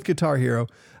 Same thing with Guitar Hero.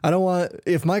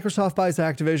 If Microsoft buys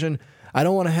Activision, I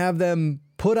don't want to have them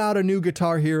put out a new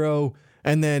Guitar Hero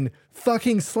and then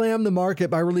fucking slam the market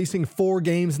by releasing 4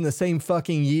 games in the same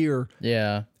fucking year.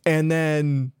 Yeah. And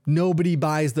then nobody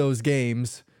buys those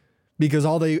games because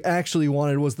all they actually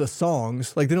wanted was the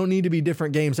songs. Like, they don't need to be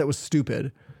different games. That was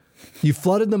stupid. You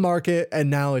flooded the market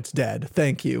and now it's dead.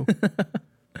 Thank you.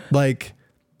 And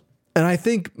I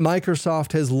think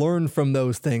Microsoft has learned from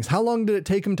those things. How long did it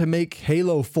take them to make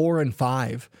Halo 4 and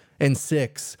 5 and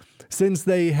 6? Since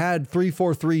they had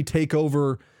 343 take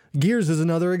over, Gears is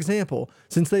another example.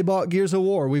 Since they bought Gears of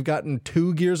War, we've gotten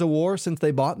 2 Gears of War since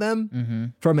they bought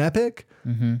them from Epic.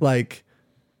 Mm-hmm. Like,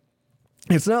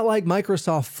 it's not like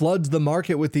Microsoft floods the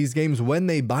market with these games when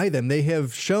they buy them. They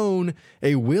have shown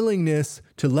a willingness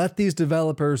to let these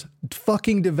developers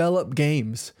fucking develop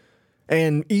games.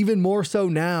 And even more so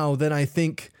now than I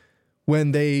think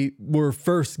when they were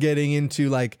first getting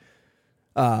into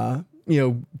buying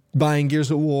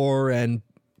Gears of War and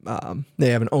they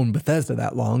haven't owned Bethesda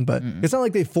that long, but it's not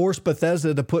like they forced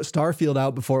Bethesda to put Starfield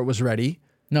out before it was ready.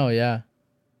 No, yeah.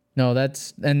 No,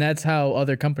 that's how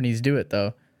other companies do it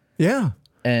though. Yeah.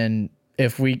 And I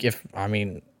would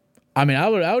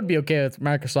be okay with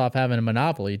Microsoft having a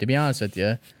monopoly, to be honest with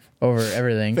you, over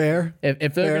everything. Fair.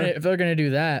 If they're gonna do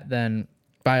that, then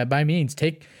by means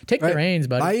take the reins,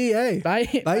 buddy. Buy EA.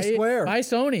 Buy Square. Buy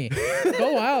Sony.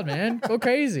 Go wild, man. Go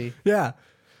crazy. Yeah.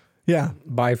 Yeah.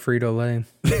 Buy Frito-Lay.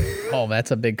 Oh,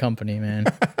 that's a big company, man.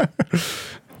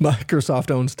 Microsoft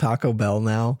owns Taco Bell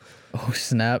now. Oh,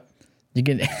 snap. You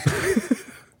get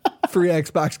Free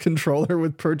Xbox controller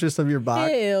with purchase of your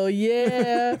box. hell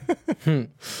yeah.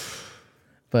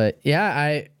 But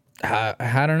yeah,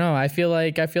 I don't know. I feel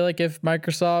like if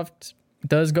Microsoft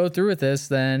does go through with this,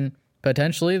 then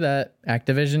potentially that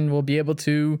Activision will be able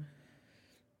to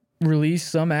release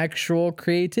some actual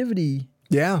creativity.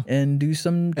 Yeah. And do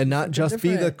some, and not just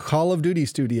be the Call of Duty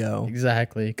studio.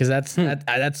 Exactly, because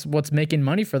that's what's making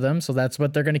money for them. So that's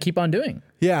what they're going to keep on doing.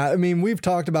 Yeah, I mean, we've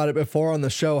talked about it before on the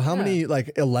show. How many,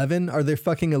 like 11? Are there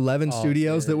fucking 11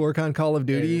 studios that work on Call of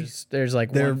Duty? There's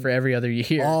like one for every other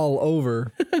year. All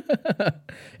over.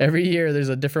 Every year there's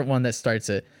a different one that starts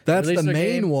it. That's the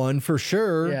main one for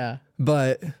sure. Yeah.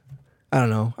 But I don't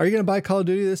know. Are you going to buy Call of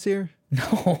Duty this year?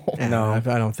 No. No, I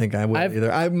don't think I will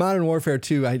either. Modern Warfare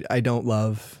 2, I don't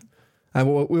love. We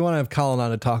want to have Colin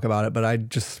on to talk about it, but I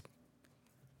don't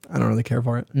really care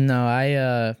for it. No,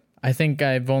 I think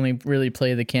I've only really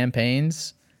played the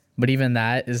campaigns, but even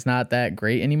that is not that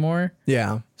great anymore.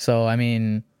 Yeah. So, I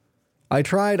mean, I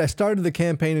started the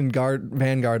campaign in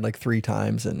Vanguard like 3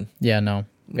 times and yeah, no.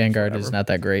 Vanguard is not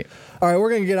that great. All right, we're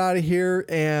going to get out of here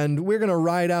and we're going to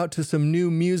ride out to some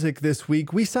new music this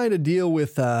week. We signed a deal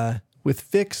with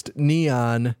Fixed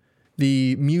Neon,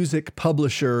 the music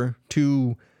publisher,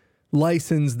 to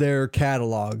license their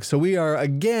catalog. So we are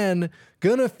again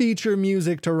going to feature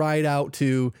music to ride out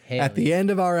to at the end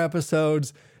of our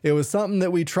episodes. It was something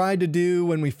that we tried to do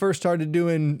when we first started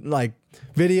doing like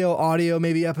video, audio,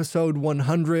 maybe episode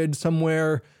 100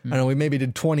 somewhere. I don't know, we maybe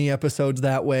did 20 episodes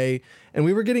that way. And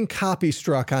we were getting copy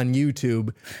struck on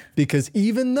YouTube because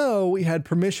even though we had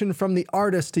permission from the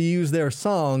artists to use their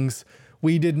songs,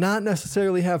 we did not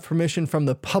necessarily have permission from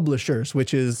the publishers,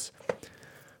 which is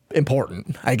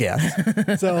important, I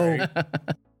guess. So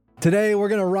today we're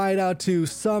going to ride out to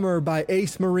Summer by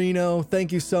Ace Marino.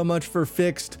 Thank you so much for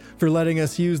Fixed for letting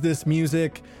us use this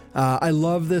music. I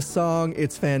love this song.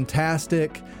 It's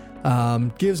fantastic.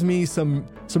 Gives me some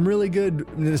really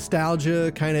good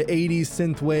nostalgia, kind of 80s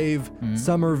synthwave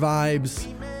summer vibes.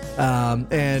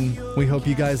 And we hope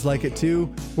you guys like it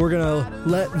too. We're going to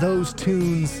let those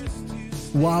tunes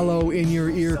wallow in your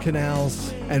ear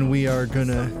canals, and we are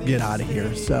gonna get out of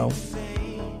here. So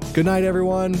good night,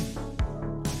 everyone.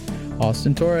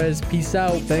 Austin Torres, peace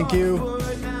out. Thank you.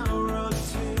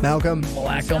 Malcolm.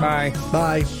 Blackham. Bye.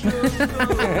 Bye.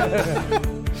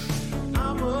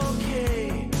 I'm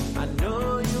okay. I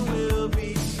know you will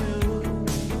be soon.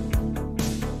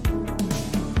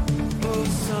 Oh,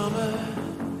 summer,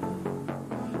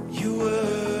 you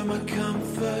were my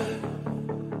comfort.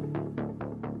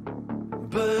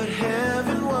 But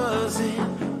heaven wasn't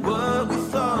what we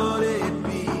thought it'd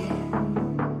be.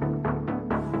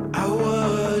 I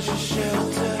was your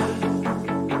shelter.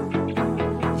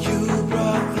 You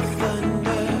brought the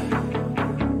thunder.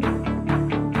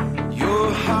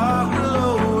 Your heart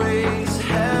will always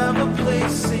have a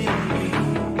place in me.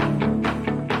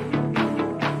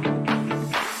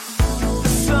 The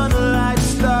sunlight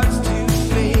starts to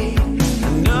fade.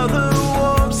 Another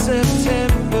warm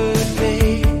September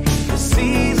day. The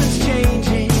seasons change.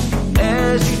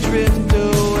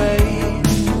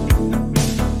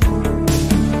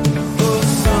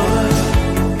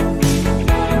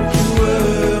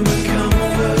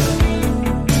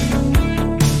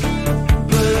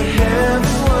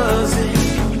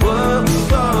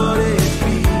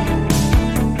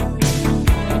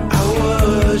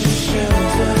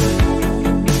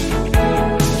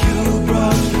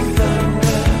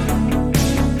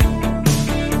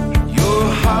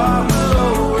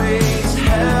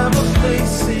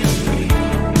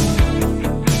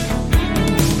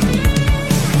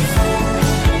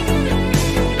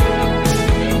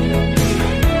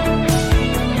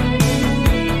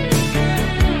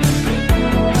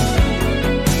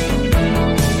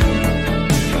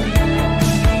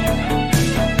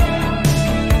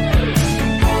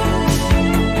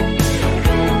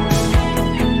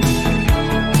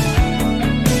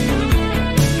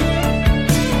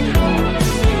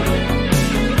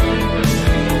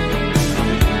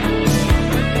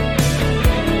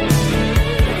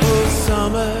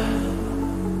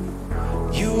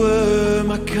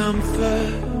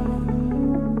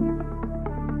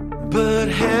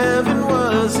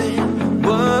 wasn't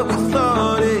what we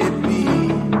thought it'd be.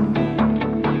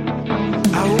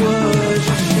 I was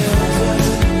your shelter.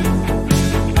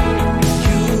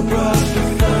 You brought the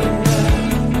thunder.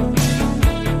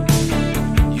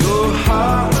 Your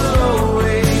heart will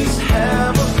always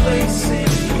have a place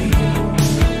in me.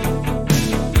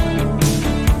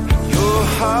 Your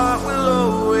heart will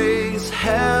always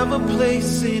have a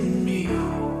place in me.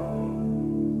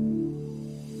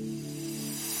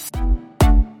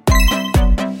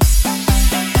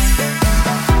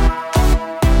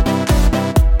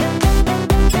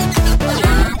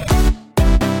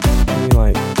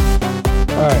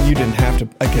 You didn't have to,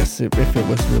 I guess, if it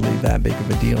was really that big of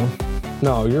a deal.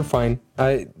 No, you're fine.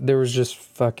 There was just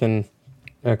fucking.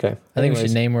 Okay. I think we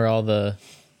should name where all the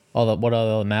what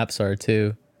all the maps are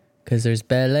too, because there's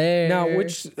Bel Air. Now,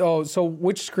 which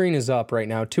screen is up right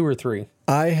now? 2 or 3?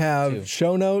 I have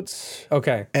show notes.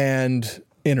 Okay. And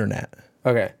internet.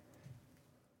 Okay.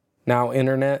 Now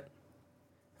internet.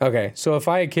 Okay, so if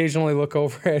I occasionally look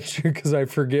over at you because I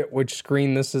forget which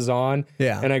screen this is on,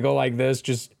 and I go like this,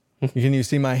 just. Can you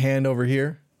see my hand over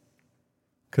here?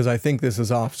 Because I think this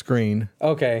is off screen.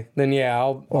 Okay, then yeah,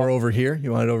 I'll over here.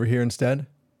 You want it over here instead?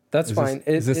 That's fine.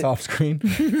 Is this off screen?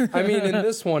 I mean, in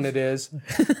this one it is.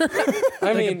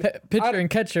 I mean, pitcher and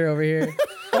catcher over here.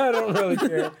 I don't really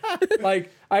care. Like,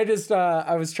 I just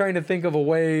I was trying to think of a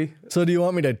way. So do you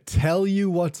want me to tell you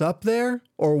what's up there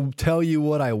or tell you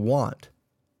what I want?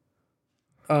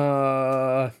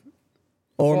 Or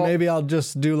maybe I'll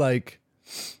just do like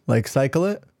cycle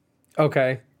it.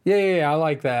 Okay. Yeah, I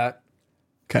like that.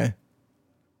 Okay.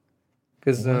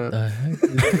 Because What the heck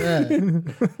is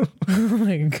that? Oh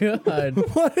my god!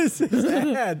 What is his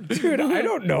ad? dude, I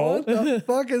don't know. What the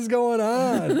fuck is going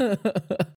on?